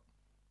done to what?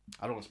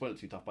 I don't want to spoil it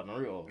too tough, but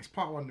Naruto. It's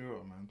Part 1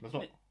 Naruto, man. That's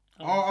not.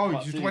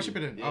 You too much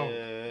Shippuden.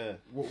 Yeah.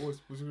 What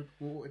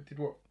did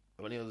what?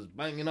 When he was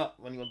banging him up,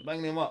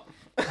 banging him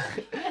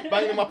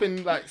up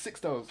in like 6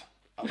 toes.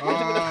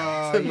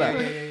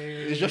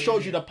 It just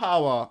shows you the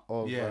power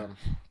of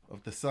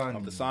the sun.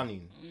 Of the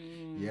Sanin.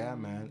 Yeah,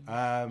 man.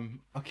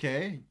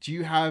 Okay. Do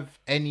you have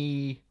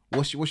any?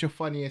 What's your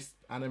funniest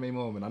anime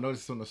moment? I know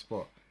this is on the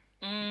spot.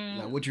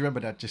 Like, what do you remember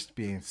that just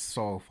being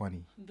so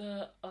funny?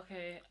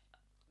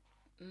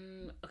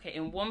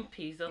 In One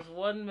Piece, there was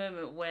one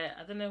moment where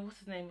I don't know what's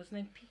his name. What's his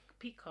name?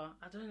 Pika.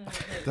 I don't know.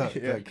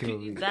 Don't kill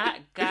me. That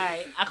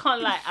guy, I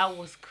can't lie, I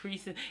was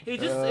creasing. It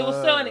was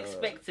so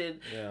unexpected.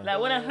 Yeah. Like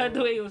when I heard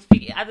the way he was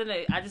speaking, I don't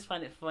know, I just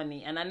find it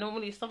funny. And I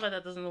normally, stuff like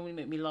that doesn't normally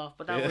make me laugh,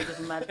 but that was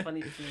just mad funny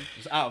to me.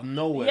 It's out of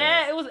nowhere.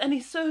 Yeah, it was, and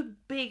he's so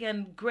big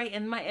and great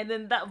and mighty, and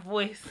then that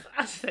voice,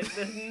 I was like,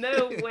 there's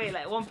no way.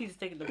 Like One Piece is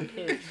taking the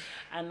piss,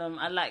 and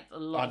I liked a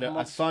lot.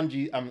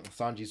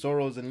 Sanji,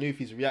 Zoro's and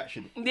Luffy's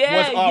reaction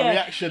Yeah, was our yeah.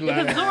 reaction.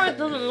 Because Like, Zoro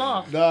doesn't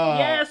laugh. Nah.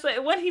 Yeah,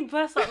 so when he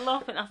burst out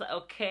laughing, I was like,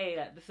 okay,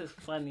 like, this is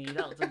funny.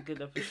 That was a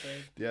good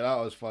episode. yeah, that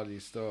was funny.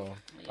 Still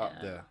up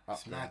Yeah.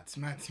 there.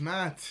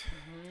 Smart.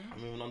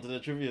 Moving on to the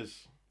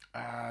trivias.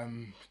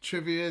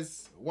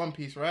 Trivia's One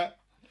Piece, right?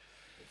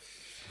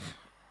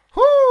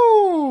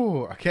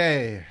 Whoo!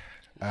 Okay.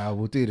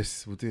 We'll do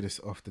this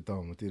off the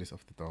dome.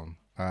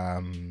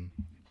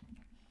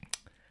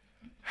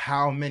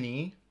 How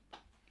many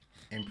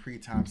in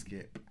pre-time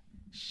skip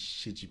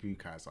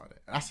Shichibukas are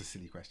there? That's a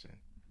silly question.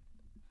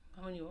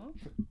 How many what?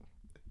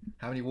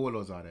 How many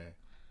warlords are there?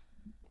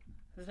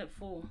 There's like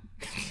 4.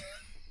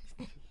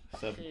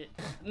 7. Shit.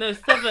 No,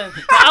 7.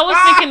 I was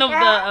thinking of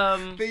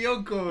the The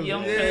Yonko.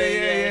 Yonko,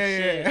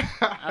 Yeah.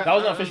 That That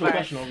was an official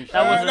question, obviously.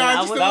 That wasn't. No, I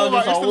just was- a That was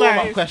just a It's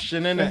warm-up like-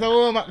 question, It's innit? a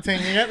warm-up thing,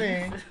 you get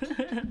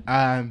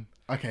me?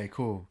 Okay,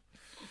 cool.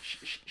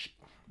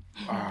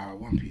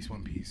 One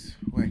Piece.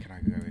 Where can I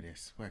go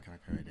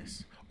with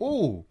this?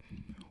 Oh,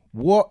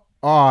 what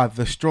are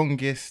the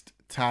strongest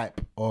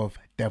type of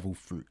devil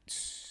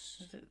fruits?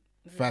 Is it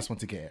First one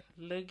to get it.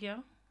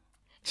 Logia?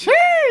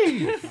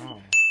 Cheese!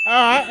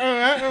 Alright.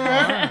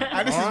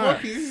 And this is One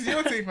Piece. This is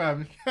your team,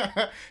 fam.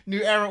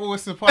 New era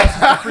always surpasses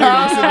the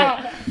previous, isn't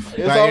it?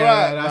 It's But yeah,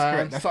 alright, that's man.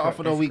 correct, that's Start off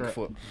with a correct, weak that's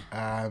foot.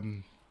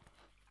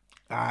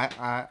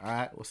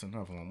 Alright. What's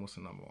another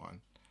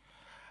one?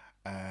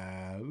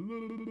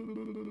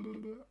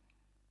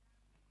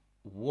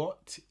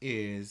 What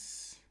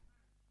is...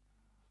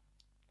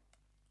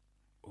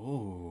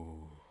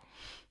 Ooh.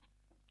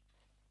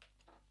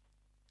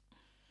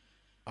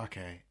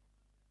 Okay.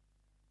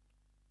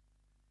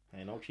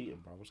 Hey, no cheating,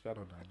 bro. What's going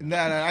on No,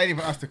 I didn't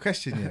even ask the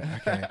question yet.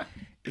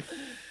 Okay.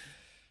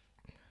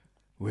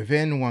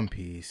 Within One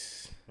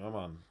Piece, Come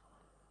on.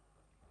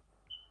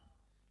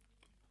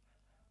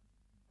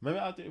 Maybe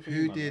I'll do it for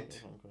Who you, man. did- That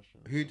was one question.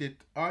 who did...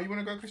 Oh, you want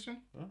to go, Christian?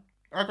 Huh?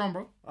 Alright, go on,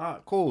 bro.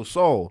 Alright, cool.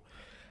 So,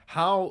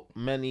 how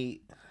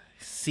many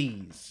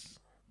seas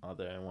are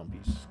there in One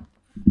Piece?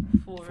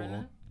 4,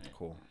 innit?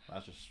 Cool.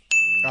 That's just.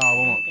 Oh,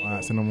 one more. Okay.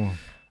 Alright, so no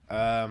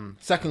more.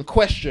 Second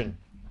question.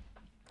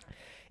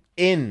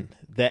 In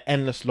the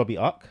Endless Lobby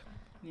arc,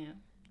 Yeah.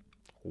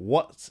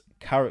 what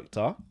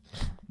character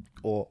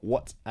or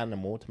what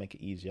animal, to make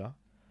it easier,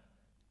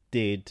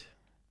 did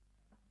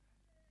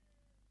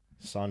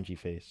Sanji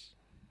face?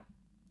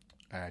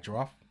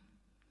 Giraffe.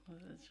 Was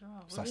it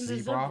giraffe? It's like Wasn't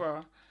it zebra.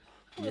 zebra?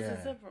 What was Yeah.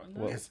 a zebra?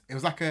 No. What?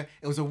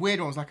 It was a weird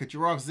one. It was like a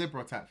giraffe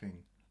zebra type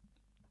thing.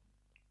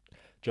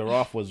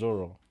 Giraffe was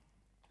Zoro.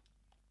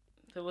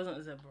 There wasn't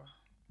a zebra.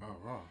 Oh,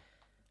 right.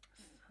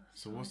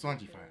 So what's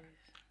Sanji fight?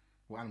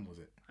 What animal was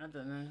it? I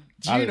don't know.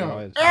 Do I you don't know?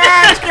 know.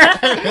 I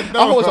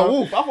thought it was a bro.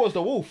 wolf. I thought it was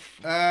the wolf.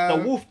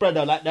 The wolf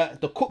brother, like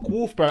the cook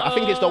wolf brother. I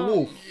think it's the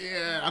wolf.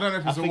 Yeah, I don't know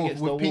if it's I a think wolf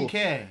it's with the pink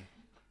wolf. hair.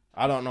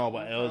 I don't know,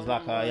 but it was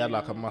like he had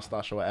like a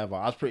mustache or whatever.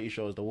 I was pretty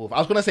sure it was the wolf. I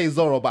was gonna say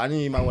Zoro, but I knew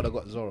you might would have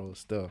got Zoro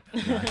still.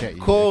 Yeah, I get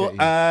you, Cool.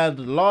 I get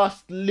you. And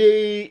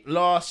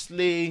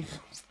lastly,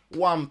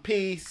 One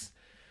Piece.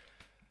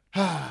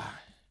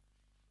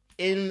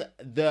 In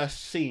the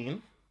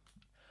scene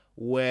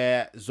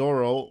where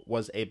Zoro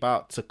was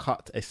about to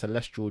cut a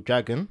celestial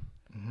dragon,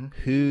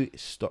 who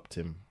stopped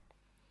him?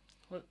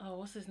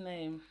 What's his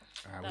name?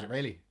 Was it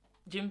Rayleigh?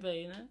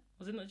 Jinbei, you know?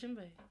 Was it not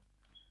Jinbei?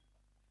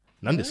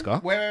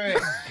 Nandeska? Wait.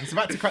 He's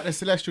about to cut the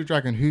celestial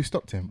dragon. Who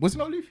stopped him? Was it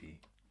not Luffy?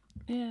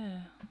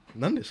 Yeah.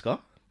 Nandeska?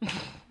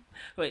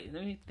 Wait,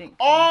 let me think.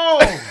 Oh!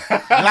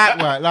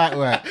 light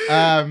work.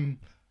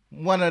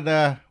 One of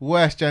the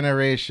worst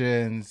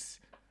generations.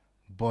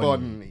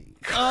 Bonnie.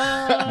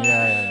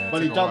 Yeah.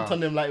 But he took a jumped while.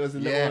 on him like it was a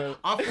Yeah, little.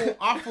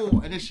 I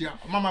thought initially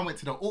my man went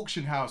to the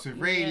auction house with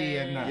Rayleigh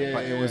and that, Yeah,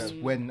 but it was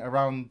yeah. when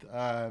around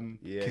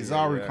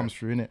Kizaru yeah. comes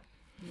through, innit?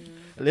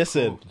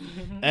 Listen,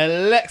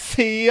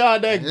 Alexia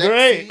the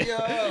Great.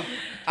 Alexia.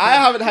 I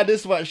haven't had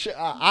this much.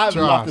 I've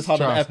loved this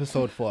hard of an Trust.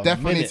 episode for a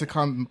Definitely minute. to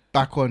come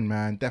back on,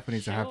 man.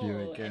 Definitely to have you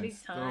Sure, again.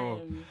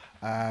 So,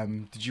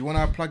 anytime. did you want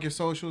to plug your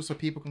socials so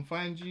people can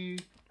find you?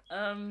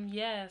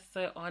 Yeah,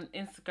 so on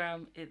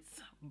Instagram it's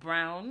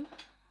Brown,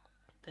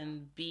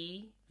 then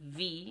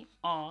BVRBII.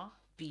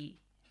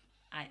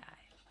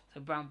 So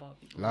Brown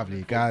Barbie.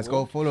 Lovely, guys.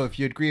 Go follow if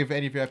you agree with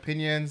any of your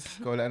opinions.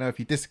 Go let her know if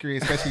you disagree,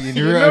 especially in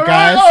Naruto,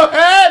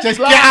 guys. Just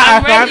get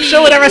out, fam. ready.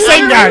 Show her the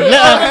Rasengan.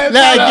 Let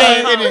her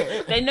get in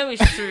it. They know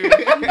it's true.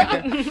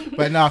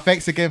 But no,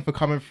 thanks again for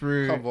coming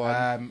through. Come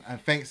on. And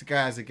thanks,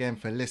 guys, again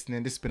for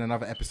listening. This has been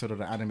another episode of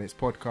the Animates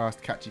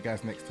Podcast. Catch you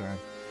guys next time.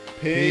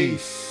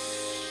 Peace.